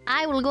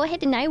 I will go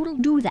ahead and I will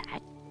do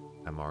that.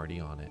 I'm already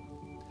on it.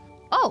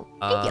 Oh,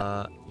 thank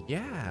you.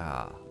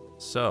 Yeah.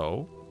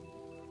 So,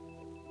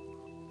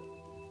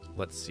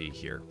 let's see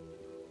here.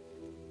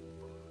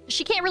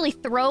 She can't really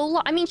throw.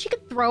 I mean, she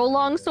could throw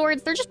long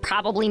swords. They're just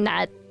probably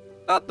not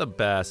the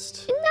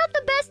best. Not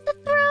the best to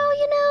throw,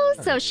 you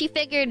know? So she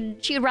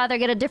figured she would rather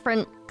get a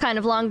different kind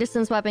of long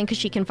distance weapon because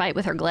she can fight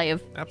with her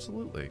glaive.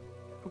 Absolutely.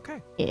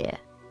 Okay. Yeah.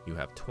 You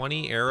have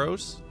 20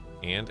 arrows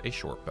and a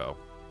short bow.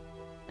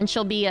 And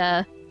she'll be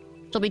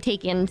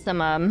taking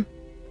some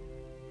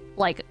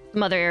like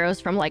some other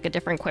arrows from like a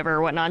different quiver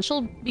or whatnot.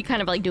 She'll be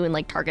kind of like doing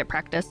like target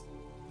practice.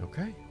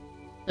 Okay.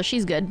 So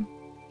she's good.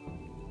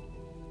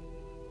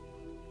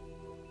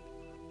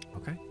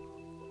 Okay.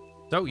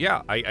 So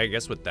yeah, I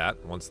guess with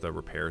that, once the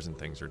repairs and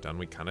things are done,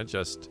 we kind of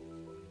just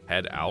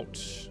head out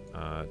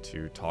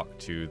to talk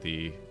to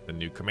the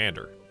new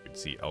commander. You can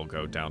see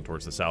Elgo down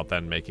towards the south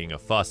end making a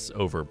fuss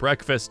over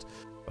breakfast,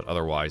 but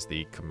otherwise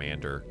the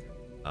commander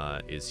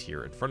is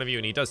here in front of you,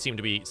 and he does seem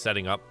to be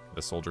setting up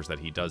the soldiers that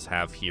he does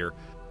have here.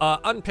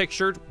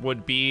 Unpictured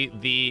would be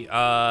the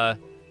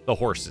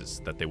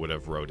horses that they would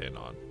have rode in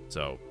on.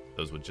 So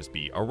those would just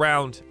be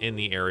around in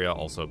the area,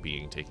 also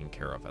being taken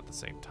care of at the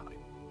same time.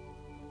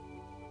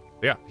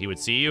 Yeah, he would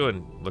see you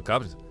and look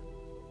up.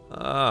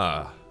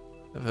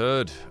 I've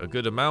heard a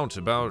good amount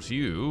about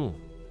you.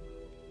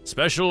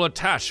 Special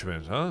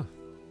attachment, huh?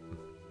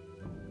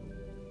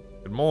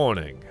 Good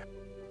morning.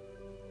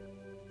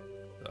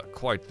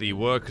 Quite the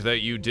work that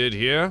you did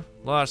here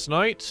last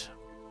night.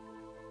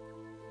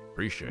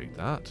 Appreciate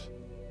that.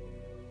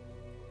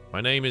 My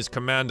name is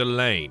Commander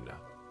Lane.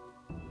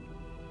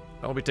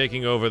 I'll be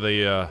taking over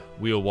the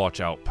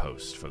Wheelwatch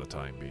outpost for the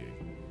time being.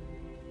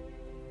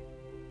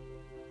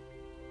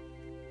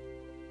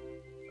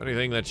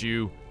 Anything that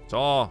you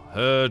saw,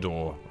 heard,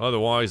 or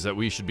otherwise that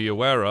we should be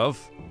aware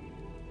of?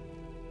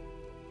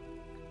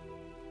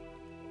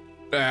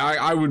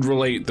 I would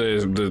relate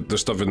the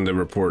stuff in the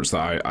reports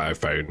that I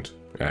found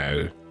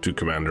to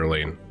Commander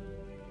Lane.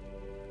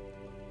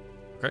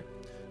 Okay.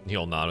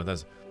 He'll nod at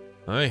this.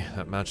 Aye,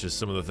 that matches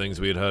some of the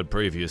things we had heard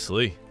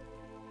previously.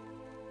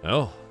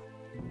 Well,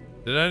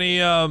 did any,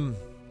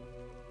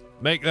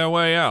 make their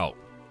way out?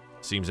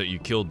 Seems that you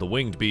killed the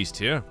winged beast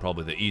here.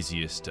 Probably the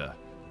easiest,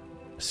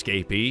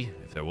 escapee,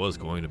 if there was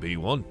going to be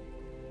one.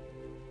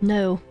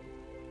 No.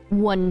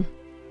 One.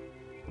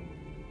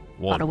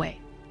 Got away.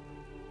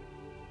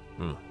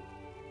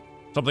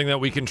 Something that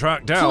we can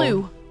track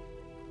down.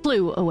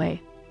 Flew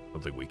away.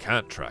 Something we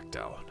can't track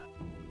down.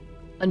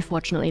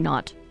 Unfortunately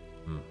not.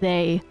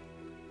 They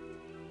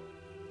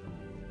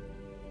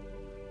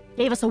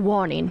gave us a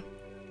warning,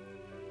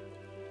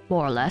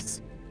 more or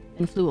less,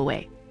 and flew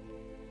away.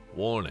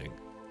 Warning?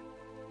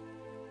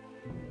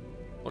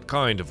 What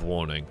kind of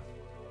warning?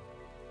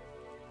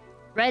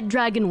 Red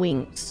dragon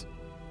wings.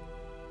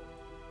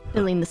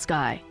 Filling the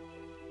sky.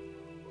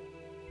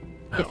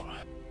 If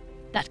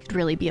that could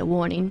really be a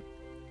warning.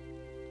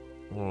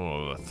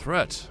 Oh, a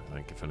threat, I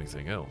think, if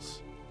anything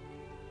else.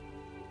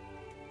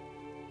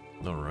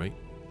 Alright.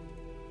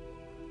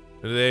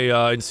 Did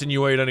they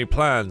insinuate any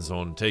plans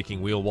on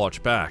taking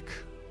Wheelwatch back?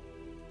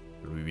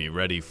 Would we be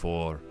ready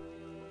for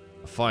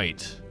a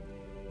fight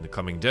in the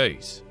coming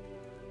days?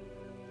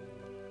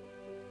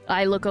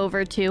 I look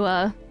over to,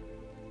 I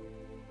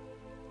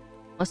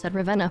said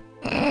Ravenna.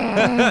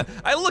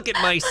 I look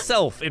at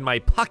myself in my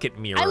pocket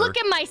mirror. I look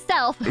at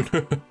myself.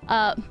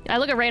 I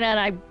look at Reyna and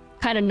I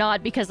kind of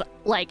nod because,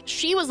 like,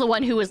 she was the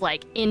one who was,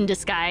 like, in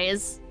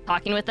disguise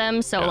talking with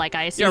them. So, like,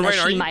 I assume that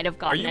she might have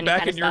gotten any kind of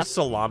stuff. Are you back in your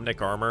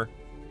Solamnic armor?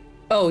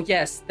 Oh,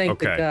 yes. Thank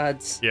the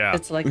gods. Yeah.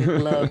 It's like a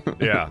glove.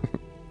 Yeah. I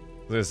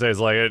was gonna say, it's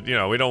like, you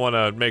know, we don't want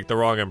to make the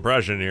wrong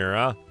impression here,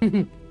 huh?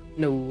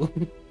 No.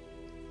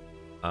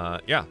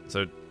 Yeah,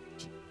 so,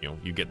 you know,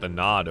 you get the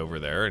nod over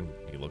there, and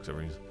he looks over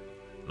and he's,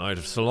 Knight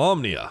of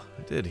Solamnia,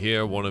 I did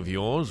hear one of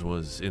yours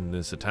was in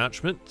this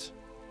attachment.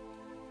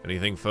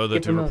 Anything further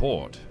to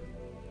report?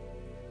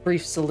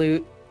 Brief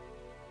salute.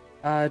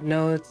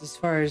 No, it's as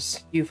far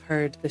as you've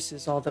heard, this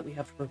is all that we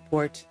have to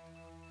report.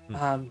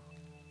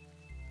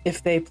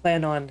 If they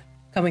plan on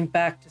coming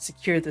back to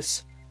secure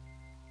this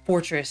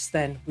fortress,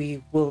 then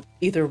we will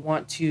either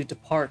want to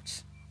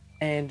depart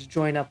and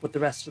join up with the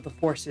rest of the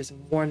forces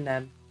and warn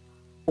them,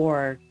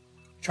 or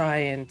try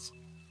and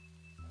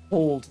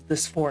hold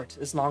this fort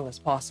as long as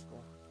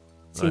possible.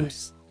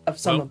 Seems of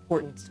some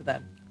importance to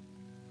them.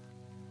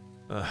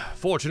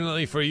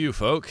 Fortunately for you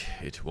folk,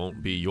 it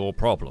won't be your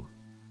problem.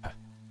 At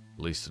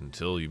least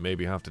until you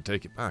maybe have to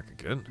take it back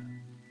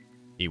again.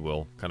 He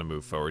will kind of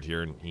move forward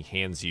here, and he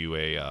hands you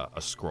a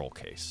scroll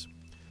case.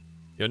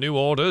 Your new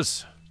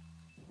orders.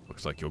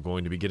 Looks like you're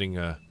going to be getting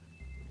a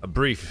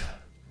brief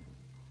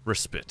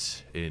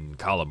respite in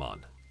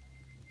Kalaman.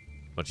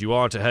 But you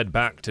are to head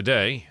back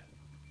today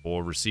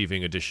for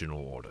receiving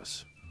additional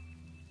orders.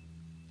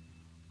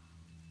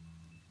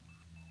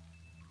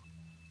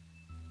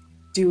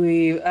 Do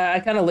we... I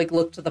kind of like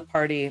look to the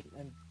party,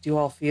 and do you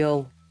all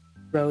feel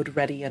road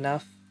ready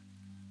enough?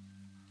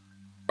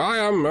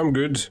 I'm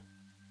good.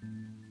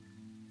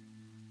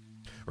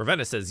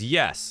 Ravenna says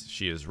yes,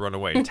 she has run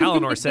away.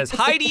 Talonor says,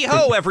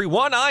 "Heidi-ho,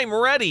 everyone, I'm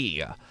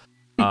ready."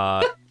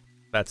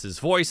 That's his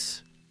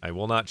voice. I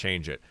will not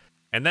change it.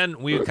 And then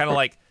we kind of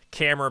like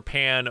camera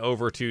pan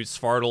over to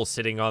Svartal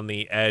sitting on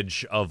the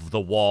edge of the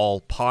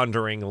wall,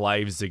 pondering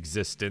life's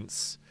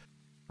existence.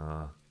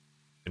 And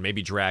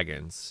maybe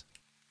dragons.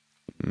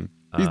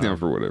 He's down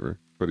for whatever,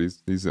 but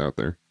he's out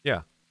there.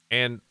 Yeah.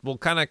 And we'll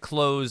kind of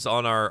close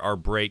on our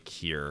break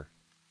here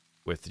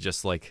with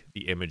just like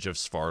the image of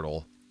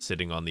Svartal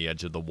sitting on the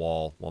edge of the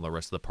wall while the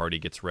rest of the party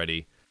gets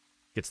ready,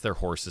 gets their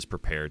horses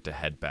prepared to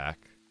head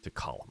back to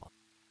Kalaman.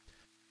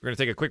 We're going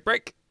to take a quick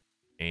break,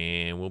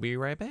 and we'll be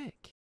right back.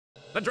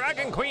 The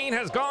Dragon Queen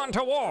has gone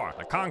to war.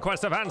 The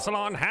conquest of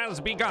Ansalon has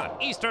begun.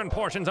 Eastern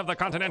portions of the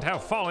continent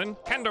have fallen.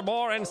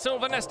 Kenderbor and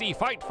Sylvanesti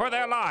fight for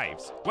their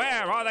lives.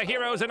 Where are the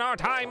heroes in our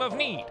time of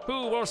need?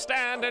 Who will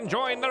stand and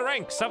join the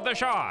ranks of the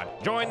Shard?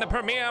 Join the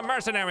premier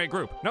mercenary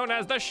group known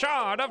as the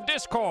Shard of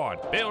Discord.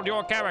 Build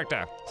your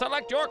character,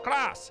 select your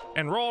class,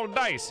 and roll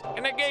dice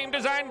in a game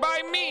designed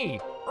by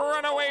me,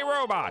 Runaway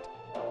Robot.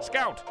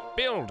 Scout,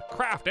 build,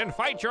 craft, and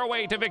fight your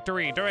way to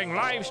victory during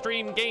live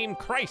stream game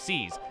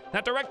crises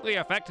that directly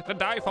affect the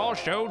DieFall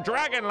show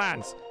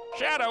Dragonlance,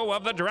 Shadow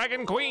of the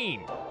Dragon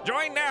Queen.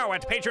 Join now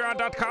at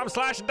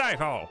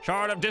patreon.com/DieFall.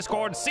 Shard of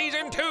Discord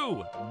Season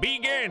 2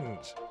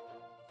 begins.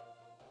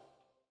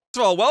 First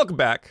of all, welcome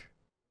back.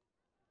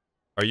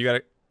 Oh, you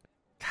gotta...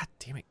 God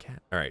damn it,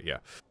 cat. All right, yeah.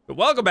 But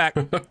welcome back.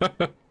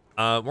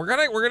 We're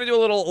gonna do a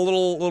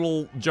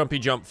little jumpy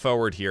jump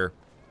forward here,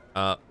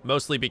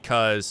 mostly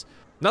because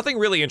nothing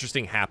really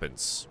interesting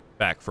happens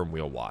back from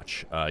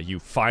Wheelwatch. You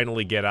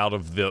finally get out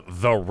of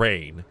the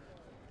rain,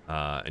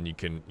 and you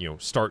can,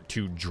 start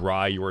to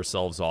dry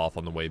yourselves off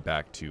on the way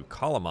back to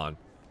Kalaman.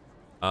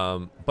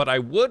 But I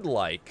would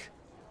like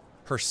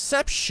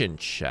perception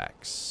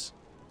checks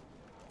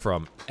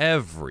from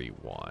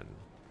everyone.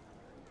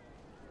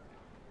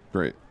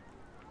 Great.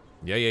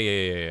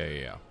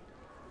 Yeah.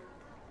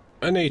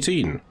 An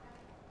 18.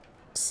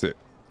 6.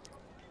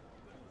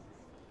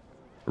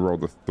 I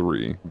rolled a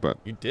 3, but...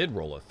 You did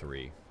roll a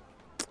 3.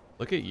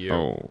 Look at you.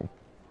 Oh.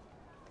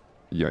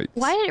 Yikes.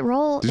 Why did it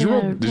roll? Did you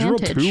roll 2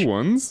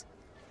 1s?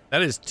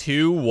 That is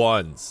 2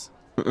 1s.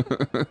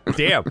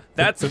 Damn,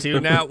 that's 2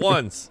 nat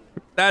 1s.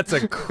 That's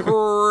a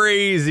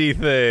crazy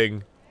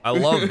thing. I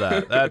love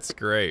that. That's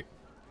great.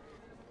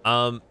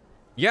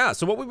 Yeah,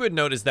 so what we would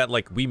note is that,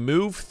 like, we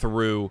move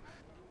through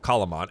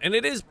Kalaman, and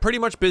it is pretty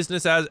much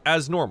business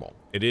as normal.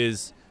 It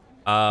is,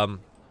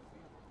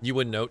 you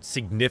would note,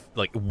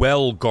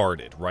 well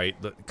guarded, right?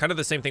 Kind of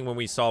the same thing when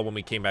we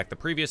came back the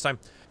previous time.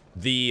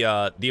 The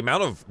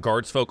amount of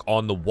guards folk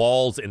on the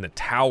walls, in the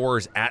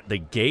towers, at the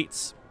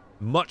gates,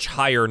 much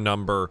higher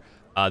number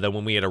than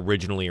when we had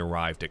originally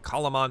arrived at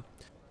Kalaman.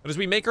 But as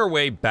we make our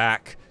way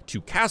back to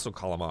Castle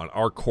Kalaman,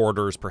 our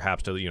quarters,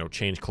 perhaps to,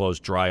 change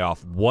clothes, dry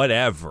off,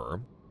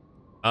 whatever,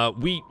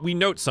 we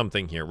note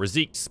something here.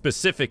 Razik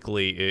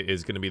specifically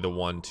is going to be the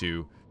one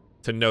to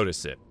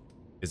notice it.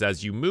 Is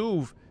as you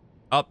move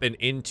up and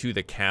into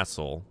the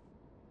castle,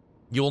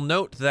 you'll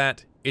note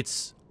that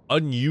it's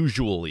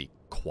unusually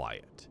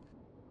quiet.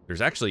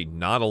 There's actually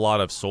not a lot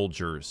of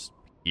soldiers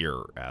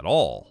here at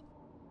all.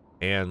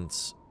 And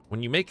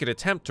when you make an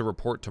attempt to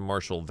report to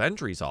Marshal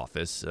Vendry's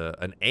office,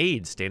 an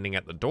aide standing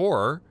at the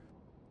door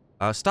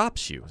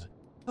stops you.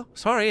 "Oh,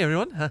 sorry,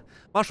 everyone.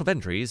 Marshal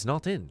Vendry is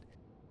not in.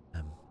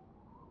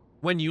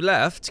 When you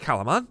left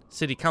Kalaman,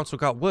 City Council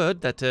got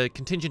word that a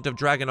contingent of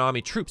Dragon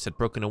Army troops had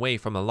broken away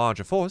from a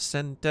larger force,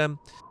 and,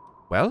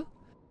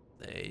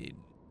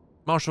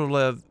 Marshal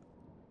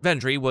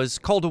Vendry was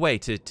called away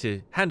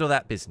to handle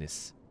that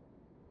business."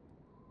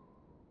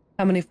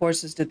 How many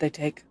forces did they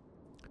take?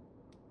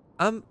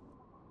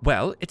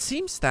 Well, it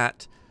seems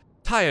that,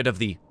 tired of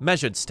the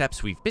measured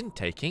steps we've been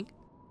taking,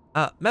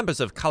 members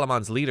of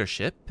Kalaman's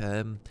leadership,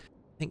 I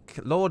think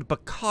Lord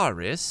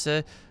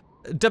Bakaris,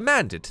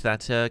 demanded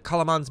that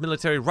Kalaman's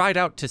military ride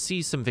out to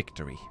seize some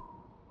victory.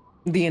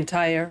 The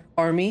entire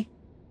army?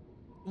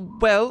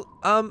 Well,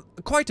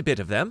 quite a bit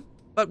of them,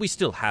 but we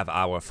still have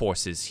our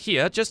forces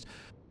here. Just,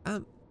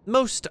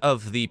 most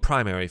of the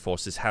primary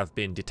forces have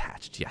been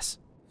detached, yes.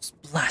 Those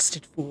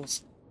blasted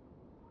fools.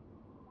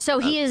 So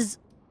he is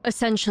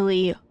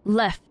essentially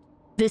left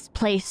this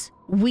place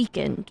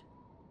weakened.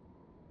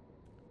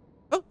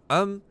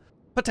 Oh,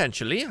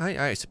 potentially,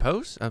 I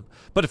suppose.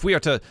 But if we are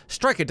to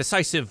strike a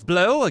decisive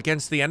blow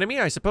against the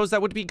enemy, I suppose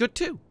that would be good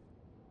too.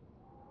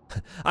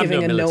 I'm no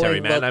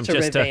military man. I'm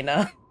just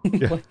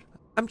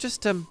I'm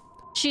just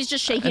She's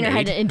just shaking her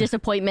head in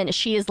disappointment.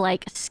 She is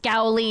like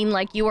scowling,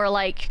 like you are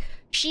like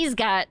she is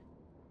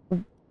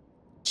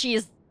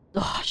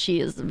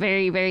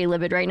very, very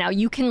livid right now.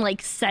 You can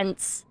like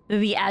sense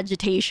the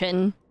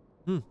agitation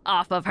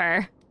off of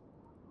her.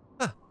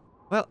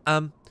 Well,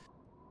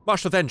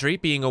 Marshal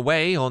Vendry, being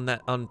away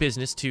on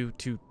business to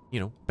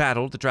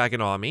battle the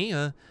dragon army,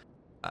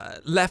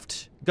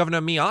 left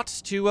Governor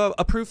Miat to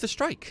approve the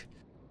strike.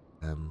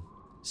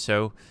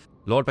 So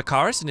Lord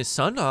Bakaris and his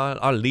son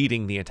are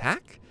leading the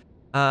attack,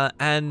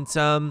 and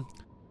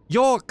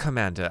your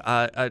commander,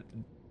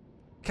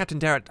 Captain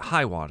Darrett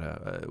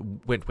Highwater,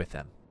 went with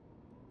them.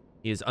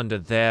 He is under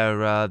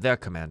their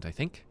command, I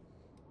think.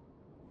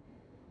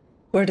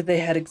 Where did they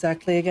head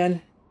exactly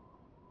again?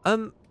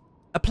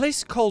 A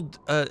place called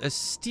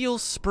Steel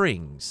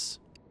Springs.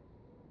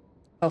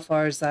 How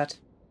far is that?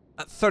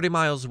 30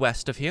 miles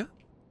west of here.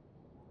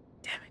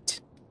 Damn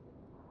it.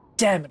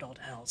 Damn it, old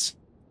hells.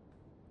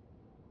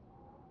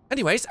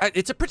 Anyways,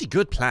 it's a pretty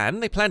good plan.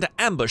 They plan to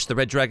ambush the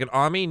Red Dragon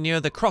army near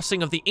the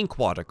crossing of the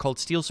Inkwater called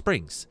Steel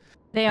Springs.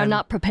 They are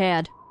not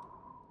prepared.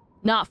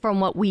 Not from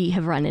what we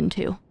have run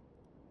into.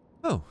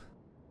 Oh.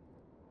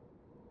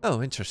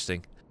 Oh,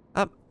 interesting.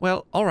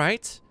 Well, all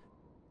right.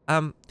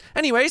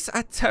 Anyways,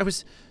 I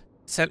was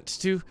sent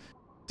to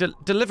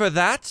deliver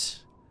that.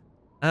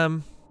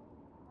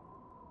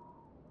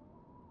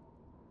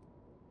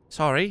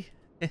 Sorry.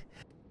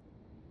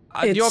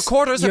 Your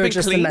quarters have been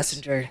just cleaned the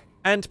messenger.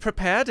 and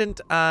prepared, and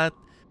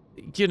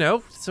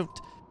so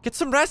get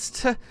some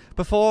rest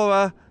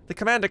before the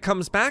commander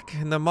comes back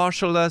and the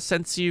marshal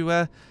sends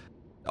you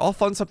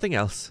off on something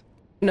else.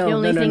 No, the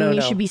only thing no.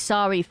 we should be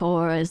sorry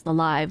for is the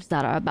lives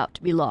that are about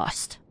to be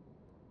lost.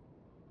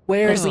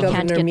 Where is we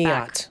can't Governor get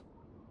Miat?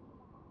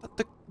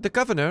 The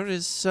governor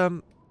is,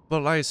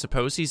 well, I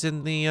suppose he's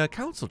in the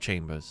council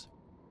chambers.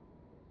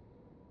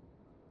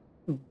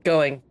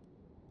 Going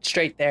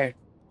straight there,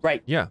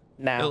 right? Yeah.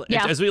 Now.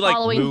 Yeah, as we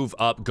following. move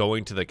up,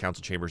 going to the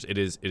council chambers, it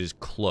is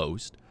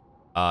closed,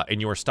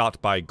 and you are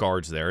stopped by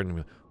guards there.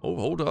 And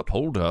hold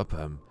up.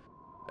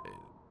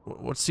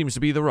 What seems to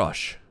be the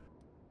rush?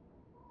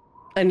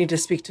 I need to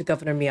speak to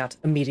Governor Miat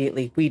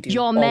immediately. We do.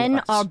 Your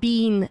men are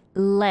being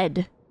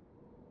led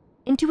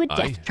into a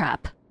death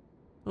trap.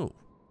 Oh.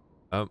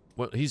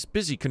 Well, he's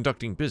busy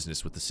conducting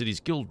business with the city's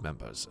guild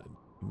members.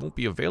 He won't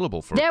be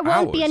available for There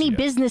won't hours be any yet.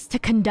 business to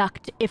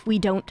conduct if we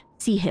don't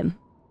see him.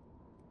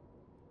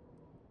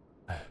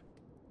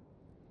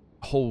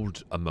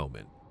 Hold a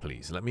moment,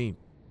 please. Let me...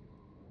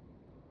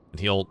 And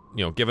he'll,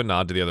 give a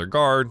nod to the other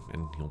guard,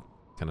 and he'll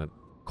kind of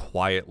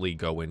quietly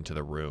go into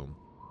the room.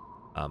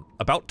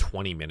 About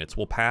 20 minutes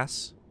will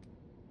pass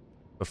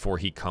before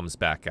he comes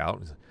back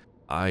out.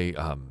 I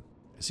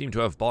seem to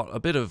have bought a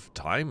bit of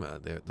time.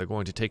 They're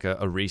going to take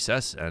a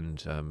recess,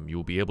 and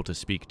you'll be able to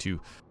speak to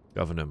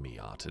Governor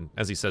Miat. And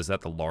as he says that,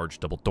 the large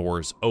double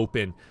doors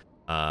open,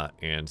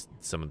 and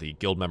some of the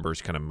guild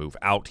members kind of move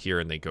out here,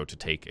 and they go to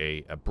take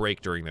a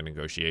break during the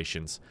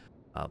negotiations,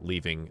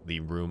 leaving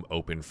the room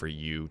open for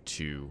you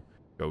to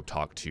go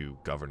talk to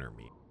Governor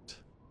Miat.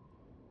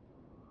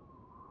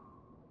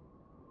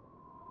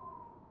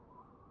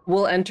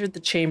 We'll enter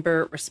the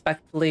chamber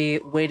respectfully,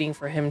 waiting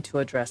for him to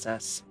address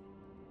us.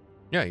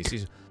 Yeah, he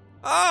sees...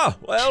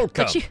 welcome!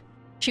 But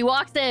she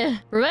walks in.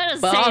 Ravenna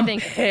doesn't Well, say I'm anything.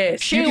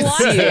 pissed. She You can walks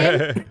see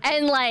in,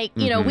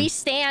 and we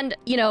stand,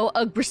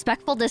 a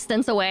respectful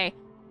distance away,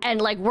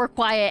 and we're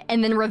quiet,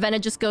 and then Ravenna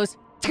just goes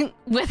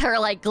with her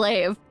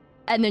glaive,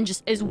 and then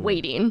just is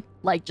waiting,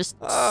 just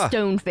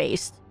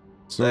stone-faced.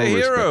 So The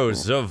respectful.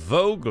 heroes of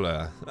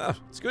Vogler.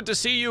 It's good to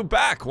see you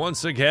back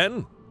once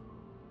again.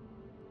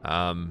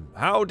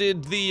 How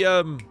did the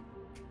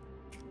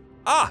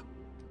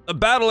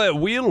battle at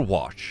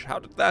Wheelwatch, how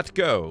did that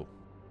go?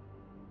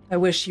 I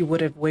wish you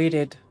would have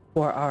waited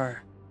for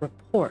our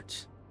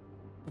report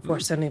before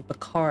sending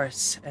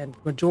Bakaris and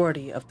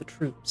majority of the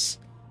troops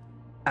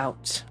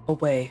out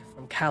away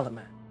from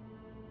Kalaman.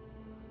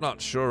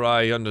 Not sure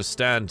I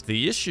understand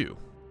the issue.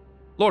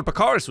 Lord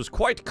Bakaris was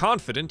quite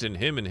confident in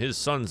him and his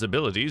son's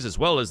abilities, as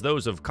well as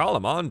those of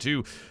Kalaman,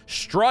 to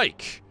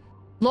strike.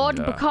 Lord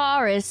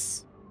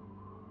Bakaris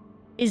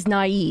is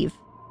naive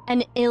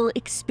and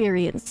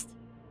ill-experienced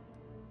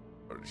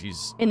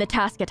He's... in the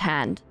task at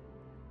hand.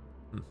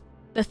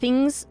 The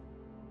things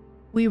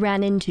we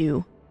ran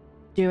into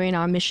during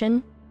our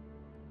mission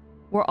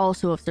were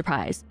also of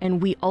surprise,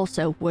 and we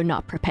also were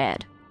not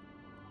prepared.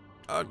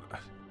 Could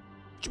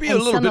you be And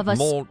a little some of bit us-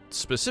 more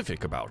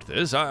specific about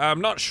this? I'm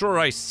not sure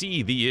I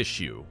see the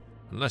issue,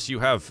 unless you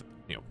have,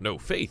 no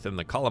faith in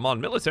the Kalaman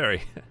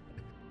military.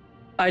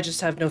 I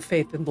just have no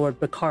faith in Lord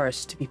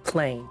Bakaris, to be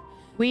plain.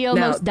 We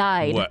almost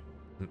died. What?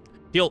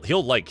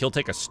 He'll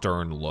take a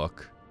stern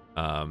look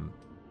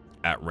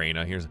at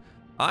Reyna.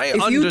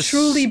 If you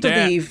truly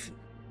believe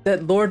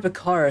that Lord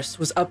Bakaris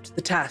was up to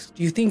the task,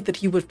 do you think that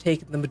he would have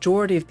taken the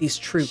majority of these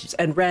troops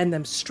and ran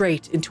them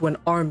straight into an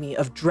army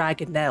of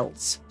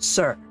Dragonlance,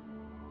 sir?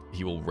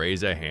 He will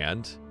raise a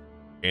hand,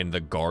 and the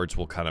guards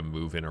will kind of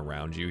move in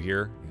around you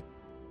here.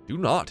 Do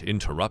not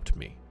interrupt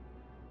me.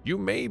 You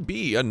may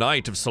be a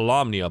knight of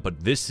Solamnia,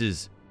 but this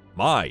is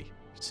my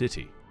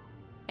city.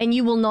 And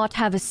you will not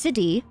have a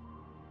city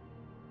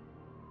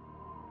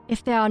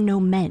if there are no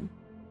men.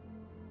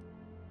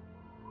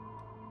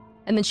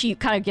 And then she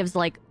kind of gives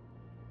like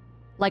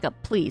a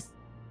please.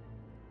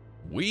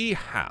 we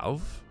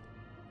have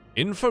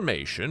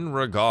information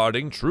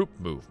regarding troop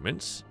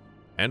movements,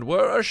 and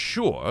were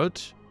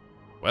assured,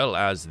 well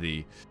as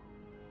the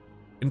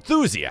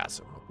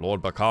enthusiasm of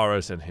Lord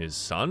Baccharis and his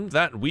son,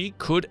 that we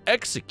could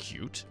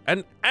execute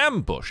an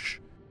ambush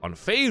on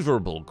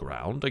favorable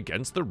ground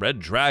against the Red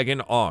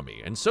Dragon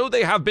army, and so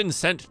they have been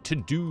sent to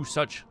do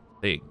such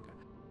thing.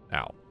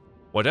 Now,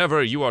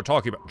 whatever you are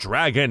talking about,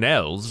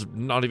 Dragonels,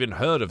 not even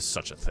heard of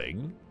such a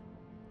thing.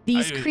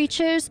 These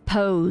creatures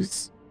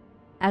pose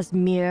as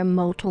mere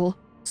mortal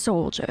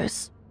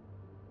soldiers,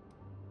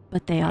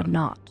 but they are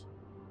not.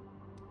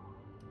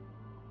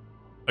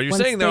 Are you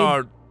saying there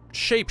are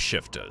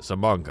shapeshifters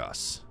among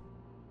us?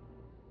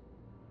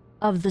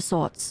 Of the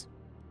sorts.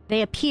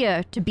 They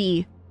appear to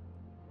be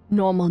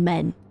normal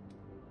men,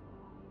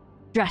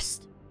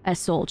 dressed as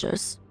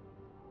soldiers.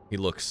 He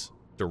looks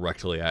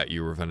directly at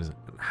you, Ravenna.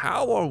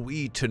 How are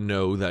we to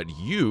know that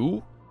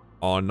you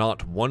are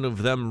not one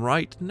of them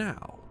right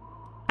now?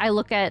 I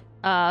look at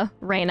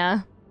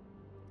Reyna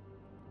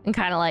and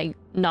kind of like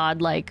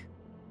nod like,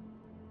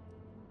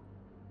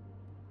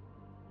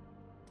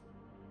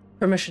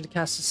 permission to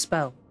cast a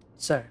spell,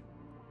 sir.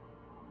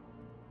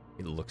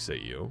 He looks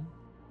at you.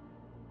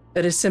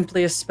 It is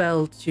simply a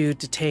spell to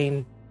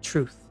detain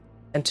truth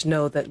and to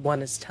know that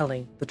one is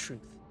telling the truth.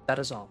 That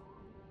is all.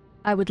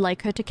 I would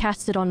like her to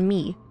cast it on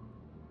me.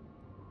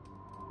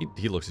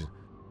 He looks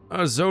at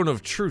a zone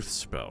of truth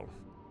spell.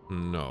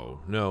 No,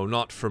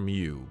 not from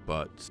you,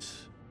 but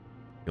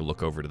he'll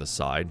look over to the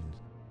side.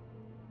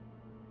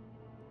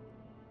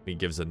 He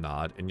gives a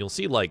nod, and you'll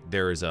see like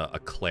there is a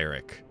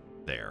cleric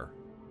there.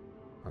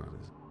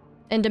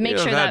 And to make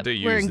sure that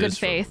we're in good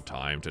faith, from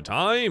time to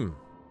time,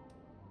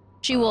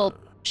 she will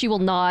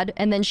nod,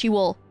 and then she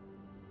will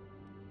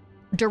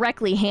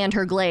directly hand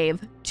her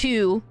glaive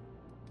to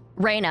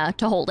Reyna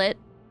to hold it.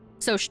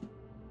 So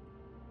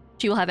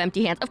she will have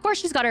empty hands. Of course,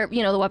 she's got her,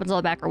 the weapons on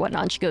the back or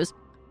whatnot. And she goes,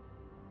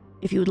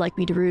 "If you would like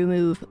me to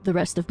remove the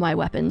rest of my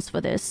weapons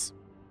for this."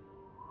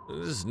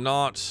 This is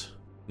not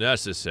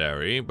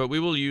necessary, but we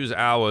will use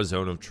our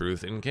zone of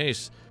truth in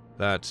case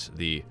that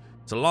the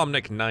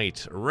Solemnic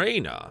Knight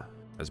Reyna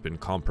has been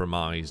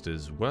compromised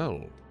as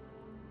well.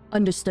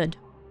 Understood.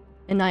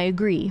 And I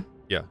agree.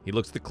 Yeah, he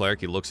looks at the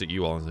cleric, he looks at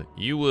you all and says,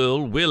 "You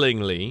will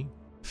willingly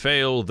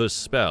fail the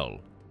spell,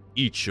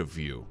 each of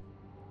you,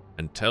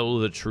 and tell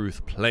the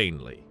truth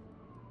plainly.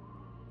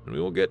 And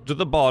we will get to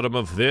the bottom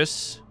of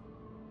this."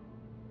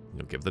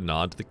 You'll give the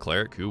nod to the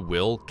cleric who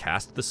will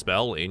cast the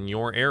spell in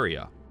your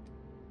area.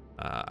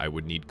 I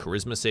would need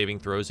charisma saving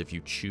throws if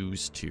you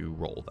choose to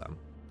roll them.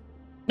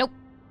 Nope.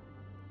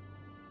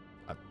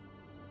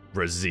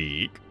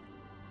 Razik.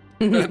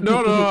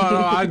 No,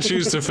 I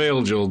choose to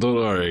fail, Joel, don't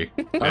worry.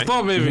 I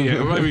thought maybe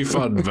it might be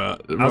fun,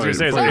 but I was going to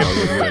say,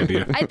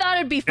 I thought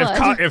it'd be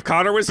fun. If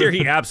Connor was here,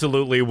 he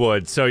absolutely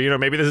would. So,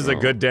 maybe this is a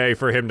good day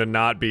for him to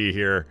not be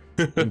here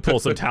and pull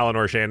some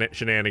Talonor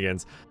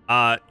shenanigans.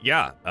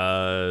 Yeah.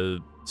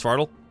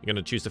 Svartal, you going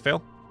to choose to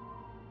fail?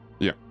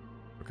 Yeah.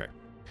 Okay.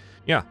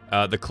 Yeah,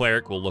 the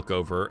cleric will look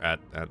over at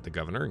the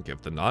governor and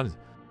give the nod.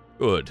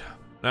 Good.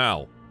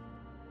 Now,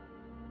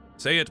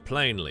 say it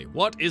plainly.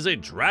 What is a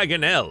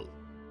Dragonel?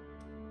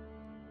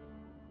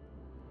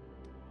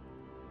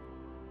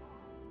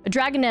 A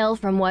Dragonel,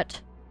 from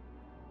what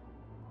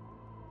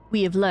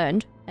we have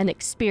learned and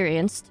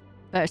experienced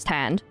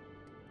firsthand,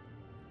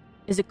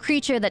 is a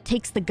creature that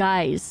takes the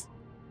guise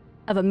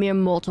of a mere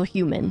mortal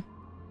human.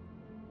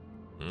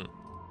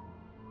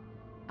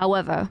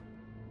 However,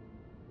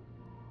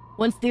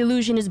 once the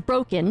illusion is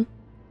broken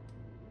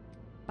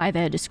by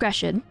their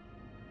discretion,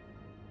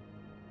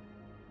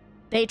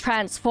 they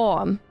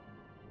transform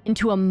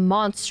into a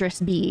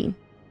monstrous being,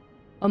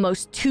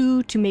 almost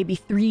 2 to maybe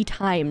 3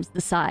 times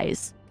the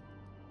size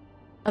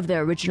of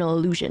their original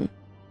illusion.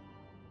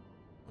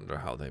 Wonder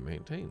how they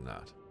maintain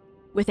that.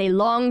 With a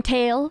long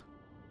tail,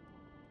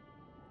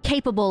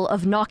 capable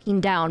of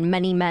knocking down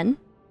many men,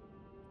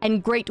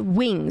 and great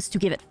wings to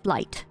give it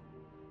flight.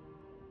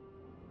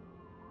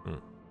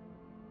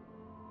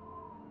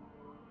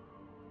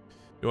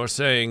 You are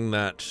saying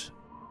that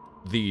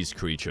these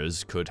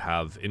creatures could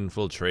have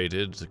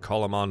infiltrated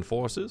Kalaman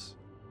forces?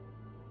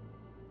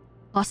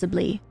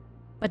 Possibly,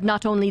 but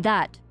not only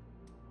that.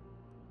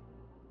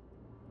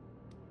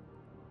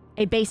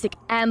 A basic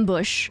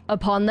ambush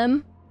upon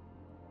them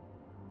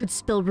could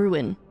spill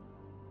ruin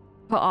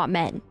for our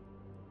men.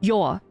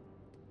 Your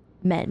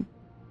men.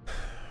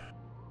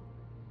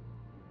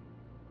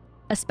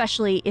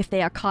 Especially if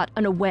they are caught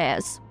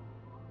unawares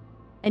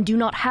and do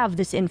not have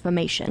this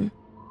information.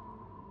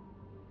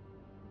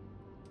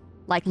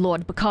 Like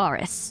Lord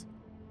Baccharis.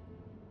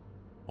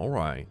 All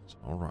right.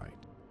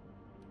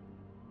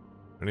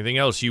 Anything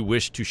else you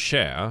wish to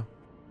share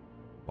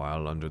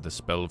while under the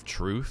spell of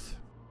truth?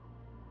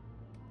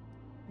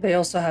 They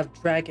also have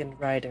dragon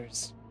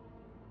riders.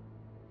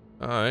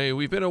 Aye,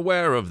 we've been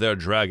aware of their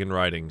dragon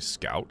riding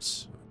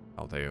scouts.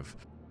 How they have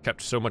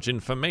kept so much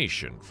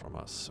information from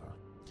us.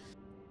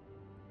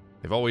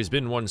 They've always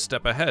been one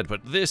step ahead,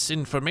 but this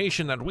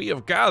information that we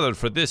have gathered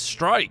for this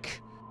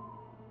strike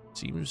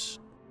seems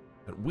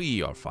that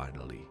we are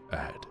finally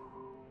ahead.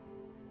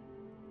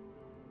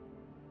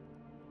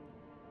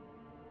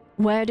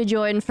 Where did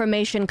your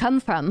information come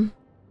from?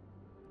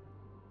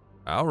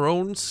 Our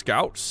own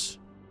scouts,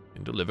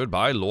 and delivered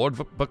by Lord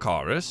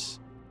Baccharis.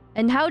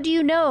 And how do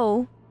you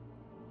know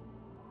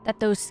that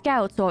those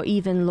scouts, or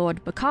even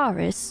Lord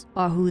Baccharis,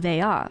 are who they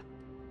are?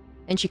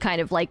 And she kind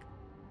of, like,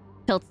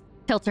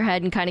 tilts her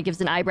head and kind of gives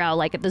an eyebrow,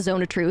 like, at the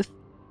zone of truth.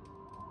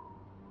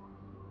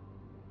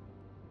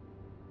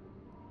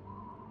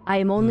 I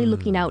am only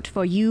looking out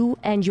for you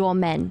and your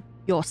men,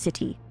 your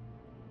city.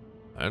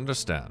 I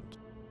understand.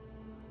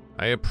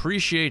 I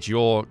appreciate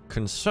your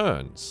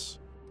concerns.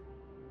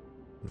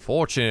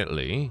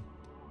 Unfortunately,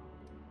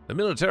 the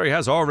military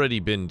has already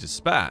been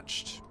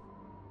dispatched.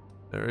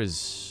 There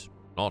is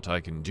naught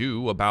I can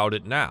do about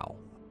it now.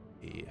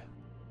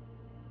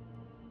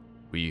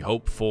 We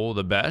hope for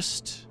the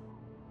best,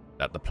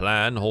 that the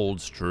plan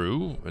holds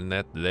true, and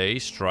that they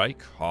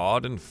strike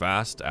hard and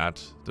fast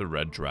at the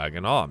Red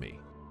Dragon army.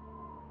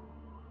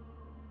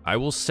 I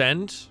will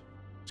send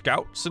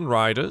scouts and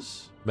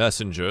riders,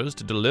 messengers,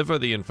 to deliver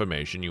the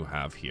information you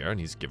have here, and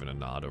he's given a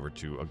nod over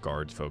to a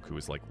guards folk who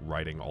is, like,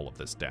 writing all of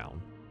this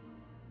down.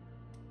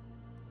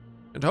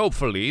 And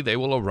hopefully they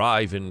will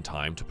arrive in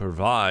time to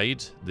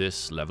provide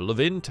this level of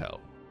intel.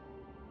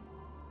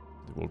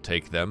 It will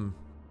take them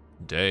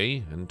a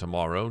day and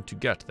tomorrow to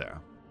get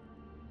there.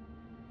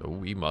 So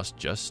we must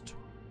just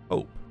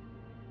hope.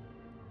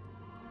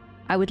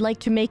 I would like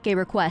to make a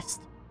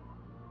request.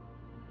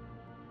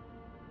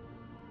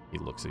 He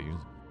looks at you.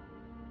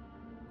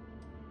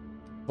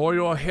 For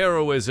your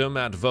heroism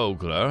at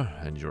Vogler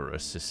and your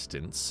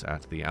assistance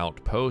at the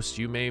outpost,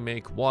 you may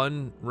make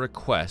one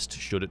request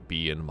should it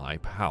be in my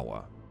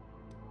power.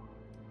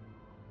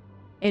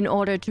 In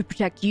order to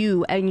protect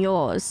you and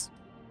yours,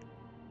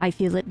 I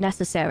feel it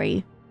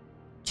necessary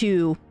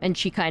to, and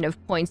she kind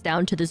of points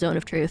down to the zone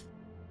of truth,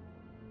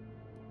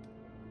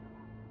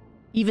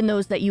 even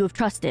those that you have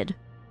trusted.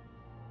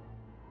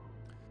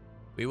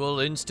 We will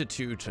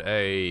institute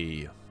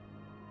an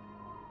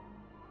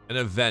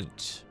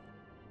event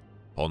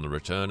upon the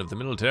return of the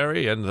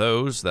military and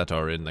those that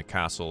are in the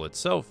castle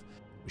itself.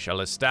 We shall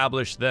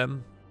establish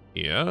them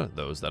here,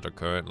 those that are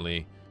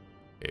currently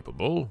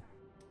capable.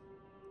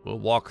 We'll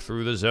walk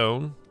through the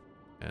zone,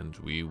 and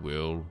we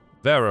will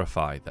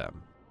verify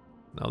them.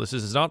 Now, this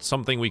is not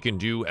something we can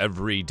do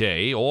every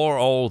day or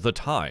all the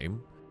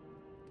time,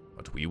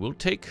 but we will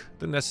take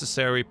the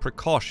necessary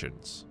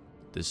precautions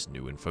with this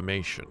new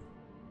information.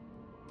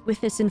 With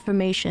this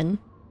information,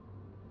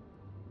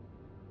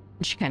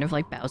 she kind of,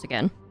 like, bows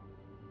again.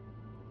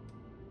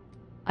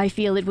 I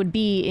feel it would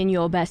be in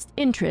your best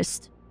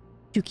interest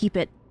to keep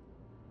it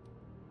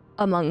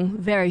among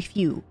very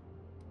few.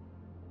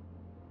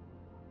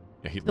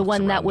 Yeah, the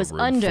one that was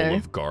under full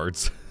of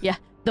guards. Yeah,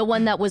 the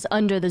one that was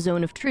under the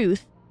zone of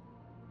truth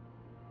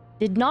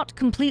did not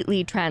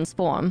completely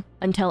transform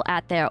until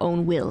at their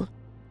own will.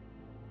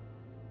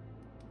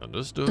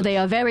 Understood. So they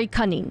are very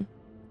cunning.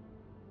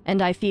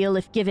 And I feel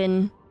if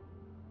given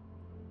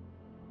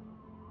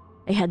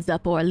a heads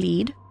up or a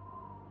lead,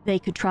 they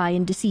could try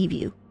and deceive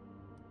you.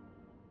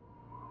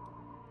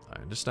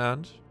 I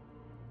understand.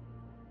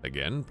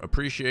 Again,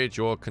 appreciate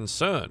your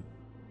concern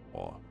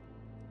for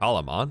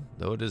Palamon,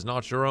 though it is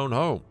not your own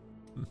home.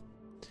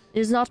 It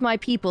is not my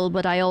people,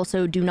 but I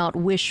also do not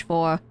wish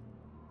for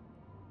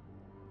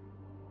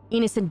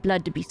innocent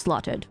blood to be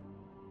slaughtered.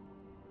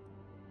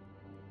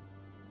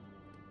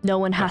 No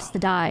one has to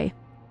die.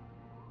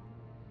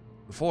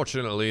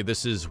 Unfortunately,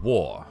 this is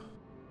war.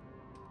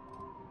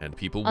 And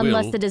people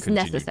unless will it is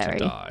continue necessary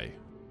to die.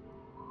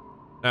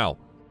 Now,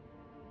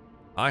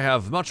 I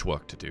have much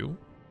work to do.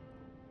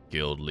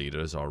 Guild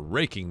leaders are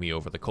raking me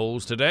over the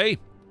coals today.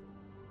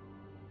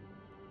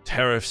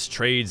 Tariffs,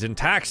 trades, and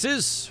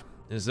taxes.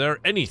 Is there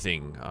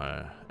anything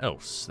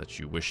else that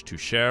you wish to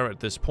share at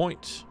this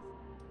point?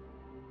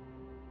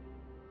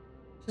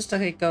 Just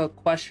like a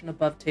question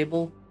above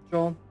table,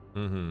 Joel.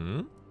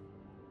 Mm-hmm.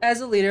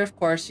 As a leader, of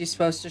course, he's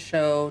supposed to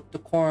show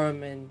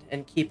decorum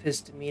and keep his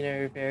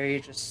demeanor very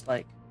just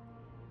like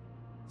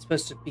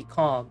supposed to be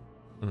calm.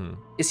 Mm-hmm.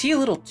 Is he a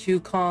little too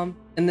calm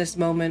in this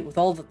moment with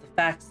all of the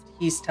facts that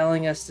he's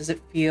telling us? Does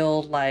it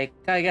feel like,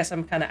 I guess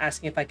I'm kind of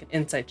asking if I can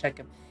insight check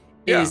him.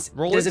 Does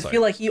it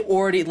feel like he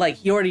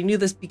already knew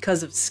this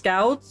because of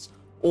scouts,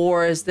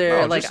 or is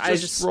there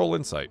just roll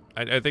insight?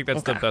 I think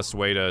that's the best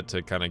way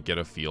to kind of get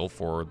a feel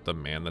for the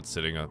man that's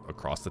sitting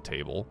across the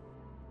table.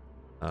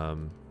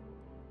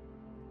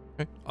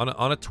 Okay.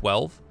 On a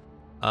 12,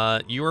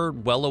 you are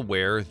well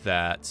aware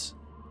that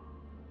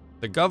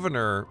the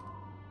governor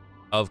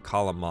of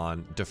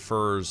Kalamon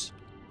defers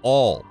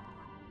all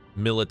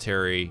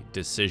military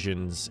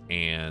decisions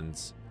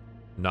and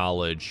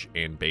knowledge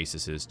and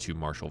bases to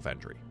Marshal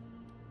Vendry.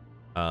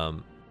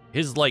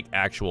 His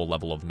actual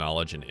level of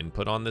knowledge and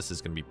input on this is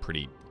going to be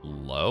pretty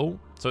low.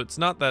 So it's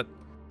not that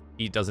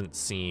he doesn't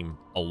seem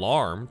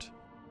alarmed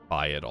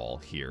by it all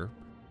here.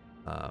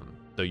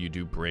 Though you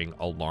do bring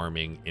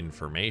alarming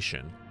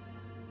information.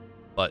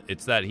 But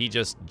it's that he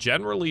just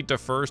generally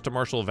defers to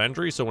Marshal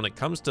Vendry, so when it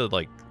comes to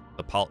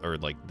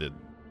the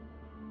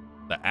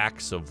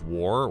acts of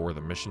war or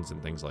the missions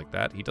and things like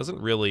that, he doesn't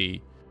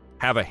really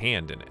have a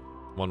hand in it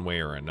one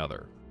way or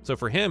another. So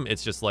for him,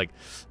 it's just like,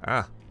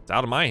 it's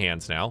out of my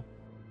hands now.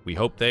 We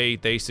hope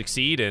they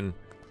succeed and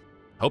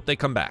hope they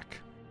come back.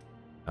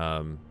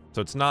 So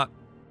it's not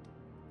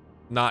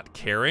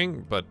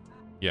caring, but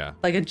yeah.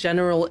 Like a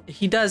general,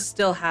 he does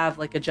still have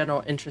like a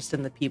general interest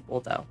in the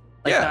people though.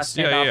 Like yes,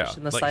 yeah.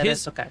 In the like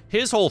okay.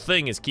 His whole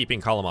thing is keeping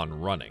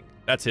Kalamon running.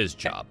 That's his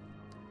job.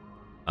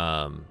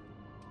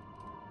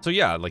 So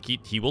yeah, like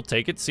he will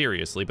take it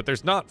seriously, but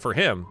there's not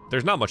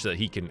much that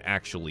he can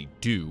actually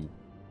do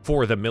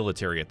for the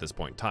military at this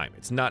point in time.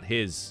 It's not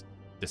his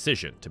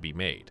decision to be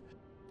made.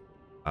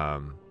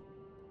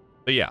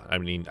 But yeah, I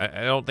mean,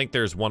 I don't think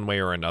there's one way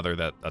or another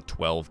that a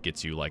 12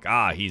 gets you like,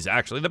 he's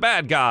actually the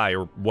bad guy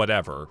or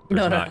whatever.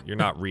 You're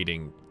not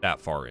reading that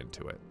far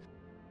into it.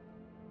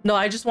 No,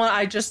 I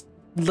just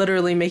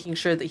literally making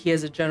sure that he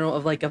has a general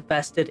of like a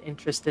vested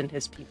interest in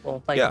his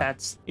people. Like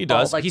that's he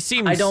does. Like, he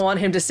seems. I don't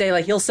want him to say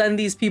like he'll send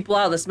these people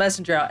out, this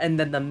messenger out, and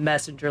then the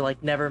messenger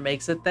like never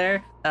makes it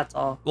there. That's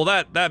all. Well,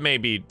 that may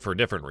be for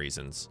different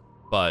reasons,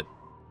 but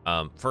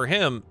for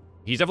him,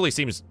 he definitely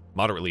seems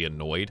moderately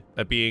annoyed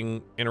at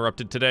being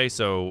interrupted today.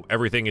 So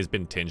everything has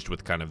been tinged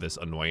with kind of this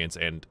annoyance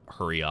and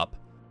hurry up.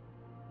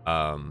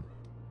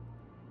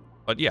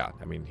 But yeah,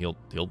 I mean, he'll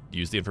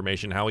use the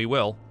information how he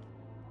will.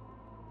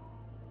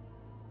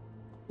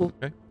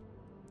 Okay.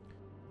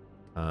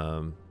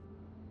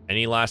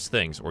 Any last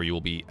things, or you will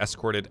be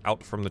escorted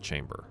out from the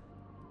chamber.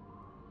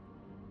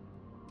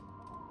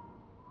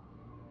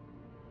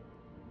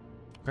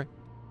 Okay.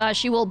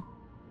 She will,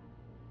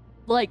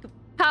 like,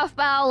 half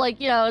bow,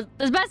 like,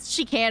 as best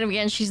she can.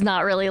 Again, she's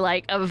not really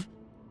like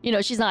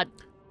she's not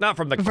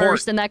from the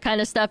versed court in that kind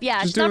of stuff.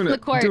 Yeah, she's not from the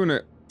court.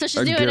 So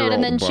she's doing it,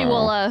 and then she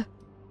will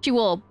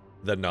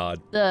the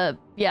nod.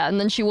 And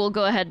then she will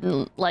go ahead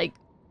and like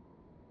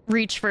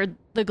reach for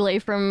the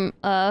glaive from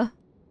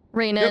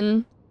Reyna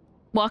and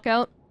walk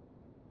out.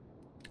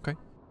 Okay.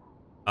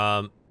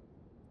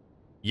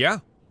 Yeah.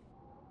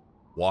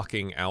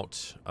 Walking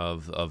out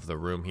of the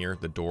room here,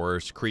 the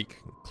doors creak,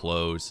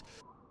 close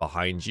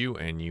behind you,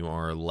 and you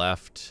are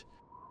left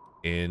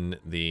in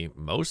the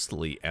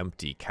mostly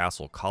empty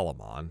Castle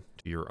Kalamon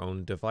to your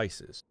own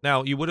devices.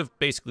 Now, you would have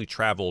basically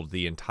traveled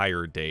the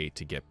entire day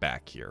to get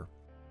back here.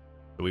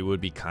 So we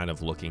would be kind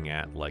of looking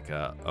at like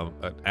an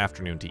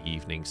afternoon to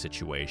evening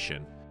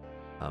situation.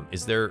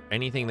 Is there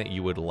anything that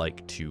you would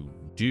like to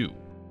do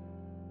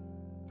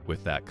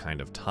with that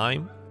kind of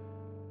time?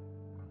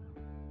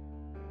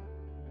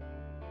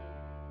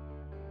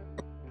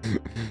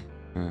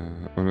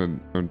 I'm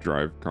gonna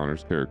drive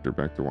Connor's character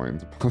back to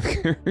Wine's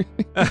Apothecary.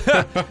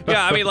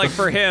 Yeah, I mean, like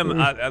for him,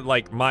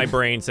 like my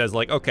brain says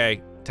like,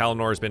 okay,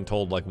 Talonor has been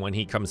told like when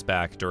he comes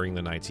back during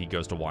the nights, he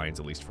goes to Wine's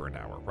at least for an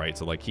hour, right?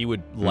 So like he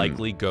would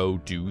likely go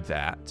do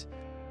that.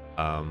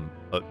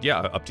 But yeah,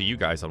 up to you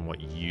guys on what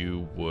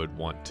you would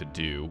want to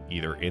do,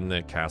 either in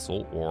the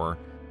castle or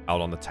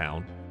out on the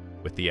town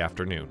with the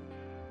afternoon,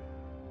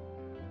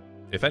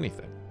 if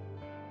anything.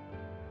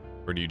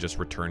 Or do you just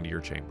return to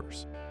your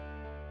chambers?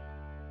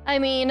 I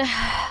mean,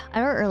 I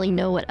don't really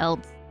know what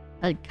else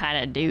I'd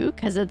kind of do,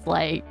 because it's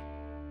like...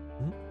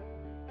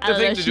 The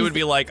thing to do would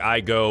be like, I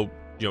go,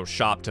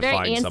 shop to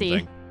find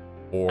something.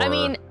 Or... I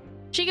mean,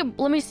 she could...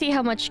 Let me see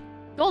how much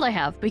gold I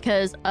have,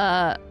 because,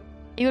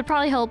 it would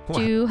probably help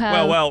to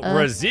have... Well,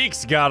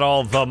 Razik's got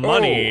all the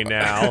money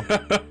now.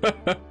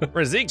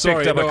 Razik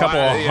picked up a couple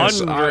of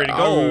hundred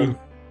gold.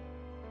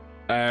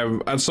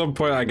 At some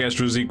point, I guess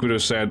Razik would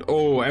have said,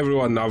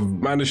 everyone, I've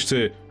managed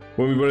to...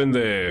 When we were in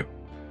the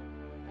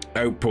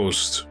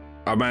outpost,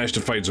 I managed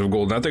to find some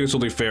gold, and I think it's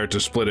only fair to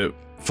split it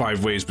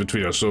 5 ways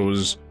between us, so it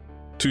was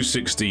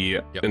 260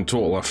 in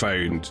total I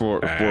found. Four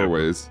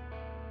ways.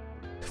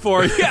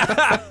 4,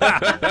 yeah!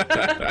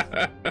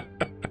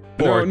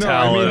 Poor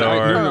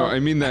Talonor. I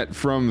mean that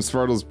from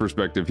Svartal's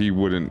perspective, he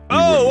wouldn't.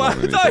 I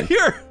thought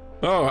you're...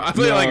 I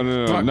thought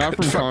no, not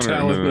from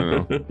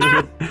Connor.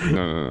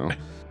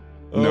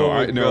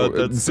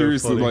 No.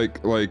 Seriously,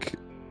 so like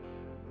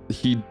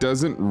he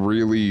doesn't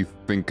really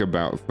think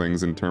about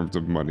things in terms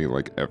of money,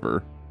 like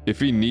ever. If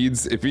he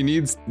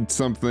needs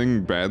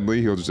something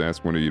badly, he'll just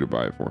ask one of you to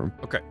buy it for him.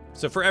 Okay,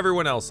 so for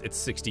everyone else, it's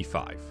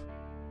 65.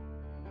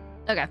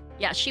 Okay,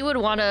 yeah, she would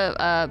want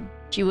to.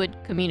 She would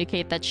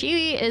communicate that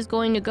she is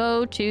going to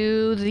go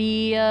to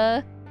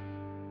the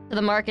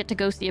market to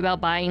go see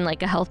about buying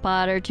like a health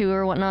pot or 2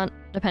 or whatnot,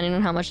 depending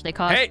on how much they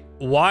cost. Hey,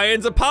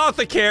 Wine's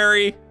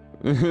Apothecary.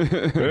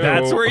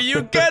 That's where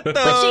you get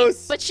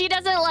those. But she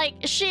doesn't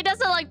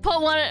like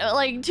put one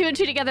like 2 and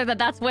 2 together.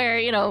 That's where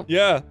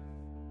Yeah.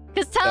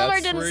 Because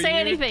Talonor didn't say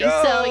anything,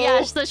 so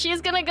yeah, so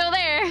she's gonna go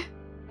there.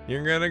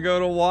 You're gonna go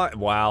to Wine.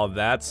 Wow,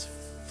 that's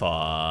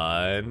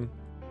fun.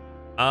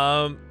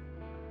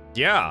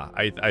 Yeah,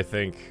 I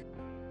think.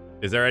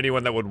 Is there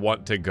anyone that would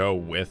want to go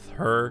with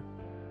her?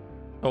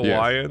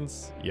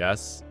 Hawaiians?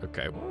 Yes.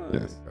 Okay. Well,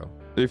 yes.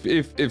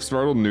 If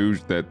Svartal knew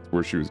that's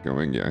where she was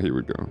going, yeah, he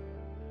would go.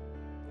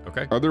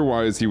 Okay.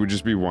 Otherwise, he would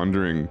just be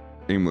wandering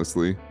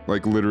aimlessly,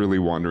 like literally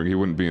wandering. He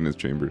wouldn't be in his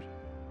chambers.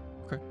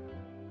 Okay.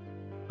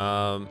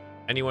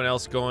 Anyone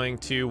else going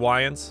to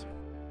Wyans?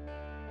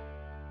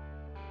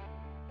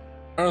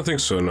 I don't think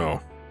so,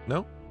 no.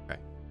 No? Okay.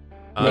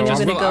 I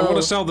want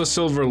to sell the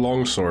silver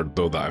longsword,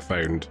 though, that I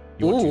found.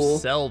 You want to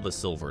sell the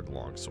silvered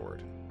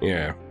longsword?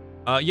 Yeah.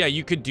 Yeah,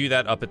 you could do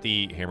that up at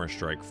the Hammer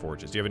Strike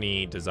Forges. Do you have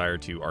any desire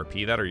to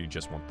RP that, or you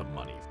just want the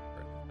money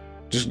for it?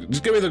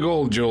 Just give me the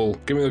gold, Joel.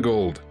 Give me the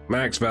gold.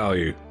 Max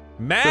value.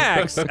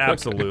 Max?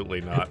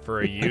 Absolutely not.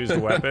 For a used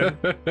weapon?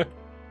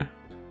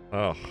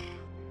 Oh.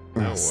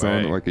 No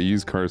Selling way. it like a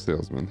used car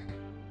salesman.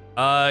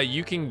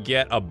 You can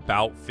get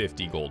about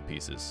 50 gold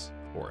pieces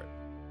for it.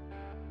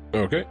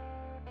 Okay.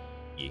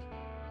 Yeah.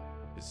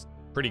 It's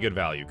pretty good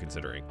value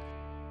considering.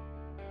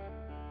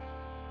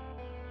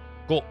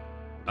 Cool.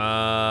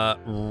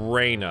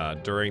 Reyna,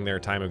 during their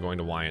time of going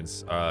to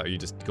Wyans, are you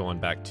just going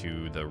back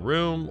to the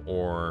room,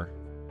 or?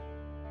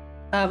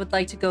 I would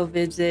like to go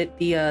visit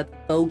the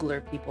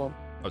Vogler people.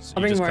 Oh, so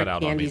I'll you bring just more cut out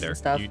on me candies there. and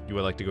stuff. You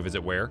would like to go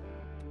visit where?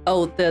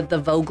 Oh, the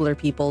Vogler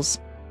peoples.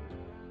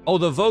 Oh,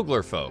 the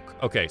Vogler folk.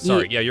 Okay,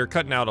 sorry. Yeah, you're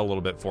cutting out a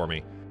little bit for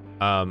me.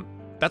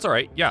 That's all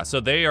right. Yeah, so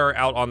they are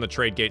out on the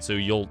trade gate, so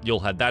you'll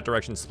head that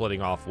direction,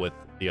 splitting off with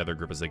the other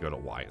group as they go to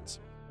Wyans.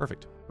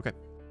 Perfect. Okay.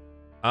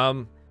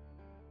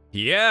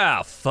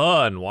 Yeah,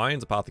 fun.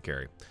 Wyans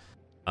Apothecary.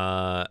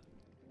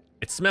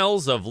 It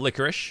smells of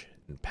licorice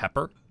and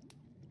pepper.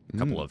 A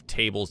couple of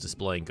tables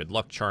displaying good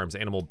luck charms,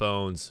 animal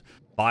bones,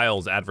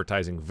 vials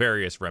advertising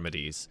various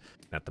remedies.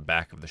 At the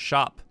back of the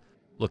shop,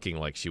 looking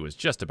like she was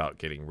just about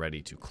getting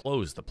ready to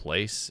close the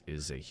place,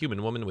 is a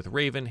human woman with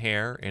raven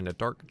hair and a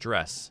dark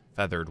dress,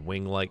 feathered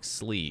wing-like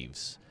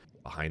sleeves.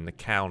 Behind the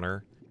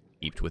counter,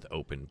 heaped with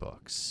open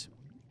books.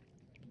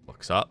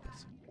 Looks up.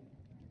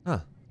 Huh.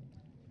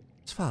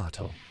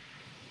 Svartal.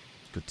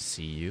 Good to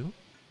see you.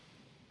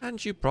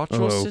 And you brought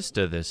your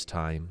sister this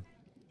time.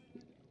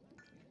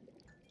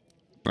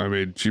 I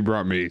mean, she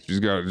brought me. She's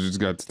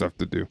got stuff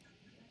to do.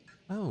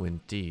 Oh,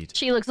 indeed.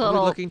 She looks a Are we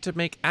little looking to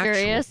make actual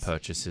curious.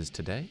 purchases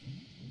today?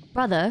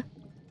 Brother,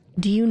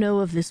 do you know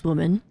of this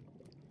woman?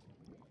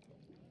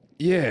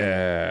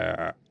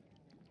 Yeah,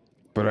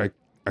 but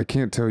I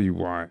can't tell you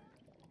why.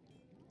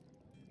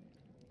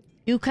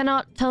 You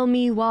cannot tell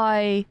me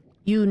why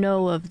you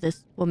know of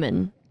this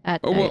woman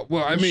at well,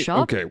 I mean,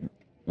 shop? okay,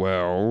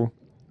 well,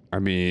 I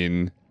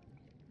mean,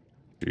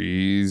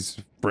 she's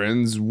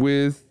friends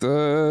with,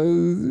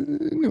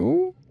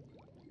 Eleanor.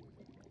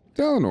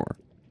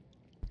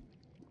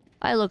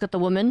 I look at the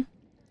woman.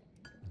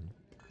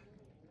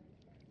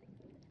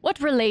 What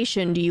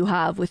relation do you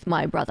have with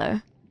my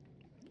brother?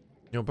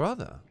 Your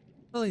brother?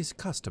 Well, he's a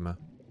customer.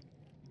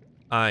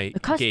 I A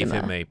customer? gave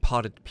him a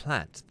potted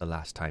plant the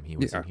last time he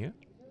was in here.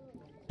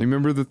 You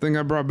remember the thing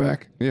I brought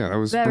back? Yeah, that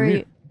was from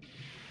here.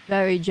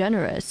 Very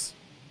generous.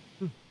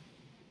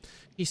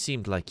 He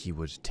seemed like he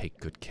would take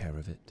good care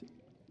of it.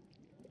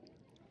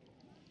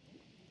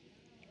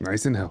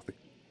 Nice and healthy.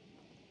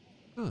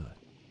 Good.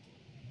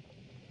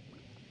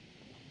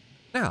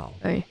 Now,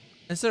 Hey.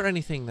 is there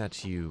anything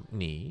that you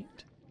need?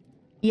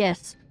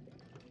 Yes.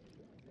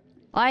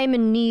 I am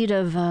in need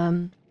of,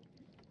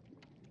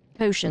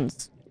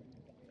 potions.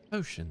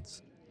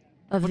 Potions.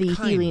 Of What the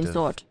kind healing of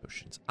sort.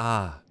 Potions?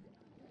 Ah,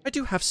 I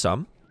do have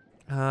some.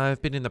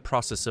 I've been in the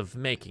process of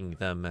making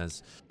them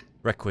as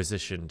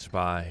requisitioned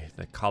by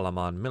the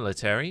Kalaman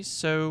military,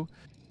 so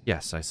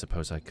yes, I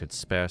suppose I could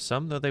spare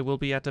some, though they will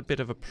be at a bit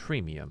of a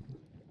premium.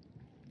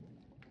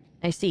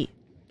 I see.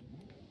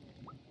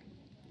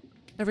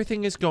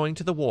 Everything is going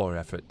to the war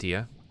effort,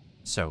 dear.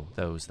 So,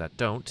 those that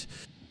don't,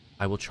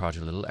 I will charge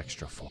a little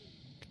extra for.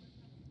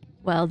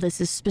 Well, this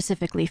is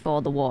specifically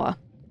for the war.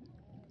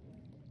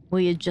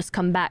 We had just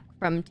come back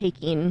from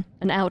taking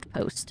an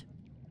outpost.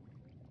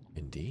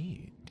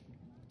 Indeed.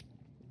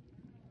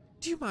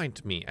 Do you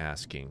mind me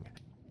asking,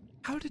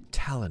 how did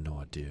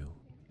Talinor do?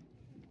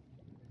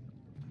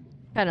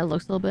 Kind of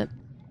looks a little bit.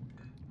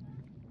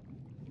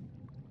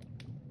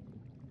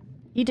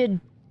 He did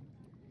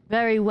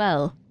very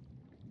well,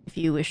 if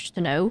you wish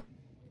to know.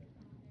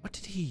 What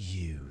did he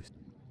use?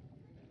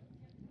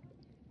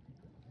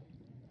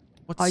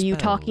 What Are you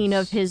talking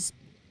of spells? his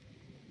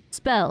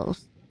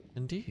spells?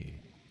 Indeed.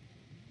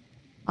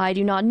 I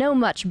do not know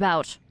much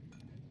about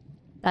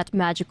that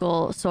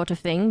magical sort of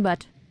thing,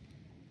 but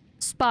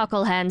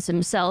Sparklehands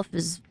himself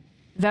is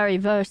very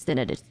versed in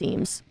it, it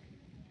seems.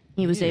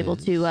 He was able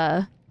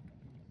to,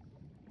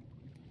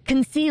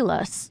 conceal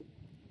us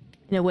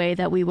in a way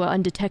that we were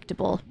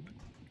undetectable.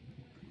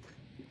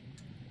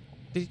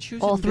 Did he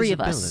choose All three of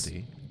us.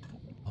 invisibility?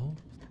 Oh,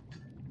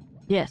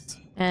 Yes,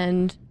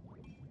 and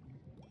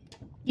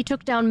he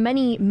took down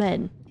many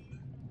men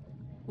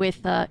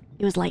with, it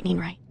was lightning,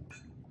 right?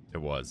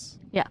 it was.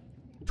 Yeah.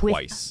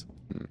 Twice.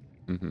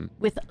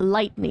 With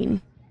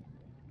lightning.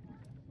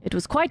 It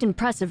was quite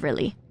impressive,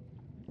 really.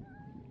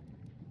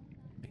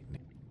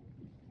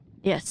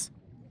 Yes.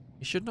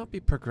 He should not be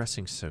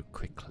progressing so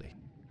quickly.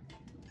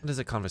 That is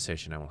a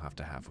conversation I will have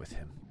to have with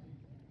him.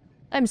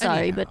 I'm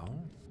sorry, but Anyhow,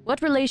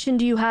 what relation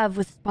do you have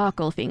with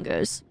Sparkle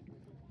Fingers?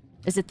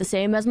 Is it the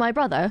same as my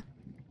brother?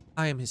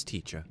 I am his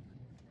teacher.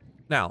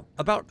 Now,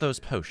 about those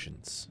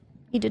potions.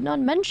 He did not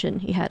mention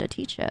he had a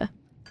teacher.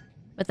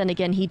 But then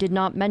again, he did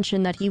not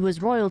mention that he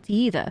was royalty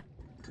either.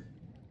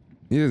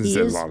 He has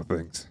said a lot of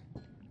things.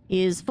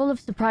 He is full of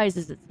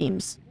surprises, it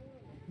seems.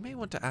 You may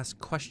want to ask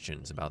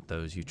questions about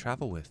those you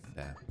travel with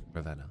there,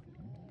 Ravenna.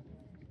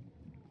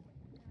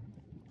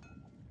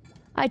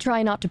 I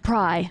try not to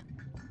pry.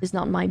 It is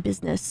not my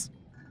business.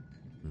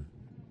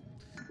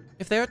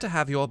 If they are to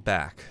have your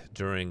back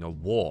during a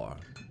war,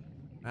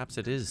 perhaps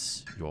it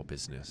is your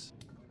business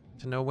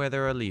to know where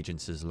their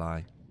allegiances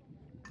lie.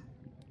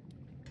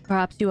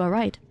 Perhaps you are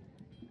right.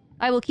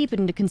 I will keep it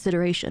into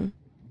consideration.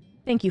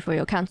 Thank you for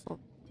your counsel.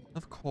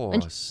 Of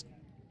course.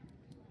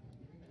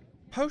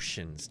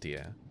 Potions,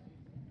 dear.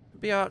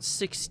 Be about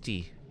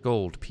 60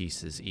 gold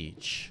pieces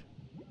each.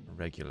 A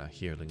regular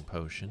healing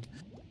potion.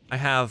 I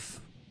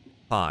have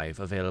 5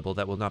 available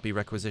that will not be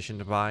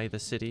requisitioned by the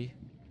city.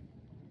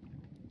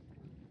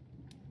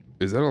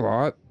 Is that a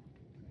lot?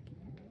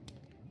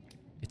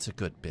 It's a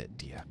good bit,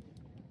 dear.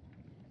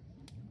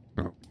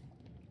 Oh.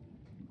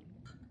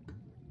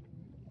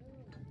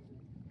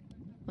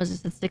 Was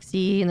this at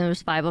 60 and there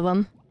was 5 of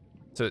them?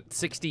 So it's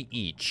 60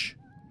 each.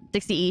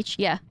 60 each,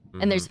 yeah.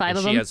 And there's 5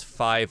 of them? She has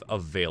 5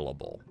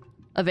 available.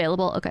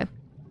 Available, okay.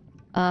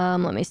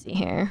 Let me see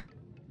here.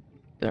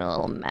 Doing a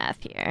little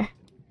math here.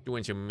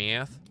 Doing some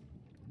math?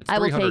 It's I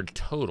will 300 take...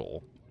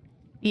 total.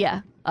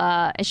 Yeah.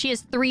 And she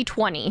has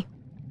 320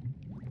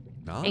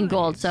 in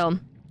gold, so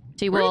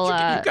she will...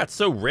 You got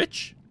so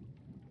rich?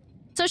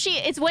 So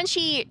it's when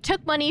she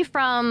took money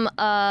from,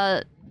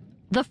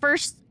 the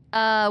first,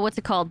 what's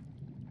it called?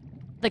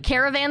 The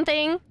caravan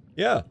thing?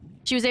 Yeah.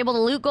 She was able to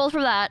loot gold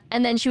for that,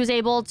 and then she was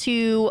able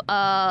to,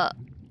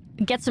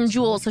 get some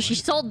jewels, so she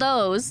sold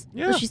those.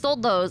 Yeah. So she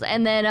sold those,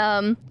 and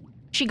then,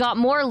 she got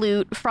more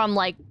loot from,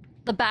 like,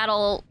 the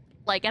battle,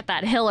 like, at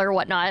that hill or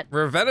whatnot.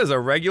 Ravenna's a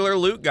regular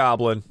loot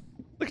goblin.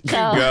 Look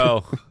at you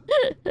go.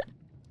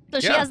 So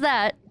she has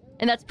that,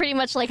 and that's pretty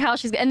much, like, how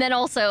she's... And then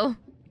also,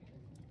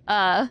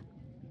 the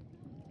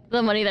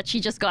money that she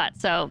just got.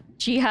 So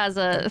she has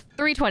a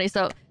 320,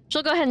 so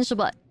she'll go ahead and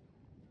she'll...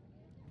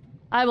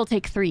 I will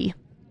take 3.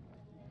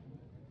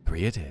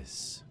 3 it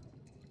is.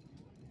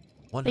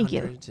 Thank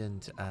you.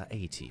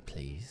 180,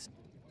 please.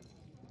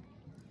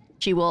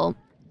 She will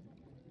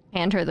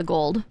hand her the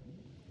gold.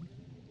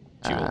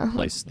 She will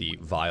place the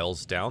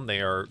vials down.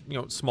 They are,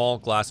 small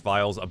glass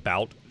vials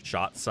about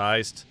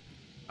shot-sized.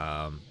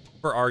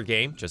 For our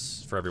game,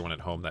 just for everyone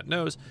at home that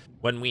knows,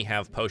 when we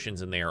have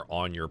potions and they are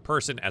on your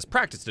person, as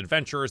practiced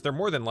adventurers, they're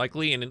more than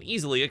likely in an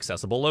easily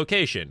accessible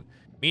location,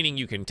 meaning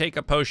you can take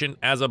a potion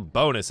as a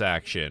bonus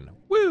action.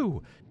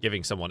 Woo!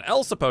 Giving someone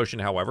else a potion,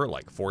 however,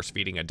 like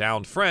force-feeding a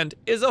downed friend,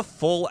 is a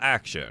full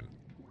action.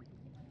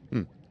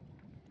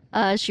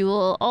 She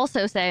will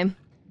also say,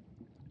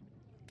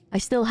 I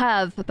still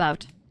have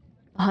about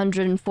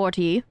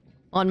 140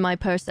 on my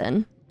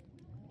person,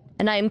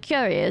 and I am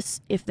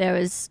curious if there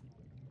is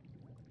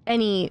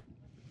any...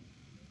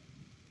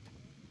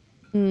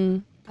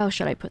 how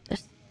should I put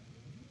this?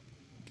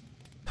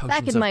 Potions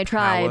Back in my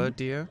tribe... Power,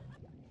 dear?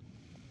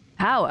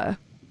 Power?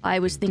 I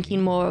was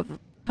thinking more of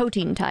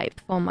protein type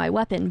for my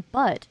weapon,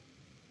 but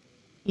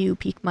you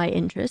pique my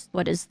interest.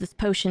 What is this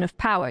potion of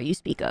power you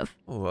speak of?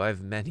 Oh, I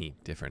have many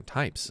different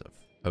types of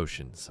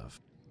potions of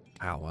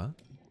power,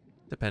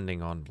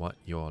 depending on what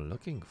you're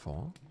looking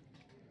for.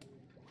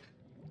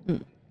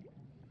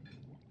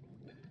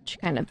 She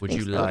kind of Would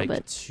you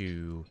like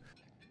to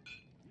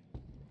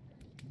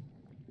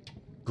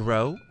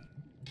grow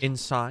in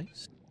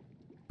size,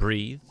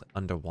 breathe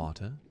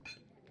underwater,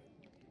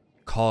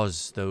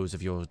 cause those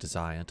of your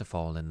desire to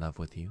fall in love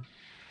with you,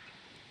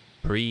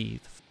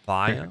 breathe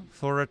fire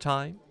for a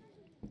time,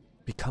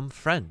 become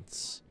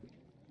friends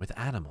with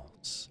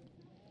animals?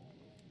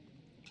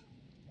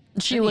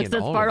 She looks at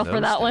Spartle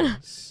for that one.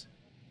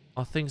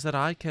 Are things that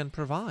I can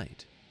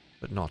provide,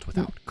 but not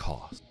without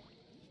cost.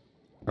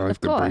 I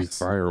like the breathe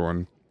fire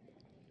one.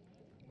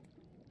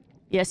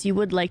 Yes, you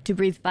would like to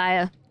breathe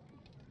fire.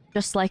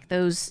 Just like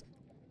those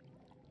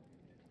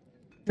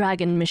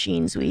dragon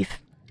machines we've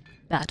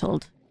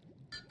battled.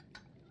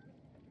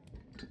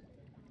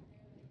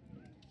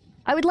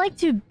 I would like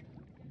to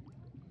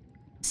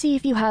see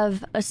if you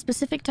have a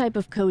specific type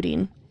of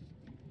coating.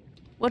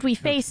 What we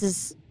face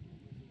is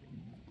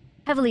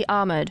heavily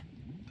armored,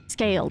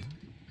 scaled.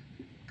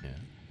 Yeah.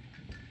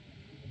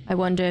 I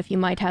wonder if you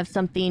might have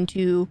something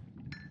to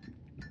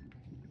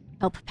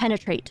help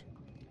penetrate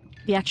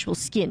the actual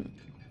skin.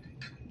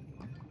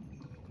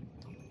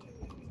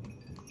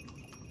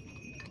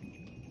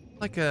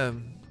 Like a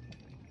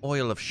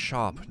oil of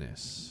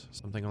sharpness,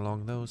 something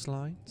along those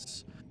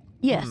lines?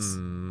 Yes.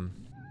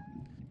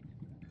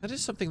 That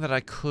is something that I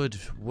could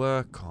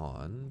work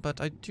on,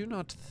 but I do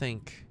not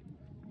think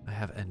I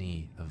have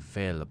any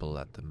available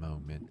at the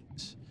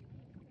moment.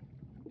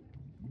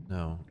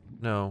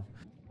 No.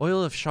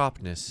 Oil of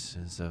sharpness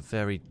is a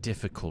very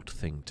difficult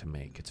thing to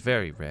make. It's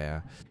very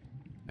rare.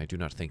 I do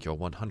not think your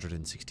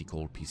 160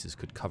 gold pieces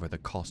could cover the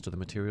cost of the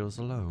materials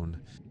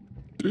alone.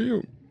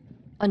 Damn.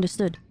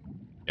 Understood.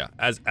 Yeah,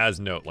 as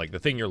note, like the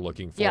thing you're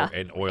looking for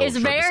in oil is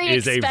very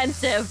is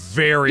expensive. A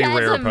very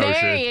rare it's potion.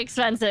 Very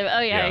expensive. Oh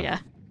yeah.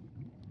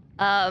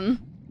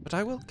 But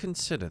I will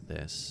consider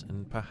this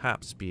and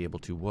perhaps be able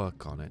to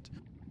work on it,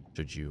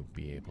 should you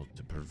be able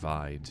to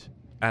provide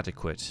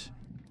adequate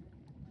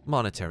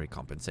monetary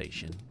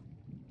compensation.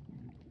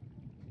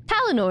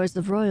 Talinor is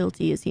of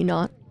royalty, is he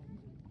not?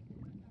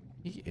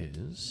 He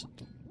is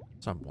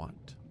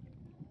somewhat.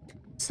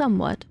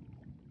 Somewhat.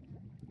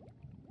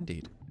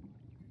 Indeed.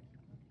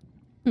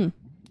 Hmm.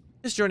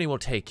 This journey will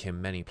take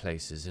him many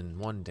places, and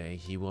one day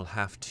he will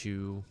have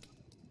to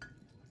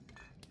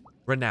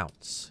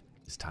renounce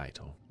his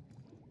title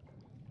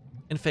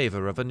in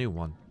favor of a new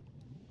one.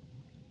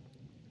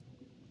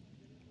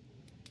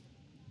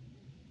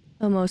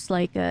 Almost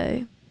like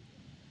a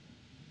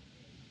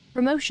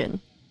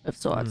promotion of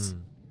sorts.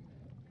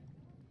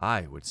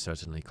 I would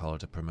certainly call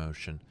it a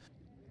promotion,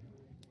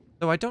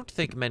 though I don't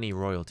think many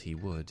royalty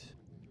would.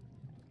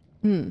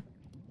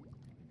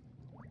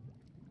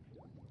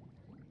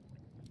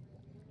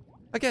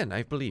 Again,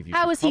 I believe you.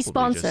 How should is he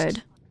probably sponsored?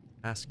 just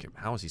ask him.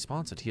 How is he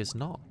sponsored? He is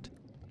not.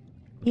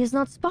 He is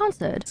not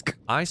sponsored.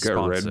 I He's got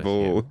sponsor Red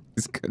Bull. him.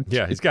 He's got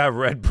Yeah, he's got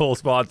Red Bull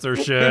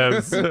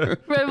sponsorships.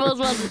 Red Bull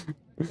sponsored.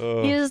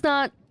 He is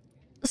not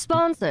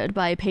sponsored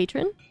by a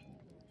patron.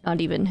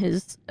 Not even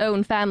his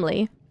own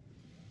family.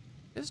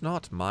 It's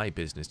not my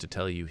business to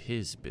tell you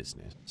his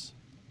business.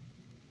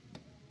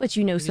 But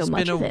you know so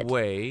much of He's it. been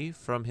away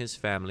from his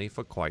family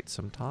for quite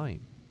some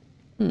time.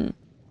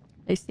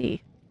 I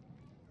see.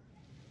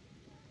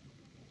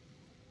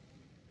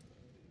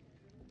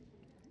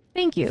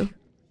 Thank you.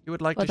 You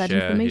would like for to that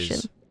share information.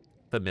 his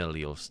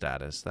familial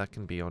status. That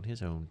can be on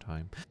his own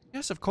time.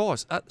 Yes, of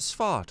course.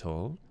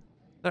 Svartol,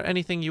 is there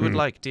anything you would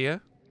like,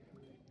 dear?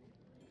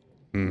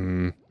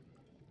 I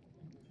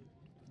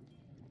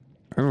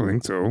don't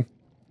think so.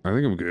 I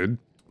think I'm good.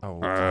 Oh,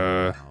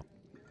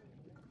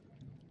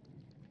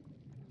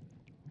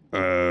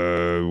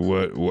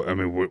 What I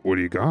mean, what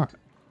do you got?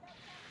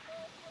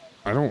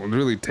 I don't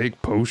really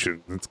take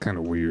potions. It's kind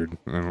of weird.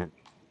 I don't.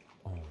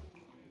 oh,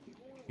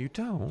 you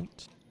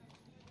don't?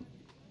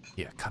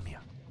 Yeah, come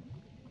here.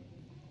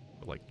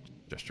 Like,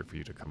 gesture for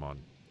you to come on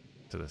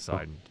to the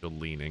side and you'll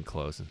lean in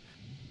close. And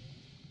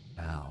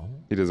now,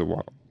 He does a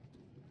waddle.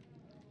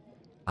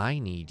 I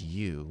need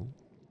you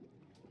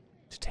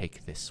to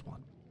take this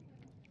one.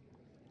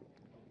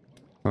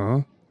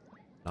 Huh?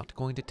 Not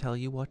going to tell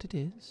you what it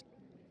is,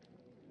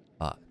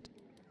 but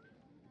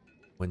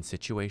when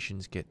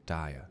situations get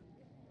dire,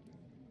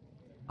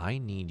 I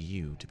need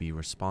you to be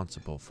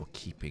responsible for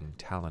keeping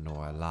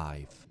Talinor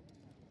alive.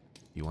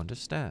 You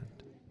understand?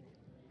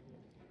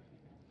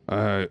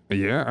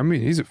 Yeah. I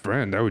mean, he's a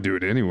friend. I would do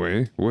it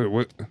anyway.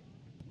 What?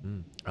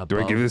 Do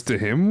I give this to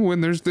him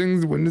when there's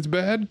things when it's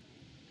bad?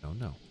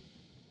 No.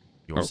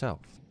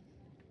 Yourself.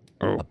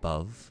 Oh.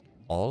 Above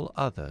all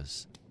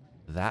others,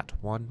 that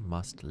one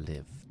must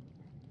live.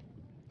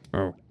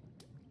 Oh.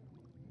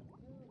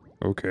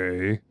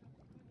 Okay.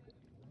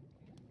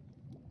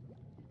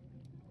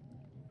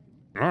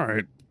 All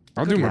right.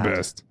 I'll do my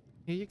best.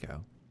 Here you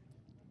go.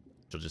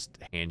 She'll just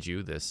hand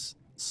you this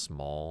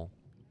small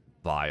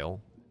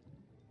vial.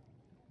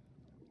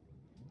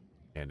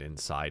 And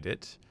inside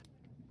it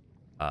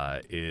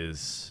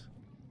is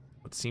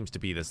what seems to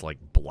be this like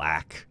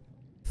black,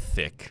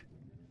 thick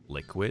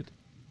liquid.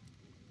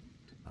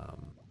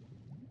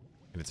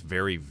 And it's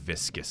very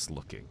viscous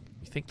looking.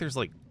 You think there's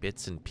like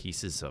bits and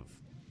pieces of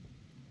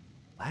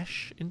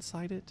flesh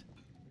inside it?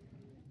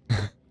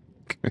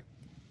 Okay.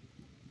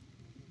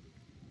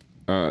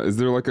 Is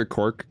there like a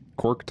cork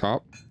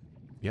top?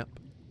 Yep.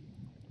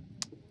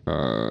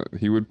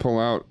 He would pull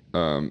out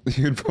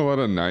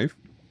a knife,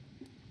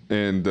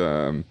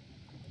 and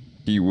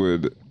he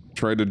would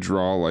try to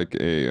draw like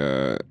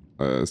a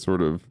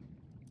sort of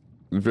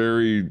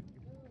very,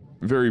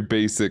 very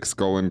basic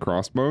skull and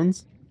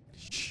crossbones.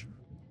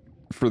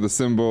 For the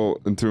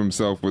symbol, and to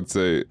himself would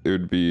say it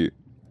would be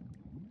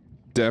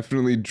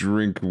definitely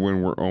drink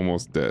when we're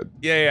almost dead.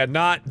 Yeah,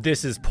 not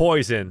this is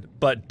poison,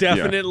 but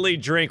definitely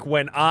drink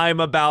when I'm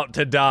about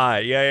to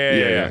die.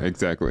 Yeah,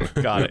 exactly.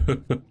 Got it.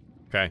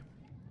 Okay.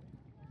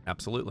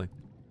 Absolutely.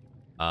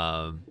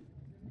 And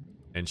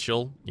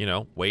she'll,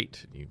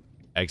 wait. You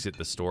exit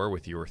the store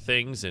with your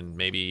things and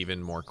maybe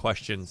even more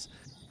questions.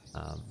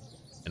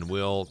 And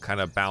we'll kind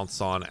of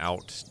bounce on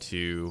out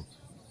to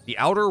the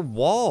outer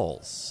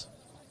walls.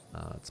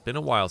 It's been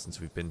a while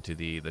since we've been to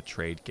the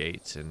trade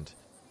gates and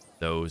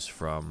those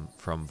from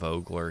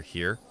Vogler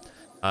here.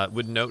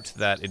 Would note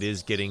that it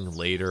is getting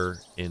later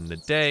in the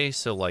day,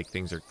 so like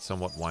things are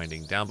somewhat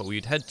winding down. But we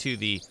would head to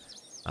the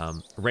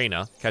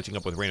Reyna, catching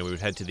up with Reyna. We would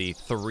head to the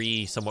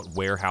 3 somewhat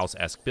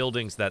warehouse-esque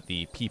buildings that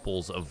the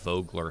peoples of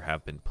Vogler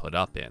have been put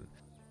up in.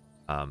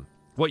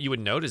 What you would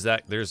note is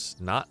that there's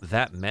not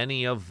that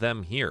many of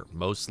them here.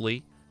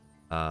 Mostly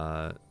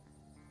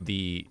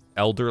the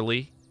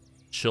elderly,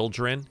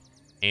 children,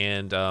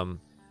 and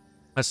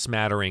a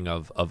smattering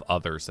of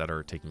others that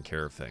are taking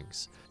care of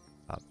things.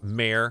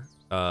 Mayor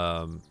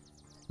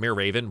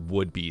Raven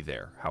would be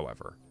there,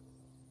 however.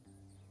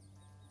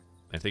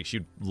 I think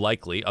she'd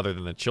likely, other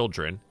than the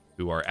children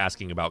who are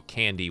asking about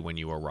candy when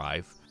you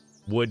arrive,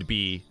 would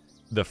be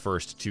the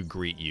first to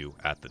greet you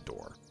at the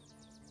door.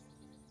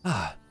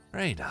 Ah,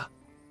 Reyna,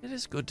 it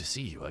is good to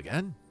see you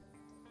again.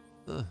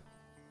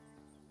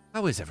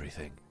 How is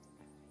everything?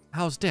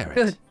 How's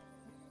Derek?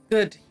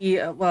 Good. He,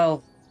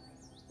 well,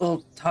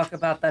 we'll talk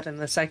about that in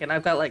a second.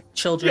 I've got, like,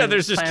 children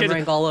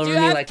clamoring all over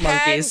me like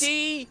monkeys.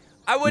 Candy?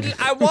 I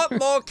want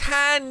more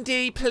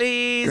candy,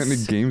 please. Got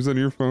any games on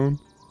your phone?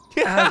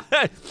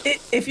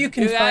 If you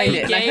can find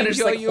it, I kind of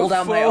just, like, hold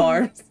out my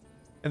arms.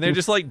 And they're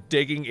just, like,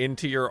 digging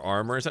into your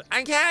armor. It's like,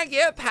 I can't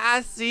get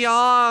past the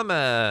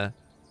armor.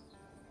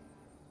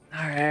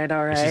 All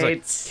right. She's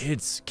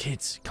like,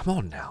 kids, come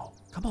on now.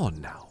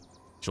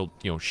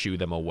 She'll, shoo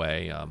them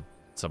away.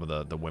 Some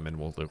of the women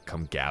will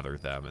come gather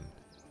them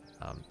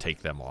and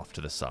take them off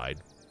to the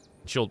side.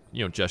 She'll,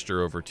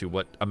 gesture over to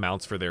what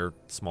amounts for their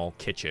small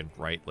kitchen,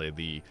 right? Like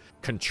the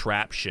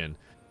contraption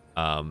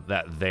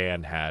that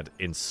Van had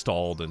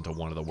installed into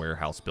one of the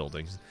warehouse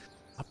buildings.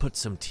 I'll put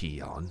some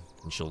tea on.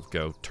 And she'll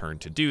go turn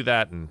to do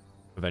that, and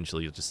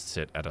eventually you'll just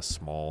sit at a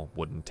small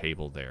wooden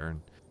table there.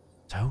 And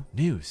so,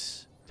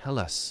 news. Tell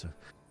us.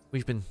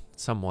 We've been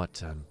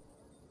somewhat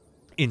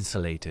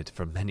insulated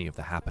from many of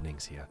the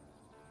happenings here.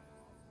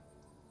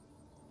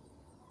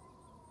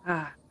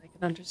 I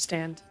can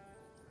understand.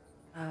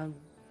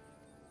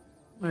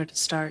 Where to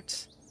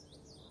start?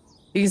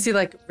 You can see,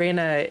 like,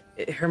 Reyna,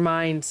 her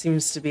mind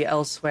seems to be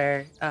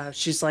elsewhere.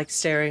 She's, like,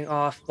 staring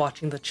off,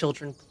 watching the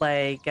children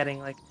play, getting,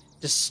 like,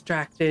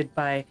 distracted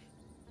by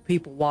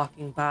people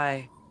walking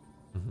by.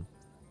 Mm-hmm.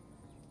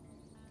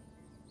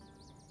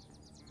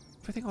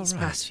 Everything all right? These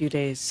past few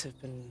days have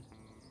been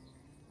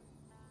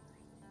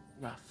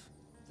rough,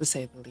 to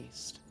say the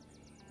least.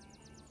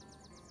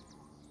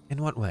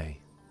 In what way?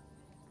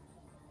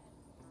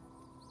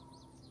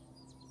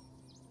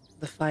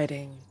 The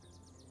fighting.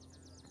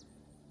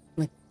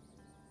 Like,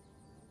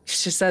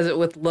 she just says it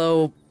with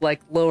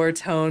lower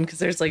tone, because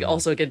there's, like,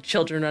 also, again,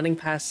 children running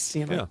past,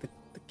 like,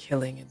 the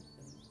killing and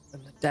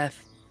the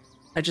death.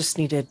 I just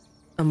needed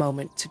a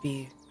moment to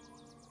be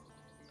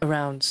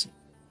around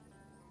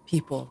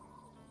people.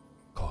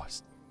 Of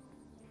course.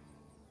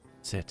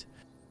 Sit.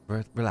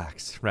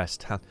 Relax.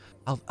 Rest.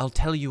 I'll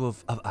tell you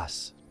of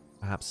us.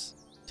 Perhaps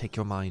take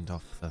your mind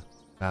off the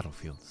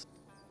battlefields.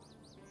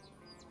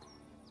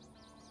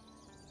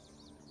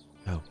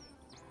 Oh.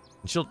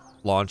 And she'll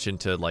launch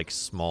into, like,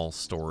 small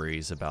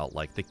stories about,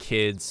 like, the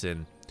kids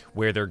and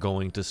where they're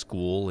going to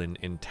school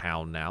in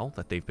town now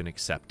that they've been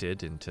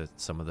accepted into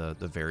some of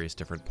the various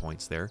different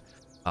points there.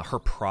 Her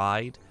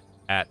pride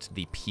at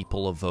the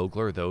people of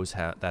Vogler, those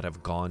that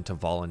have gone to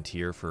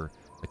volunteer for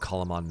the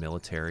Kalamon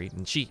military.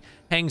 And she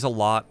hangs a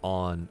lot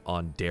on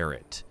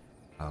Darrett.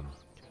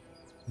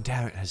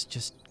 Darrett has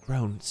just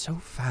grown so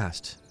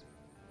fast.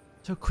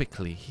 So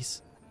quickly.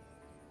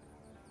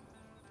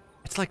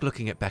 It's like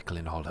looking at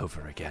Becklin all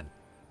over again.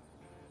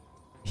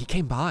 He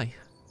came by.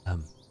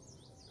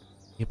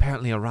 He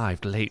apparently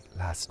arrived late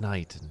last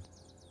night, and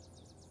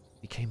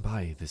he came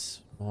by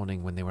this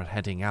morning when they were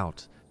heading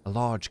out, a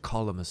large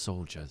column of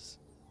soldiers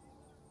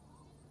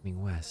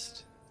heading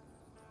west.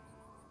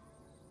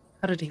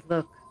 How did he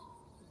look?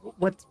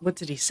 What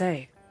did he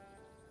say?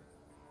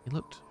 He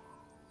looked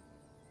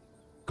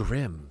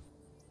grim.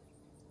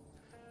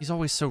 He's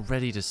always so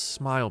ready to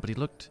smile, but he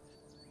looked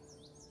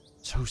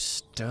so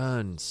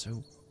stern,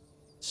 so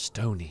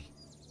stony.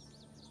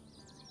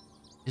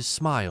 His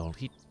smile,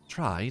 he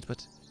tried,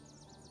 but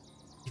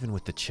even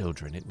with the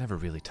children, it never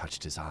really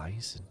touched his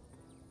eyes. And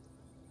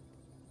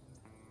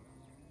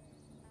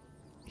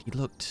he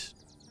looked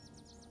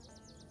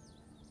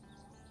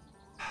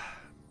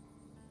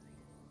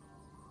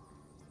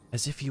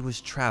as if he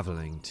was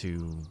traveling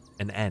to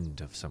an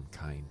end of some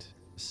kind.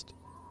 Just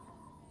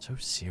so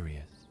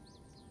serious.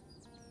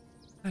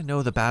 I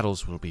know the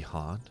battles will be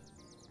hard.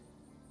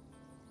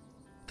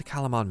 The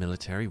Kalamon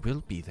military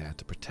will be there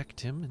to protect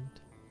him, and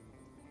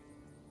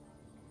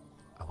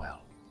oh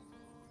well.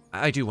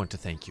 I do want to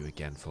thank you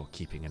again for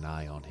keeping an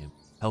eye on him,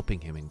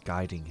 helping him and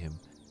guiding him.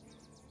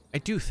 I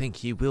do think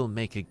he will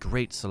make a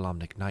great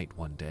Solamnic Knight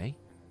one day,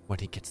 when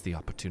he gets the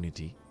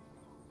opportunity.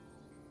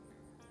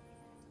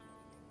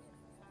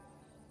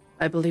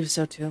 I believe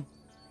so too.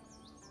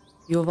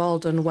 You have all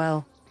done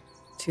well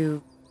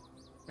to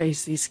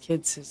raise these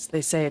kids. As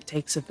they say, it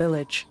takes a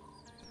village.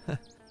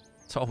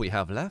 That's all we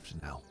have left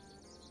now.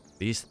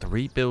 These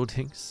 3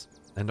 buildings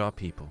and our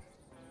people.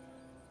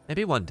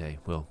 Maybe one day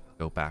we'll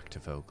go back to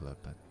Vogler,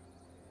 but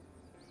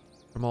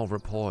from all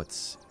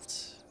reports,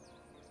 it's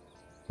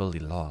fully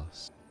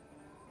lost.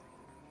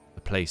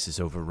 The place is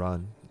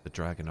overrun with the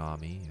dragon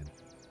army, and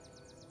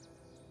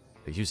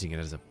they're using it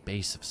as a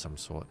base of some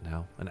sort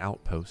now. An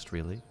outpost,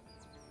 really.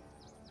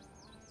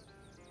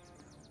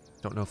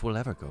 Don't know if we'll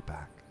ever go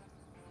back.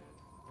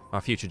 Our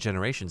future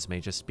generations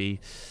may just be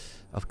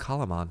of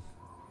Kalamon.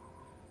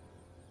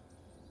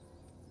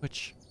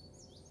 Which,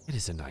 it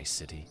is a nice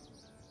city.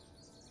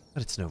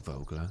 But it's no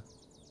Vogler.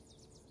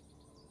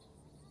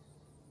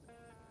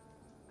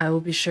 I will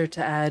be sure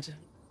to add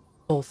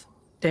both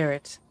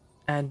Darrett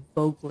and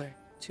Vogler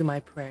to my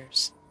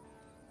prayers.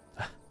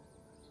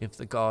 If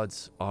the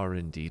gods are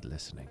indeed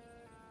listening,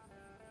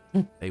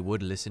 they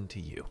would listen to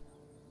you.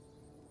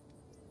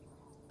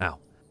 Now,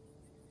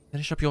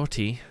 finish up your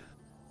tea.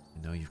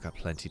 I know you've got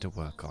plenty to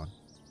work on.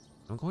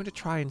 I'm going to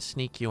try and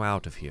sneak you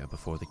out of here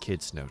before the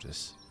kids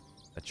notice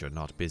that you're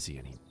not busy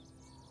anymore.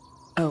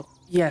 Oh,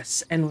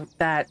 yes, and with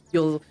that,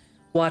 you'll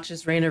watch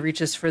as Raina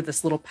reaches for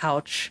this little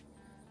pouch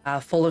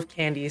full of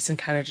candies and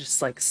kind of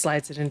just, like,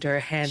 slides it into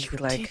her hand. You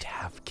like, did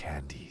have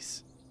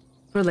candies.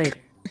 For later.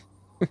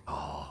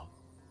 Oh.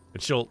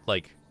 And she'll,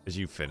 like, as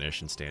you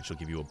finish and stand, she'll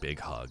give you a big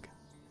hug.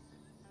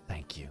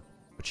 Thank you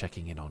for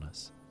checking in on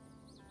us.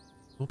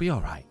 We'll be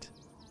all right.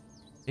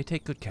 They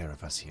take good care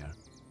of us here.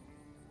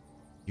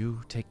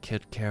 You take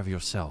good care of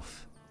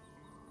yourself.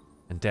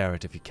 And dare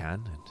it if you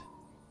can,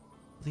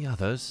 and the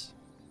others.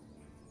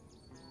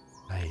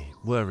 I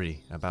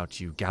worry about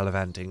you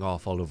gallivanting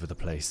off all over the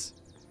place,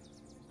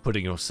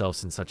 putting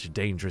yourselves in such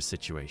dangerous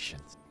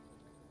situations.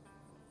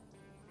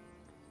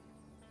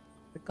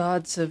 The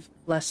gods have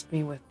blessed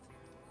me with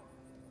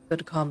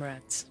good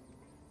comrades.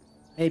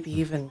 Maybe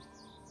even,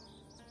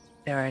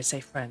 dare I say,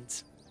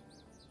 friends.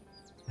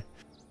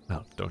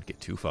 Well, don't get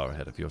too far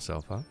ahead of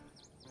yourself, huh?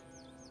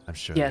 I'm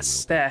sure.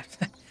 Yes, that.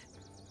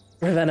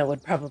 Ravenna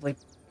would probably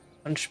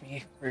punch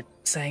me for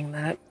saying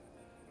that.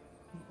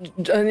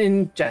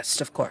 In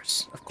jest, of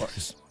course. Of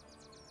course.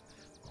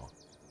 Well,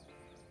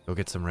 go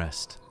get some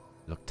rest.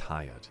 You look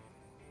tired.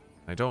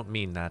 I don't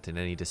mean that in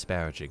any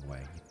disparaging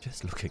way. You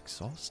just look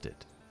exhausted.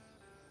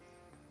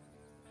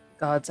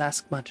 Gods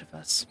ask much of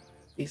us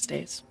these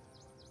days.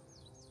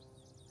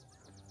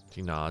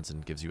 She nods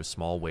and gives you a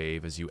small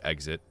wave as you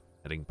exit,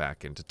 heading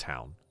back into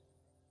town.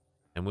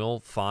 And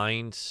we'll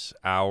find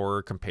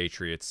our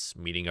compatriots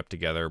meeting up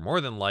together, more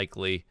than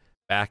likely,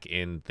 back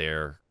in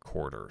their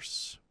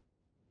quarters.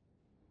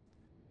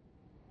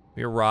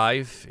 We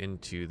arrive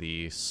into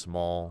the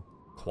small,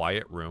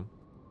 quiet room.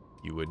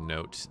 You would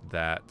note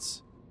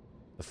that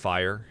the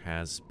fire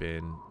has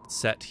been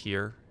set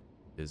here,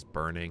 is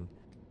burning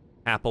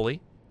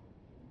happily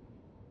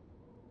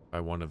by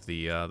one of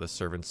the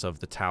servants of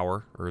the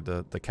tower, or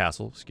the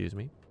castle, excuse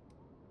me.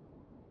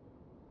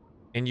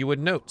 And you would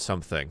note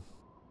something.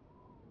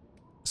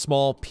 A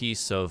small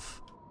piece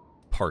of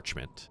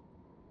parchment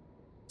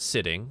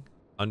sitting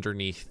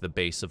underneath the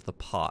base of the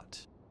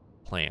pot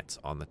plant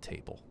on the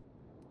table.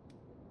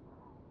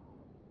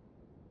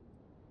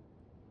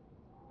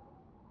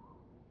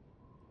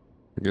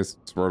 I guess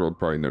Svartal would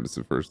probably notice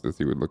it first as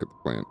he would look at the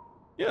plant.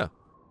 Yeah.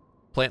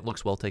 Plant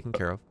looks well taken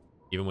care of.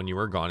 Even when you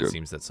were gone, Good. It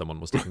seems that someone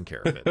was taking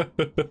care of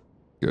it.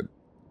 Good.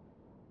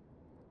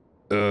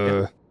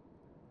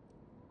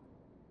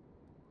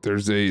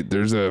 There's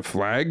a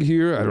flag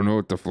here. I don't know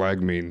what the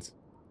flag means.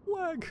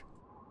 Flag.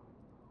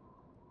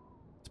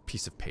 It's a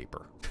piece of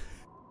paper.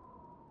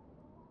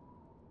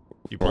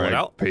 You pull it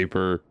out?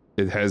 Paper.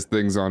 It has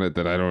things on it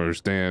that I don't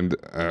understand.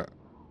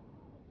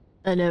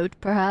 A note,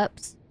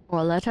 perhaps? Or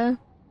a letter?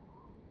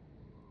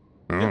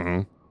 I don't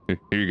know.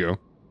 Here you go.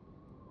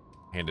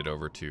 Hand it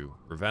over to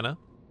Ravenna.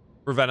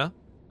 Ravenna,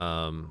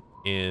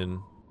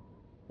 in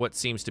what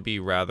seems to be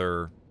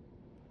rather,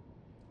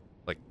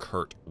 like,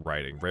 curt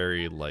writing.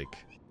 Very, like,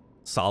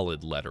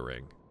 solid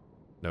lettering.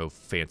 No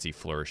fancy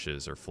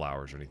flourishes or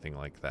flowers or anything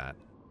like that.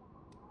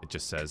 It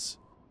just says,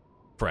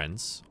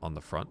 friends on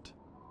the front.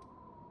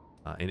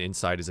 And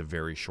inside is a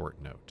very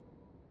short note.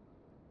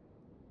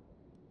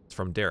 It's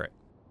from Derek.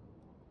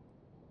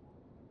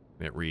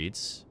 And it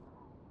reads,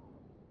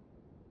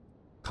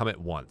 "Come at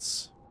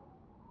once.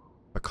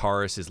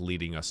 Bakaris is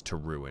leading us to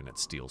ruin at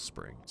Steel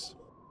Springs.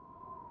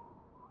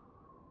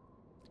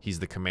 He's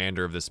the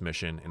commander of this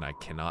mission, and I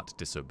cannot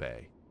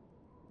disobey.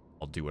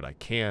 I'll do what I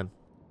can,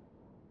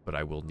 but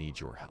I will need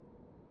your help."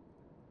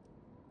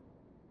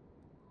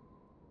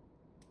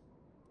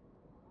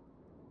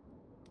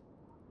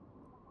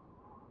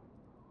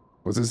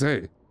 What's it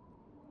say?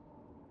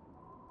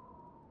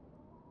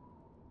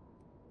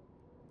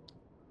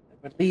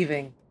 We're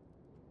leaving,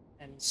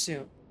 and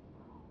soon.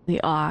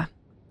 We are.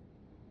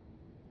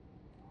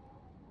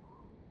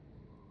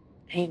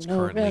 Ain't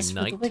no rest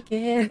for the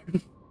wicked.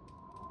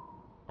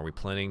 Are we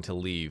planning to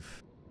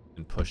leave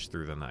and push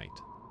through the night?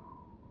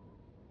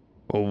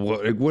 Well,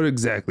 what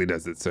exactly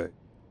does it say?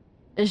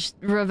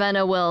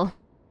 Ravenna will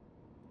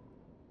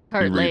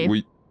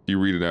curtly you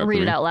read it out.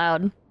 Read it out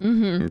loud.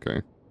 Mm-hmm.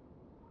 Okay.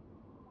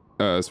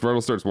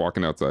 Svartal starts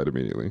walking outside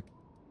immediately.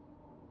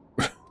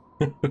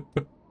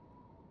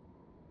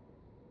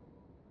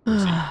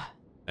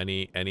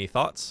 Any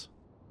thoughts?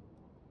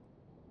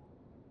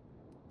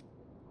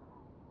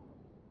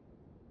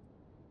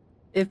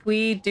 If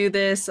we do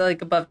this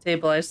like above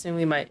table, I assume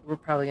we're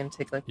probably gonna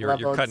take like You're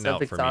cutting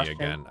out for me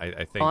again.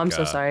 I think. Oh, I'm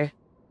so sorry.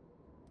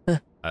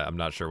 I'm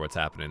not sure what's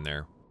happening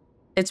there.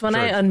 It's when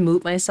I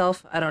unmute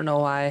myself. I don't know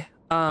why.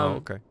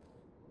 Oh,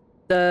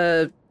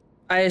 okay.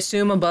 I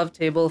assume above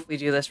table, if we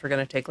do this, we're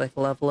gonna take like a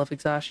level of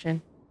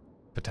exhaustion.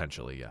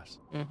 Potentially, yes.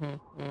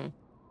 Mm-hmm.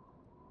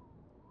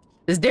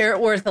 Is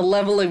Derek worth a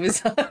level of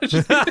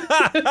exhaustion?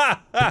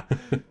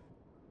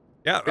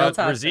 Yeah,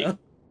 Razik.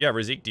 Yeah,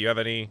 Razik, do you have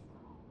any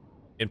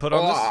input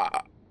on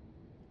this?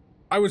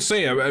 I would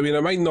say, I mean,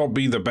 it might not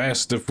be the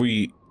best if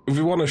we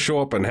want to show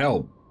up and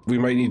help. We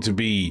might need to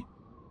be,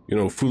 you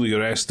know, fully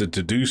rested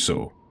to do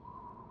so.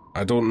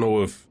 I don't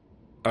know if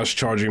us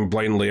charging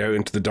blindly out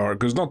into the dark,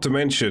 because not to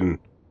mention,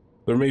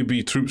 there may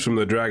be troops from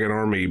the Dragon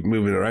Army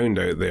moving around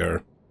out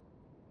there,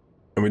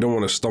 and we don't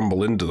want to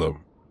stumble into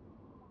them.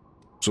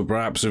 So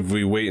perhaps if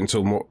we wait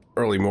until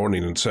early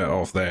morning and set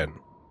off then.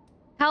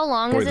 How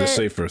long is it? The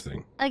safer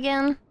thing.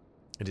 Again?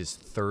 It is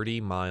 30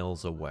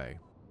 miles away.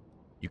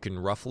 You can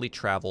roughly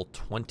travel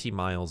 20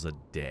 miles a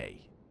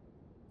day.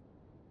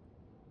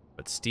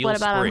 But Steel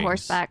Springs... What about on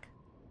horseback?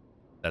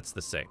 That's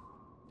the same.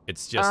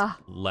 It's just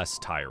less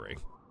tiring.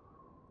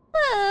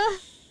 I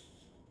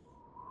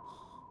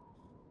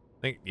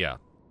think, yeah,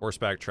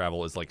 horseback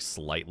travel is like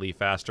slightly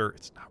faster.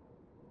 It's not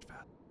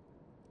fast.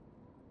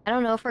 I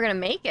don't know if we're gonna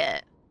make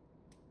it.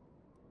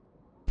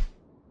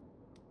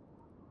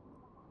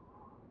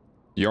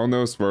 Y'all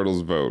know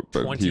Svartle's vote,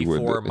 but he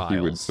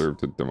would serve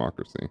to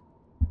democracy.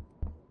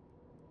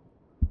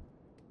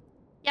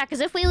 Yeah, because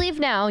if we leave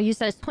now, you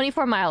said it's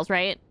 24 miles,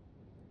 right?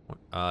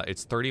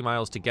 It's 30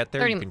 miles to get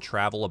there. You can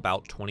travel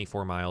about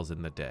 24 miles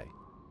in the day.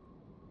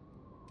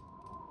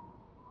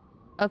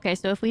 Okay,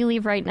 so if we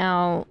leave right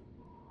now,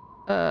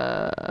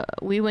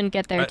 we wouldn't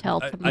get there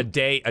till a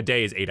day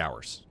is 8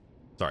 hours.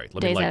 Sorry,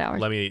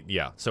 let me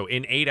yeah. So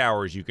in 8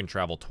 hours you can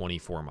travel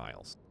 24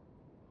 miles.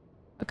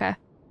 Okay.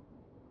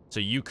 So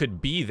you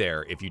could be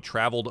there if you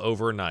traveled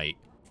overnight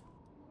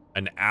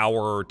an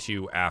hour or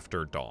two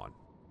after dawn.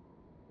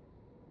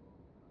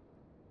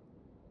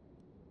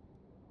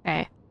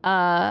 Okay.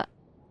 I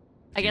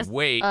guess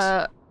wait,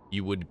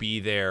 you would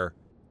be there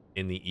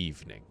in the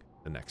evening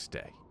the next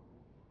day.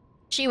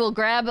 She will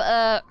grab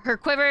her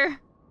quiver,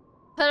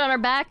 put it on her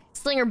back,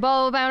 sling her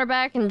bow around her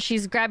back, and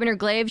she's grabbing her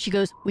glaive. She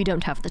goes, "We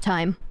don't have the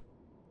time.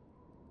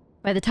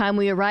 By the time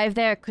we arrive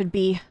there, it could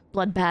be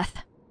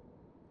bloodbath.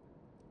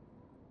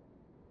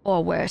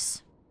 Or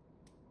worse.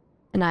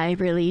 And I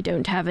really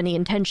don't have any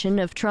intention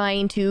of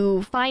trying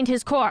to find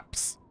his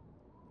corpse."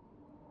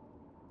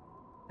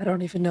 I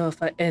don't even know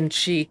if and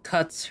she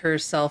cuts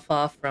herself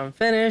off from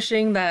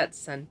finishing that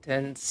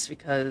sentence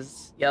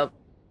because, yep.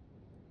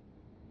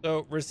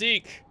 So,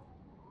 Razik,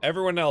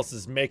 everyone else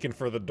is making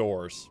for the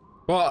doors.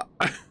 Well,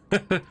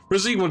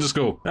 Razik will just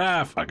go,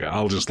 fuck it,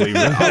 I'll just leave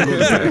it. I'll go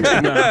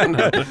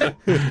to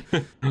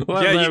bed.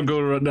 Let them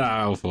go right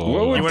now.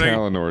 What would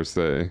Talonor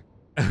say?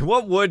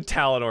 What would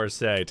Talonor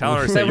say?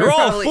 Talonor say, "You're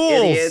all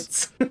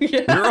fools!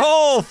 Yeah. You're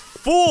all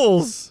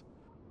fools!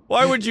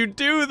 Why would you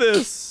do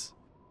this?"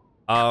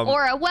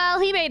 Or, well,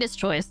 he made his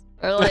choice.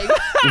 Or like,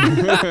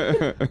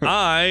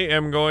 I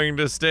am going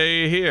to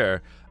stay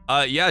here.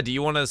 Yeah, do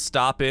you want to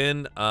stop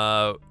in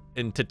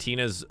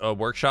Tina's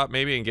workshop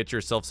maybe and get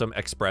yourself some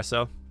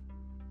espresso?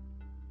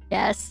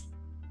 Yes.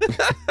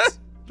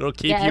 It'll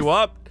keep you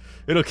up.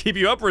 It'll keep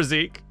you up,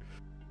 Razik.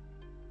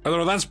 I don't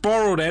know, that's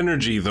borrowed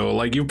energy though.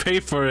 Like, you pay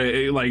for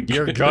it, like...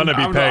 You're gonna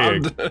be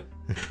paying.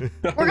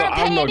 We're gonna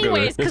pay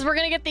anyways, because we're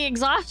gonna get the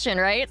exhaustion,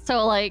 right?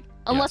 So, like,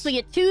 unless we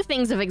get 2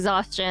 things of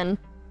exhaustion,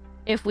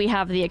 if we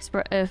have the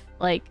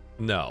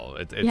No,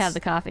 it's you have the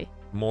coffee.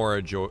 More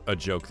a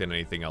joke than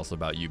anything else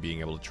about you being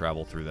able to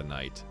travel through the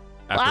night.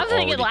 Well, I'm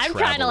thinking, I'm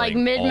trying to, like,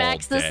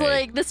 min-max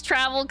this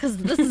travel, because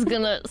this is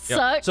gonna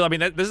suck. So, I mean,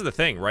 this is the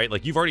thing, right?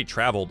 Like, you've already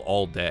traveled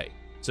all day.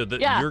 So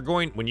you're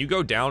going, when you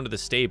go down to the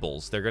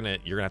stables, you're gonna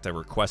have to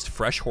request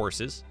fresh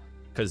horses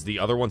because the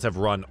other ones have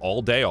run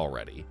all day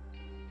already.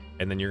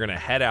 And then you're gonna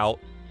head out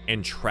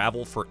and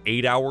travel for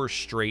 8 hours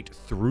straight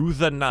through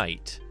the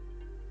night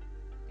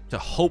to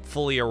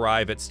hopefully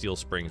arrive at Steel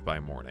Springs by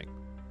morning.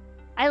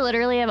 I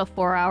literally have a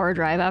 4-hour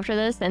drive after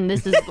this, and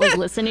this is like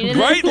listening to this.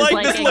 Right?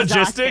 Like this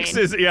logistics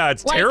is,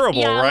 it's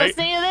terrible, right?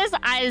 Listening to this,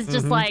 I was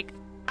just like,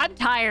 I'm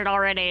tired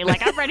already.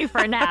 Like, I'm ready for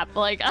a nap.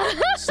 Like,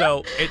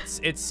 so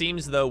it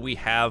seems though we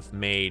have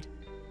made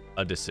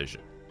a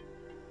decision.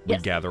 We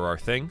gather our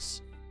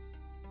things,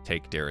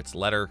 take Darrett's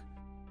letter,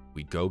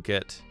 we go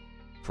get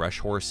fresh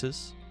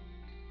horses,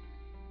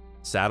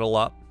 saddle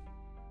up,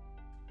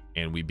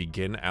 and we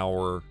begin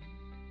our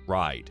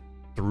ride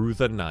through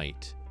the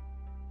night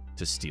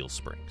to Steel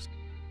Springs.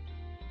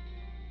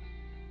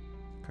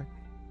 Okay.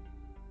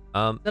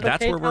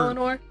 That's where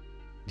Talonor?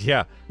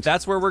 Yeah,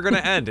 that's where we're gonna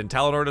end, and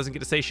Talonor doesn't get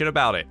to say shit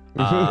about it,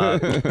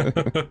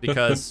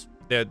 because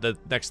the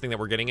next thing that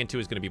we're getting into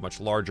is going to be much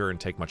larger and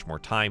take much more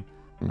time.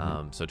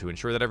 So to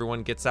ensure that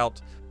everyone gets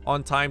out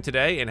on time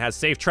today and has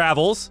safe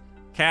travels,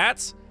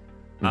 cats,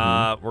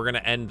 we're gonna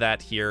end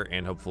that here,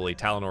 and hopefully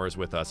Talonor is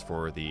with us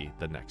for the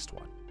next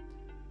one.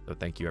 So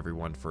thank you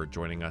everyone for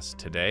joining us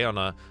today on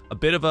a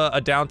bit of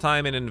a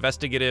downtime and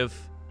investigative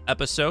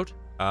episode,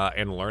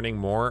 and learning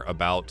more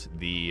about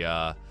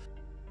the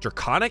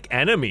draconic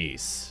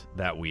enemies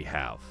that we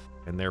have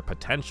and their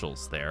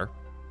potentials there.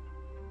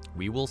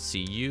 We will see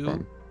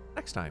you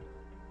next time.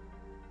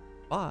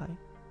 Bye.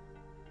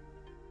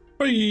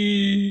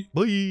 Bye.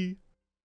 Bye.